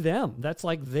is due them. That's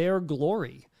like their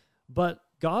glory. But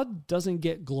God doesn't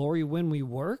get glory when we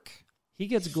work. He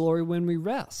gets glory when we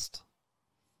rest.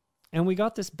 And we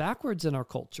got this backwards in our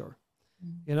culture.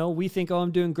 We think,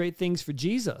 I'm doing great things for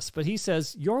Jesus. But he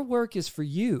says, your work is for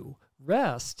you.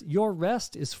 Your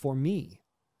rest is for me.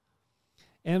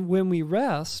 And when we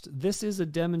rest, this is a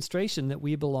demonstration that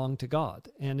we belong to God.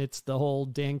 And it's the whole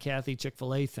Dan Cathy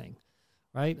Chick-fil-A thing,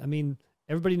 right? I mean,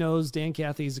 everybody knows Dan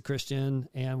Cathy is a Christian,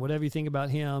 and whatever you think about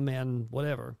him and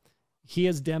whatever, he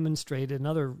has demonstrated, and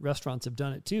other restaurants have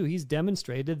done it too, he's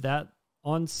demonstrated that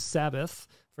on Sabbath,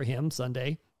 for him,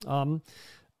 Sunday,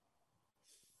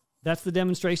 that's the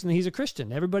demonstration that he's a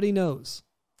Christian. Everybody knows.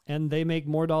 And they make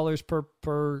more dollars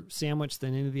per sandwich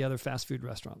than any of the other fast food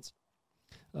restaurants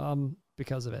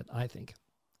because of it, I think.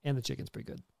 And the chicken's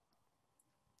pretty good.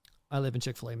 I live in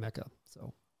Chick-fil-A Mecca,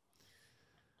 so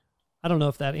I don't know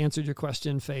if that answered your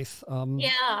question, Faith.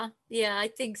 Yeah,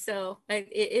 I think so.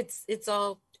 It's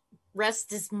all,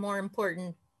 rest is more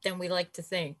important than we like to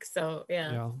think. So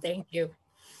yeah. Thank you.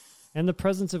 And the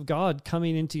presence of God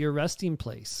coming into your resting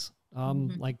place.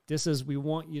 Like this is, we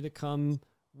want you to come.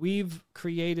 We've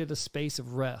created a space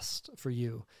of rest for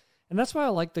you. And that's why I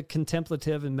like the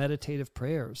contemplative and meditative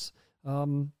prayers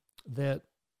that,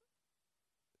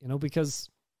 because,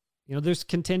 there's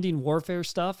contending warfare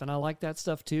stuff, and I like that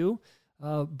stuff too.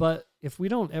 But if we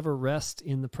don't ever rest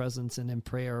in the presence and in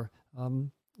prayer,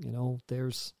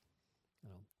 there's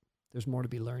more to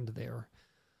be learned there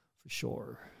for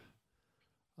sure.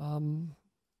 I'm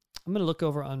going to look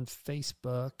over on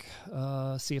Facebook,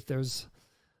 see if there's,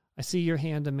 I see your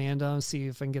hand, Amanda. I'll see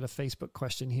if I can get a Facebook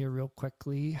question here real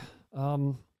quickly.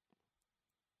 Del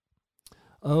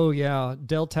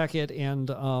Tackett and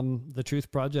the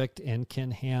Truth Project and Ken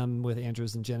Ham with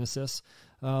Andrews and Genesis.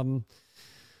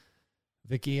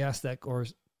 Vicky asked that, or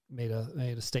made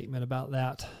a statement about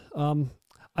that.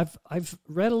 I've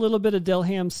read a little bit of Del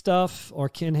Ham stuff or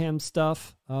Ken Ham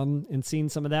stuff, and seen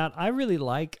some of that. I really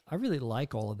like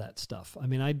all of that stuff. I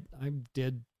mean, I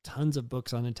did tons of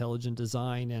books on intelligent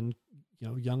design and,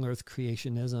 young earth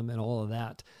creationism and all of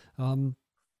that.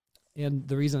 And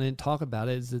the reason I didn't talk about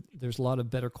it is that there's a lot of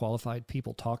better qualified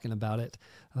people talking about it.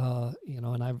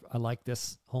 And I like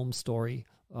this home story.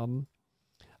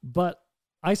 But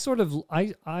I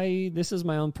this is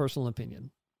my own personal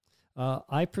opinion.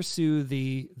 I pursue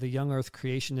the young earth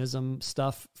creationism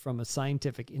stuff from a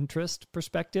scientific interest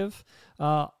perspective.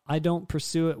 I don't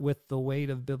pursue it with the weight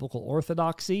of biblical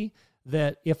orthodoxy,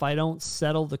 that if I don't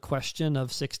settle the question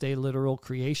of 6-day literal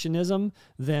creationism,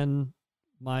 then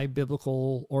my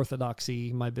biblical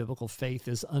orthodoxy, my biblical faith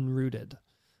is unrooted.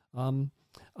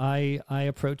 I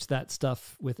approach that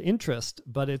stuff with interest,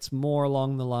 but it's more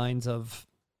along the lines of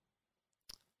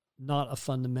not a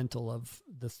fundamental of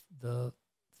the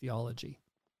theology.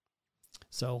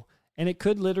 So, and it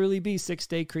could literally be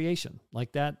 6-day creation,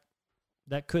 like that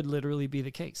could literally be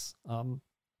the case.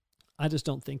 I just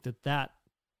don't think that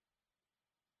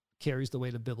carries the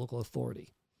weight of biblical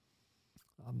authority.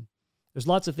 There's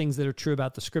lots of things that are true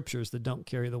about the scriptures that don't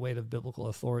carry the weight of biblical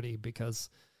authority because,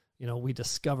 we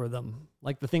discover them.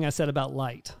 Like the thing I said about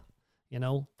light,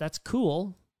 that's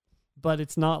cool, but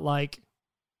it's not like,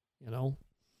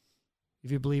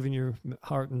 if you believe in your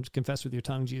heart and confess with your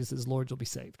tongue Jesus is Lord, you'll be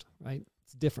saved, right?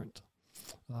 It's different.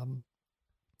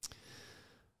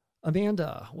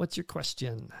 Amanda, what's your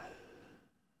question?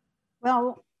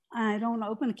 Well, I don't want to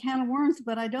open a can of worms,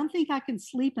 but I don't think I can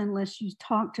sleep unless you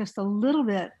talk just a little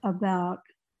bit about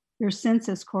your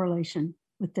census correlation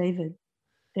with David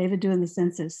doing the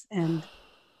census. And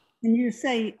can you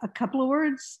say a couple of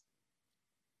words?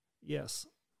 Yes.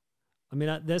 I mean,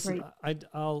 if you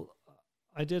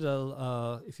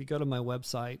go to my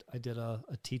website, I did a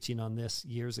teaching on this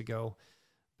years ago,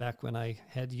 back when I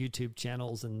had YouTube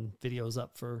channels and videos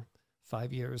up for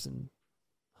 5 years and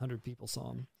 100 people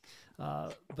saw him.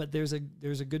 But there's a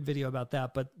good video about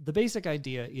that. But the basic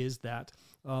idea is that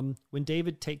when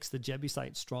David takes the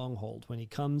Jebusite stronghold, when he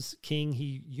comes king,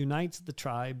 he unites the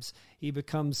tribes. He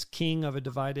becomes king of a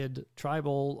divided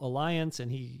tribal alliance,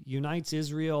 and he unites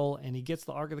Israel, and he gets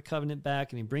the Ark of the Covenant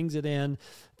back, and he brings it in.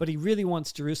 But he really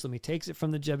wants Jerusalem. He takes it from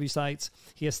the Jebusites.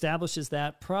 He establishes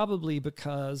that probably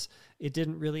because it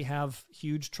didn't really have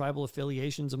huge tribal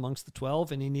affiliations amongst the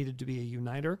 12, and he needed to be a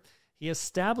uniter. He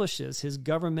establishes his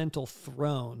governmental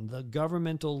throne, the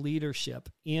governmental leadership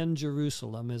in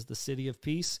Jerusalem as the city of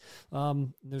peace.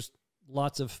 There's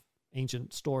lots of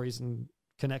ancient stories and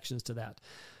connections to that.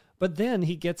 But then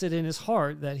he gets it in his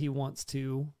heart that he wants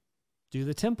to do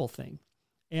the temple thing.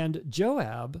 And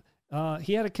Joab,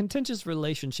 he had a contentious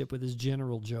relationship with his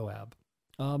general Joab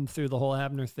through the whole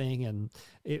Abner thing. And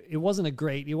it wasn't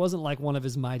it wasn't like one of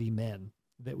his mighty men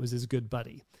that was his good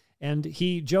buddy. And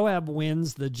Joab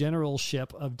wins the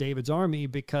generalship of David's army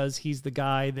because he's the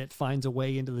guy that finds a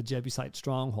way into the Jebusite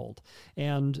stronghold.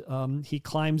 And he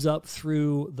climbs up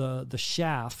through the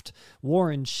shaft,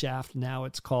 Warren's shaft now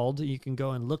it's called. You can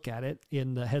go and look at it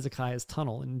in the Hezekiah's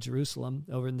tunnel in Jerusalem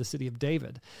over in the city of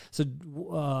David. So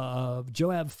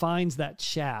Joab finds that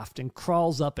shaft and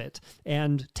crawls up it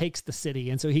and takes the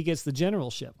city. And so he gets the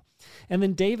generalship. And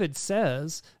then David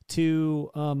says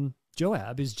to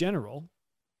Joab, his general,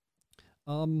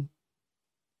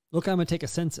 look, I'm going to take a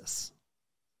census.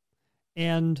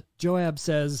 And Joab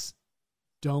says,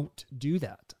 don't do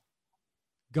that.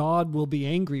 God will be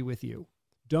angry with you.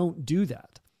 Don't do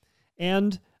that.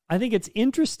 And I think it's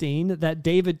interesting that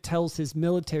David tells his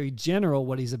military general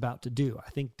what he's about to do. I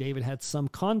think David had some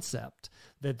concept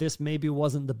that this maybe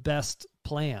wasn't the best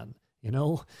plan. You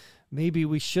know, maybe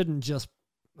we shouldn't just,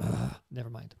 never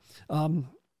mind.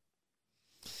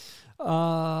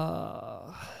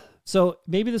 So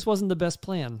maybe this wasn't the best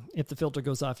plan. If the filter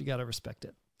goes off, you got to respect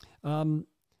it. Wasn't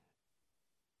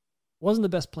the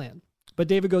best plan, but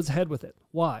David goes ahead with it.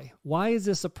 Why? Why is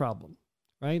this a problem,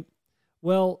 right?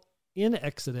 Well, in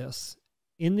Exodus,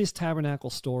 in this tabernacle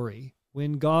story,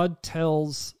 when God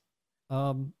tells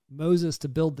Moses to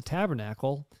build the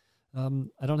tabernacle,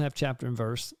 I don't have chapter and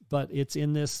verse, but it's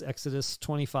in this Exodus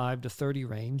 25 to 30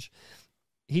 range.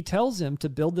 He tells him to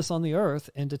build this on the earth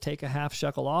and to take a half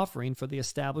shekel offering for the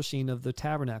establishing of the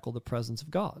tabernacle, the presence of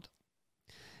God.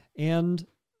 And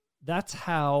that's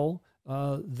how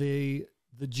the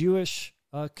Jewish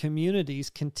communities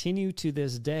continue to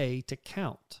this day to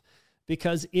count,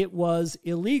 because it was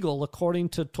illegal according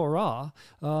to Torah,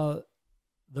 the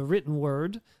written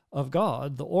word of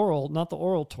God, the oral, not the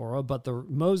oral Torah, but the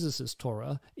Moses'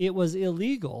 Torah. It was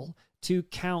illegal to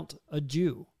count a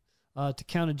Jew, to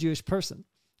count a Jewish person.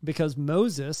 Because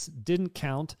Moses didn't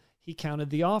count, he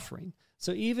counted the offering.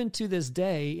 So even to this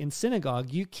day in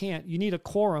synagogue, you need a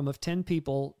quorum of 10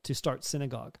 people to start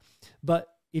synagogue. But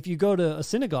if you go to a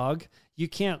synagogue, you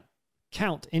can't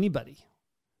count anybody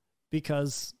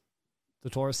because the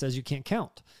Torah says you can't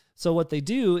count. So what they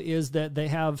do is that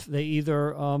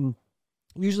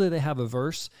usually they have a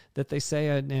verse that they say,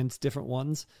 and it's different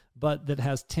ones, but that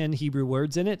has 10 Hebrew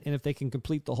words in it. And if they can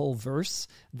complete the whole verse,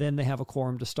 then they have a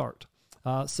quorum to start.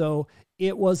 So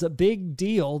it was a big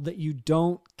deal that you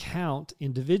don't count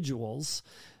individuals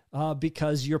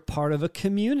because you're part of a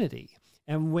community.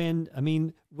 And when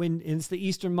it's the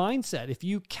Eastern mindset, if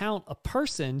you count a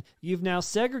person, you've now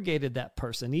segregated that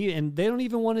person, and they don't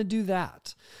even want to do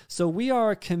that. So we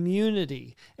are a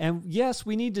community. And yes,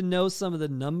 we need to know some of the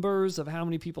numbers of how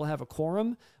many people have a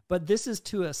quorum, but this is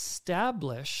to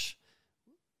establish,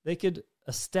 they could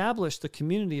establish the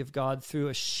community of God through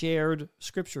a shared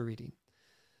scripture reading.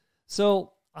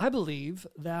 So I believe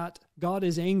that God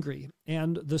is angry,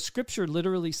 and the scripture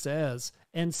literally says,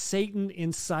 and Satan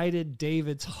incited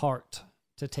David's heart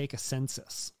to take a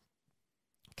census.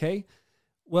 Okay?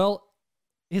 Well,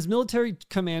 his military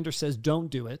commander says, don't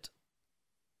do it.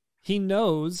 He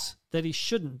knows that he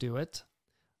shouldn't do it.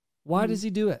 Why does he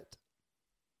do it?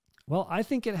 Well, I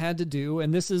think it had to do,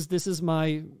 and this is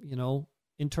my,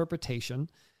 interpretation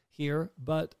here,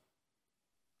 but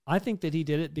I think that he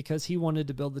did it because he wanted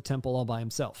to build the temple all by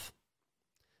himself.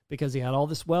 Because he had all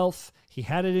this wealth, he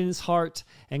had it in his heart,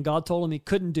 and God told him he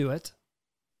couldn't do it.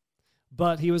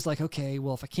 But he was like, okay,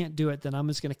 well, if I can't do it, then I'm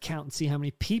just going to count and see how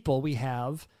many people we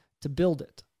have to build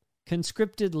it.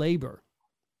 Conscripted labor.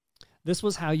 This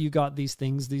was how you got these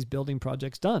things, these building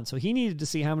projects done. So he needed to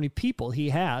see how many people he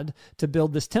had to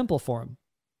build this temple for him.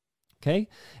 Okay?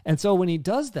 And so when he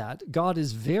does that, God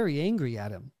is very angry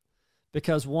at him,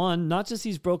 Because one, not just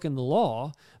he's broken the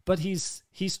law, but he's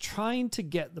trying to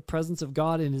get the presence of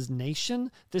God in his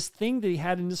nation, this thing that he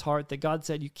had in his heart that God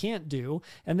said you can't do.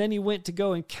 And then he went to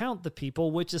go and count the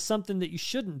people, which is something that you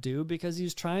shouldn't do because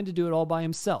he's trying to do it all by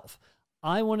himself.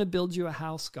 I want to build you a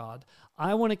house, God.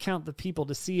 I want to count the people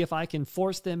to see if I can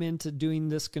force them into doing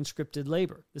this conscripted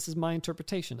labor. This is my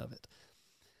interpretation of it.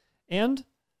 And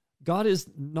God is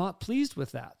not pleased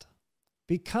with that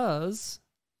because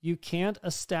you can't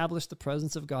establish the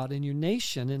presence of God in your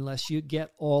nation unless you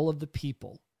get all of the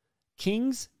people.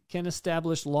 Kings can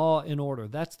establish law and order.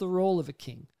 That's the role of a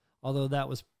king, although that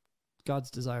was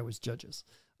God's desire was judges.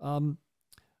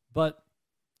 But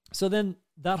so then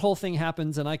that whole thing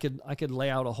happens, and I could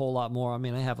lay out a whole lot more. I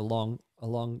mean, I have a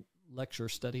long lecture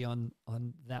study on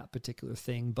that particular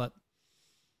thing, but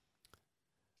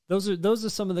those are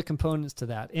some of the components to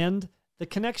that, and the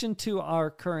connection to our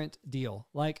current deal.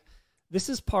 Like, this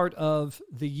is part of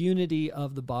the unity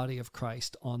of the body of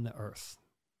Christ on the earth.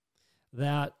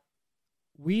 That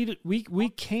we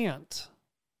can't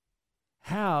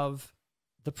have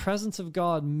the presence of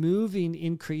God moving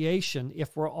in creation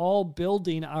if we're all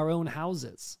building our own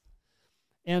houses.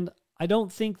 And I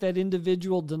don't think that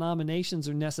individual denominations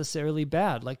are necessarily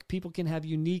bad. Like, people can have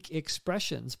unique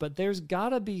expressions, but there's got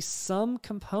to be some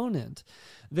component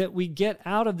that we get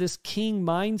out of this king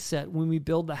mindset when we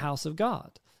build the house of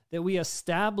God. That we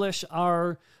establish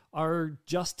our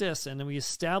justice and we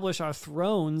establish our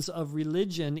thrones of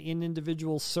religion in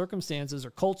individual circumstances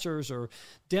or cultures or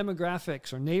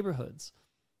demographics or neighborhoods.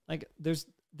 Like, there's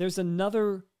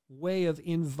another way of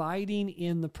inviting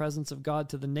in the presence of God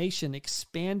to the nation,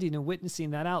 expanding and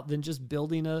witnessing that out than just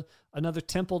building another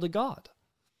temple to God.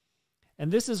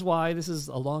 And this is why, this is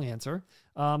a long answer,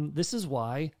 this is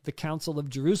why the Council of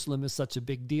Jerusalem is such a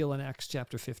big deal in Acts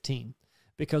chapter 15.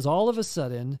 Because all of a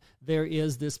sudden, there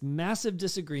is this massive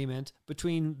disagreement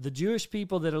between the Jewish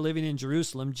people that are living in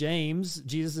Jerusalem, James,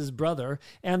 Jesus' brother,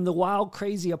 and the wild,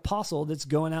 crazy apostle that's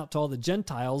going out to all the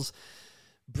Gentiles,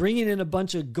 bringing in a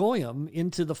bunch of goyim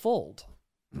into the fold.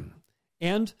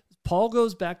 And Paul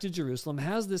goes back to Jerusalem,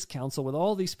 has this council with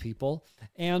all these people,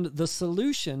 and the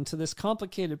solution to this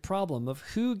complicated problem of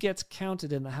who gets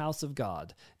counted in the house of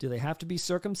God. Do they have to be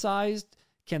circumcised?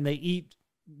 Can they eat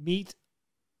meat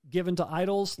given to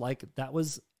idols? Like, that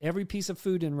was every piece of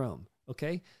food in Rome,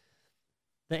 okay?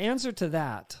 The answer to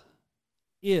that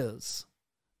is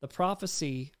the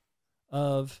prophecy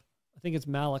of, I think it's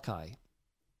Malachi,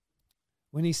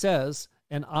 when he says,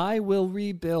 "And I will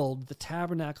rebuild the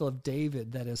tabernacle of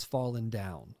David that has fallen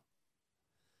down."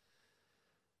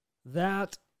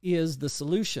 That is the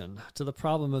solution to the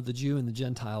problem of the Jew and the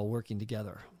Gentile working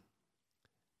together.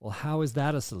 Well, how is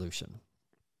that a solution?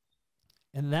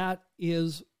 And that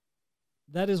is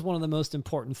one of the most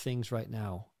important things right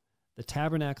now. The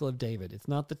tabernacle of David. It's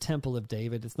not the temple of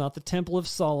David. It's not the temple of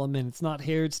Solomon. It's not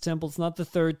Herod's temple. It's not the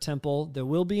third temple. There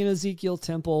will be an Ezekiel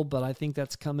temple, but I think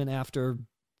that's coming after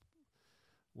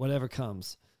whatever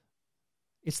comes.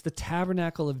 It's the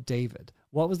tabernacle of David.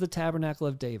 What was the tabernacle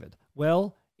of David?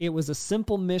 Well, it was a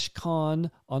simple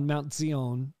mishkan on Mount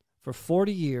Zion for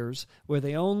 40 years where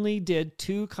they only did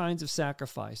two kinds of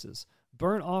sacrifices: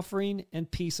 burnt offering and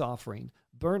peace offering.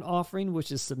 Burnt offering,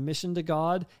 which is submission to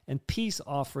God, and peace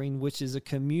offering, which is a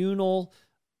communal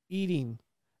eating.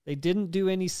 They didn't do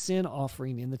any sin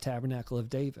offering in the tabernacle of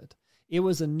David. It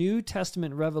was a New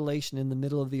Testament revelation in the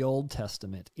middle of the Old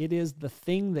Testament. It is the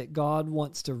thing that God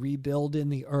wants to rebuild in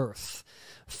the earth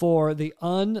for the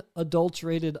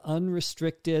unadulterated,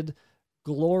 unrestricted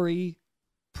glory,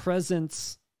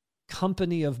 presence,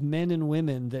 company of men and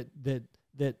women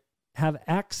that have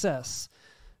access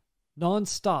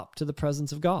nonstop to the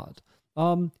presence of God.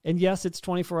 And yes, it's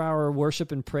 24-hour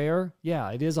worship and prayer. Yeah,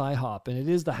 it is IHOP, and it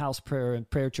is the house prayer and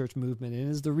prayer church movement, and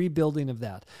it is the rebuilding of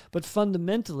that. But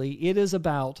fundamentally, it is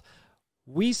about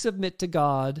we submit to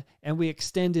God and we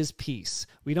extend his peace.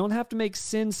 We don't have to make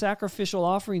sin sacrificial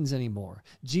offerings anymore.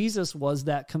 Jesus was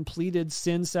that completed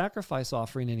sin sacrifice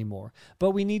offering anymore.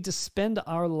 But we need to spend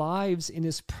our lives in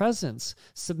his presence,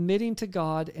 submitting to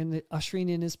God and ushering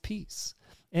in his peace.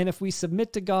 And if we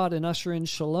submit to God and usher in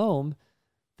shalom,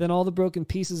 then all the broken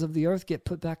pieces of the earth get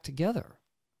put back together.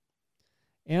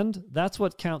 And that's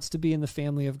what counts to be in the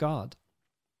family of God.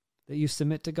 That you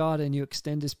submit to God and you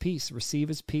extend his peace, receive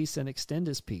his peace and extend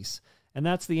his peace. And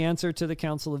that's the answer to the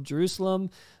Council of Jerusalem.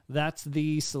 That's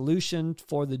the solution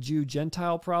for the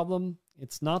Jew-Gentile problem.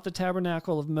 It's not the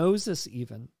tabernacle of Moses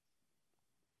even.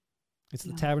 It's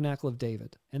the tabernacle of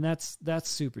David. And that's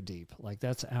super deep. Like,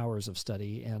 that's hours of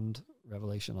study and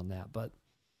revelation on that. But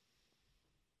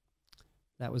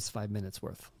that was 5 minutes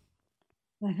worth.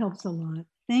 That helps a lot.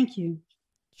 Thank you.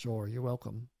 Sure, you're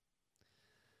welcome.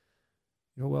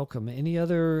 You're welcome. Any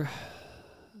other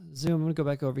Zoom? I'm going to go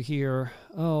back over here.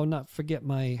 Oh, I forget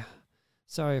my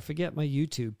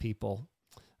YouTube people.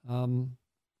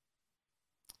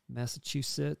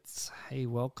 Massachusetts. Hey,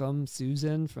 welcome.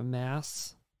 Susan from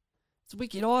Mass. It's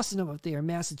wicked awesome up there in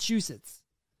Massachusetts.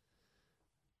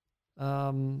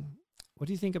 What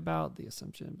do you think about the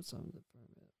assumption?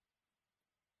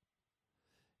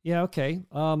 Yeah, okay.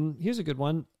 Here's a good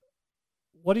one.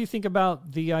 What do you think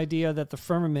about the idea that the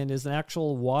firmament is an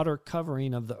actual water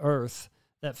covering of the earth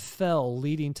that fell,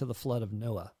 leading to the flood of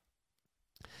Noah?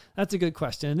 That's a good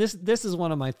question. And this is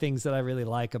one of my things that I really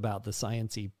like about the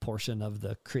sciencey portion of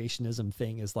the creationism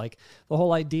thing, is like the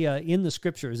whole idea in the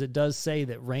scriptures. It does say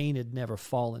that rain had never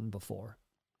fallen before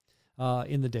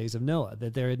in the days of Noah,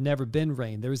 that there had never been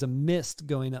rain. There was a mist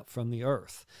going up from the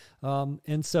earth.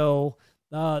 And so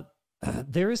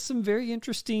there is some very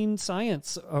interesting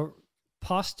science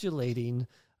postulating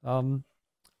a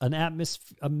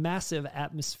massive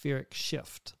atmospheric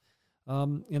shift.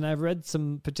 And I've read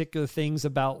some particular things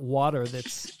about water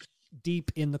that's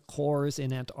deep in the cores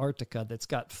in Antarctica that's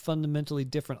got fundamentally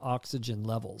different oxygen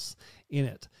levels in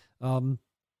it.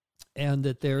 And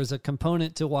that there's a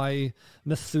component to why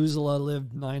Methuselah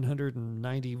lived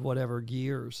 990 whatever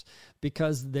years,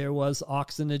 because there was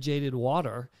oxygenated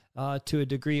water to a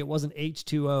degree. It wasn't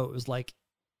H2O, it was like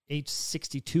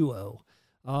H62O.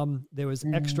 There was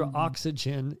extra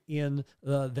oxygen in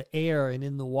the air and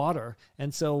in the water.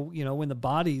 And so, when the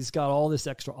body's got all this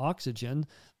extra oxygen,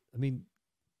 I mean,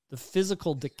 the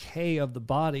physical decay of the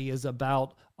body is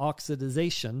about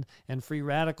oxidization and free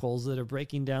radicals that are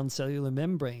breaking down cellular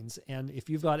membranes. And if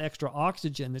you've got extra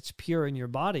oxygen that's pure in your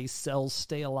body, cells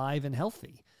stay alive and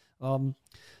healthy.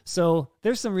 So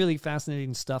there's some really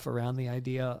fascinating stuff around the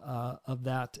idea of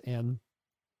that. And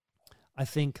I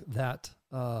think that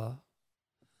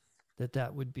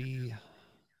that would be,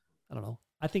 I don't know,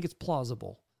 I think it's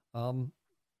plausible.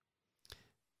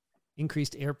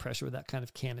 Increased air pressure with that kind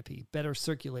of canopy, better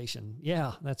circulation.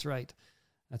 Yeah, that's right.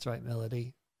 That's right,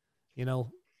 Melody.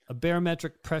 A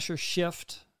barometric pressure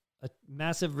shift, a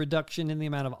massive reduction in the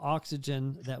amount of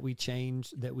oxygen that we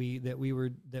changed, that we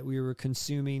were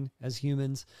consuming as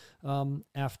humans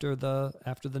after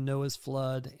the Noah's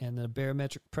flood, and a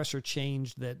barometric pressure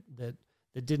change that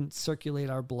didn't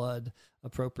circulate our blood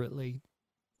appropriately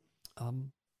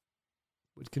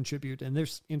would contribute. And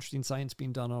there's interesting science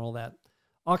being done on all that.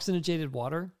 Oxygenated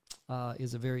water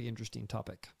is a very interesting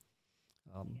topic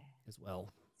as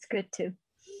well. It's good too.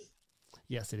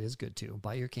 Yes, it is good too.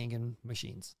 Buy your Kangen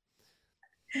machines.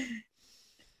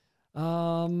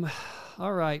 All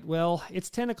right. Well,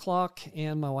 it's 10 o'clock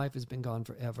and my wife has been gone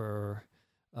forever.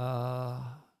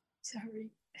 Sorry.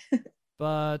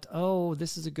 But,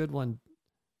 this is a good one.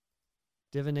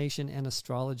 Divination and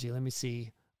astrology. Let me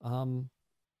see.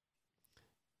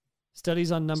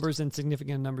 Studies on numbers and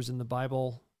significant numbers in the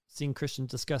Bible. Seeing Christians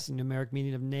discussing numeric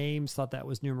meaning of names. Thought that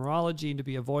was numerology to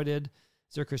be avoided.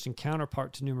 Is there a Christian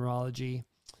counterpart to numerology?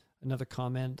 Another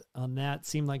comment on that.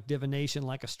 Seemed like divination,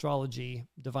 like astrology,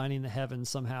 divining the heavens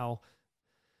somehow.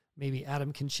 Maybe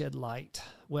Adam can shed light.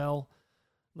 Well,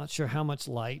 I'm not sure how much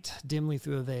light. Dimly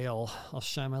through a veil. I'll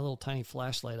shine my little tiny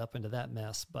flashlight up into that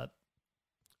mess. But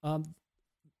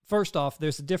first off,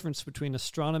 there's a difference between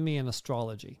astronomy and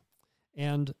astrology.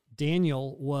 And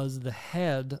Daniel was the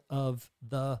head of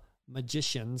the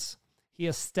magicians. He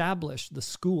established the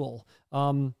school.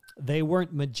 They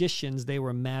weren't magicians, they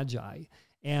were magi.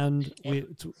 And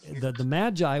the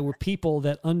magi were people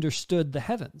that understood the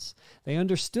heavens. They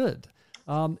understood.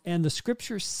 And the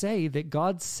scriptures say that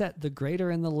God set the greater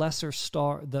and the lesser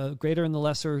star, the greater and the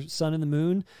lesser sun and the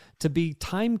moon to be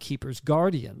timekeepers,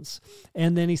 guardians.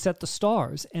 And then he set the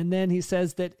stars. And then he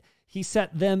says that he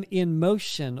set them in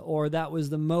motion, or that was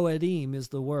the moedim is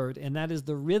the word, and that is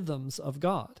the rhythms of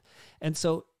God. And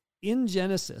so in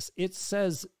Genesis, it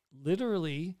says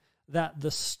literally that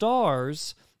the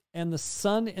stars and the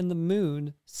sun and the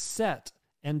moon set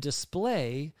and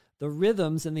display the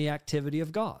rhythms and the activity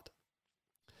of God.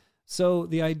 So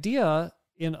the idea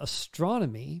in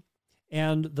astronomy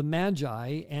and the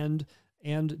Magi and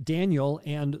Daniel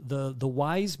and the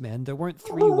wise men, there weren't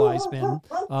three wise men.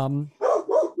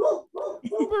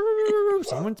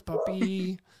 Someone's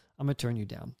puppy. I'm gonna turn you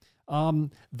down.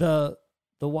 The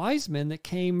wise men that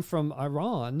came from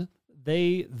Iran,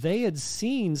 they had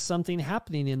seen something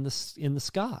happening in the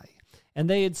sky, and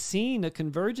they had seen a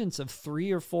convergence of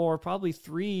three or four, probably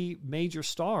three major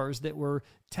stars that were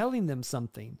telling them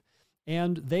something.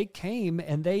 And they came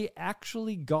and they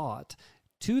actually got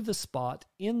to the spot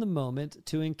in the moment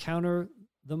to encounter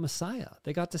the Messiah.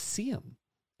 They got to see him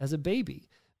as a baby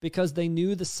because they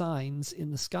knew the signs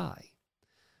in the sky.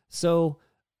 So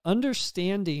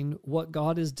understanding what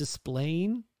God is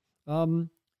displaying,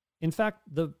 in fact,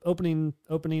 the opening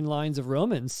lines of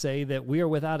Romans say that we are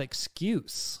without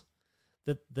excuse,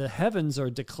 that the heavens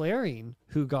are declaring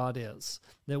who God is,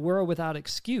 that we're without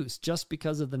excuse just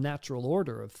because of the natural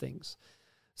order of things.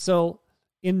 So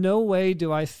in no way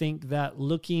do I think that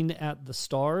looking at the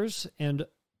stars and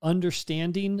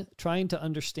trying to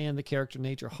understand the character,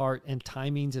 nature, heart, and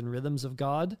timings and rhythms of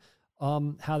God,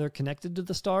 how they're connected to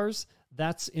the stars,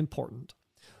 that's important.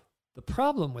 The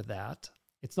problem with that,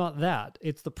 it's not that.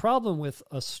 It's the problem with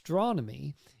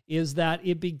astronomy is that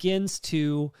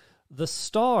the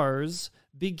stars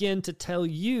begin to tell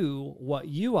you what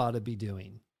you ought to be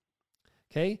doing.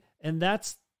 Okay? And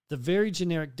that's the very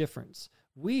generic difference.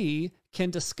 We can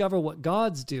discover what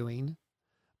God's doing,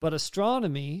 but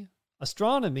astronomy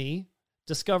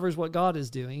discovers what God is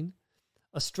doing.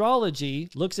 Astrology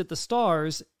looks at the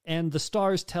stars, and the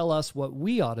stars tell us what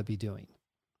we ought to be doing.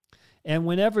 And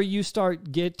whenever you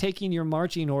start taking your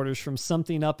marching orders from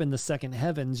something up in the second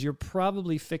heavens, you're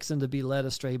probably fixing to be led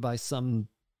astray by something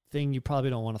you probably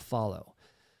don't want to follow.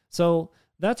 So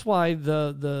that's why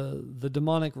the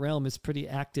demonic realm is pretty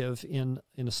active in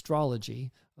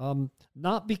astrology.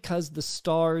 Not because the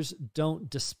stars don't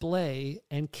display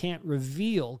and can't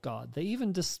reveal God. They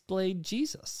even displayed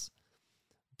Jesus.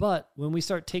 But when we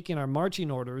start taking our marching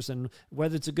orders and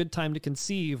whether it's a good time to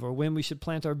conceive or when we should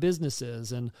plant our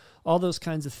businesses and all those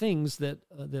kinds of things that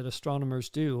astronomers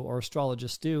do or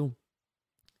astrologists do,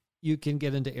 you can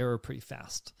get into error pretty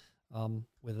fast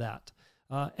with that.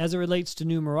 As it relates to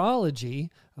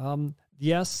numerology,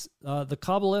 yes, the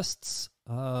Kabbalists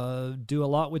do a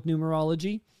lot with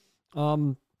numerology,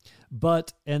 and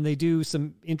they do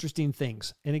some interesting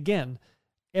things. And again,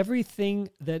 everything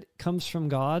that comes from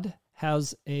God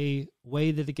has a way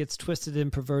that it gets twisted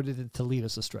and perverted to lead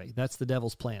us astray. That's the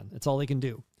devil's plan. That's all he can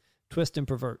do. Twist and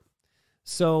pervert.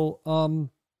 So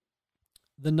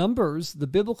the numbers, the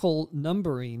biblical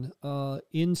numbering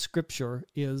in Scripture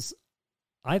is,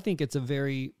 I think it's a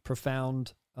very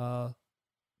profound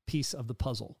piece of the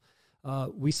puzzle.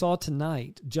 We saw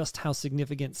tonight just how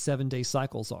significant 7-day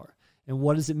cycles are. And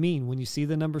what does it mean when you see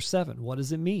the number 7? What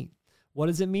does it mean? What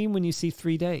does it mean when you see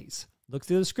 3 days? Look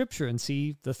through the Scripture and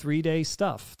see the 3-day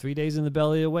stuff. 3 days in the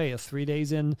belly of the whale, 3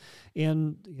 days in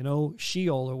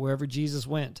Sheol or wherever Jesus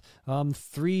went.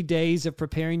 3 days of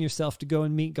preparing yourself to go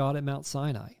and meet God at Mount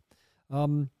Sinai.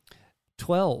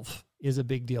 12 is a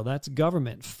big deal. That's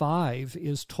government. 5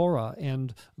 is Torah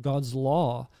and God's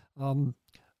law.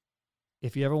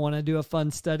 If you ever want to do a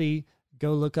fun study,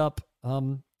 go look up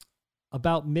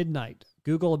about midnight.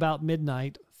 Google about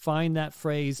midnight, find that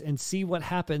phrase, and see what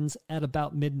happens at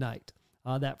about midnight.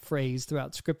 That phrase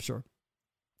throughout Scripture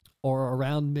or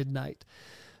around midnight.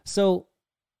 So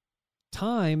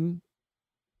time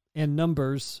and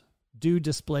numbers do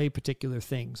display particular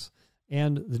things.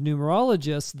 And the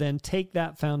numerologists then take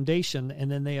that foundation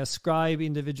and then they ascribe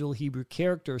individual Hebrew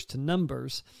characters to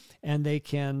numbers, and they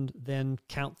can then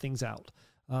count things out.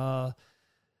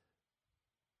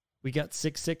 We got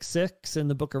 666 in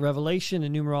the book of Revelation,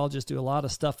 and numerologists do a lot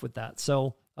of stuff with that.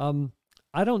 So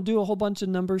I don't do a whole bunch of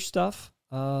number stuff.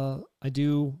 I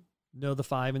do know the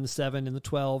 5 and the 7 and the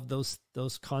 12,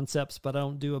 those concepts, but I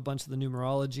don't do a bunch of the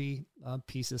numerology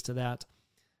pieces to that.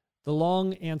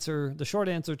 The short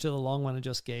answer to the long one I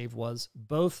just gave was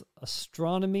both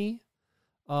astronomy,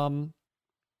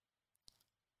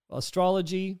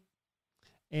 astrology,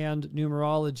 and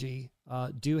numerology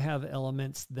do have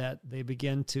elements that they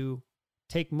begin to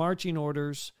take marching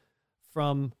orders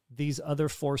from these other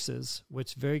forces,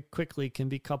 which very quickly can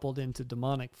be coupled into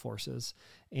demonic forces.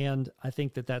 And I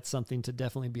think that that's something to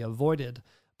definitely be avoided,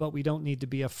 but we don't need to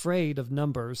be afraid of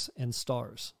numbers and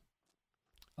stars.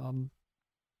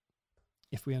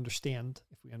 If we understand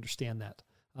that.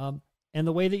 And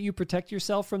the way that you protect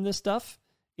yourself from this stuff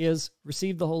is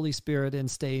receive the Holy Spirit and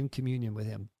stay in communion with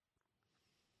Him.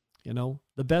 You know,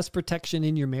 the best protection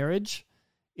in your marriage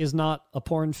is not a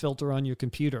porn filter on your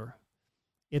computer.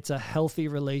 It's a healthy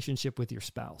relationship with your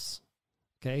spouse.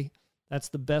 Okay? That's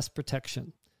the best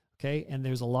protection. Okay? And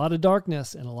there's a lot of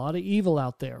darkness and a lot of evil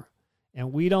out there.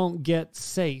 And we don't get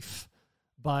safe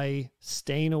by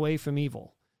staying away from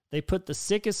evil. They put the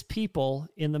sickest people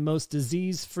in the most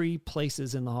disease-free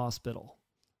places in the hospital.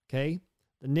 Okay?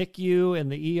 The NICU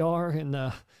and the ER and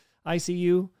the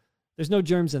ICU, there's no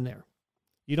germs in there.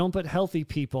 You don't put healthy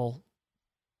people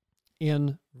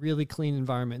in really clean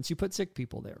environments. You put sick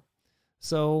people there.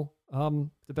 So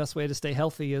the best way to stay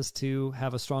healthy is to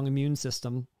have a strong immune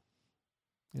system,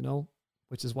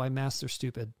 which is why masks are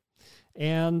stupid.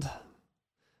 And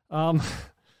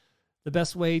The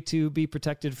best way to be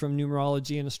protected from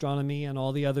numerology and astronomy and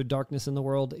all the other darkness in the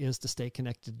world is to stay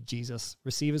connected to Jesus.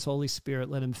 Receive his Holy Spirit.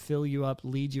 Let him fill you up,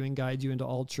 lead you, and guide you into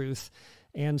all truth.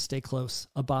 And stay close.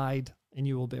 Abide, and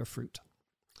you will bear fruit.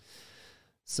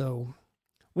 So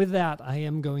with that, I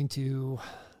am going to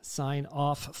sign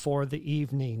off for the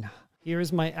evening. Here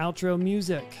is my outro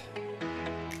music.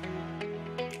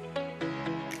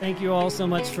 Thank you all so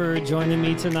much for joining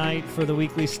me tonight for the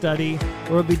weekly study.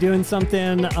 We'll be doing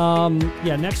something,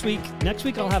 next week. Next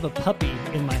week I'll have a puppy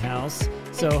in my house,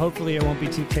 so hopefully it won't be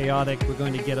too chaotic. We're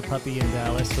going to get a puppy in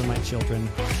Dallas for my children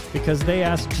because they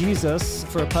asked Jesus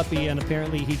for a puppy, and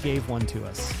apparently he gave one to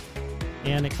us.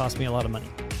 And it cost me a lot of money.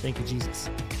 Thank you, Jesus.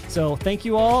 So thank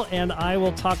you all, and I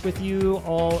will talk with you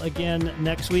all again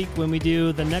next week when we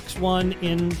do the next one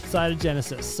inside of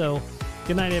Genesis. So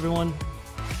good night, everyone.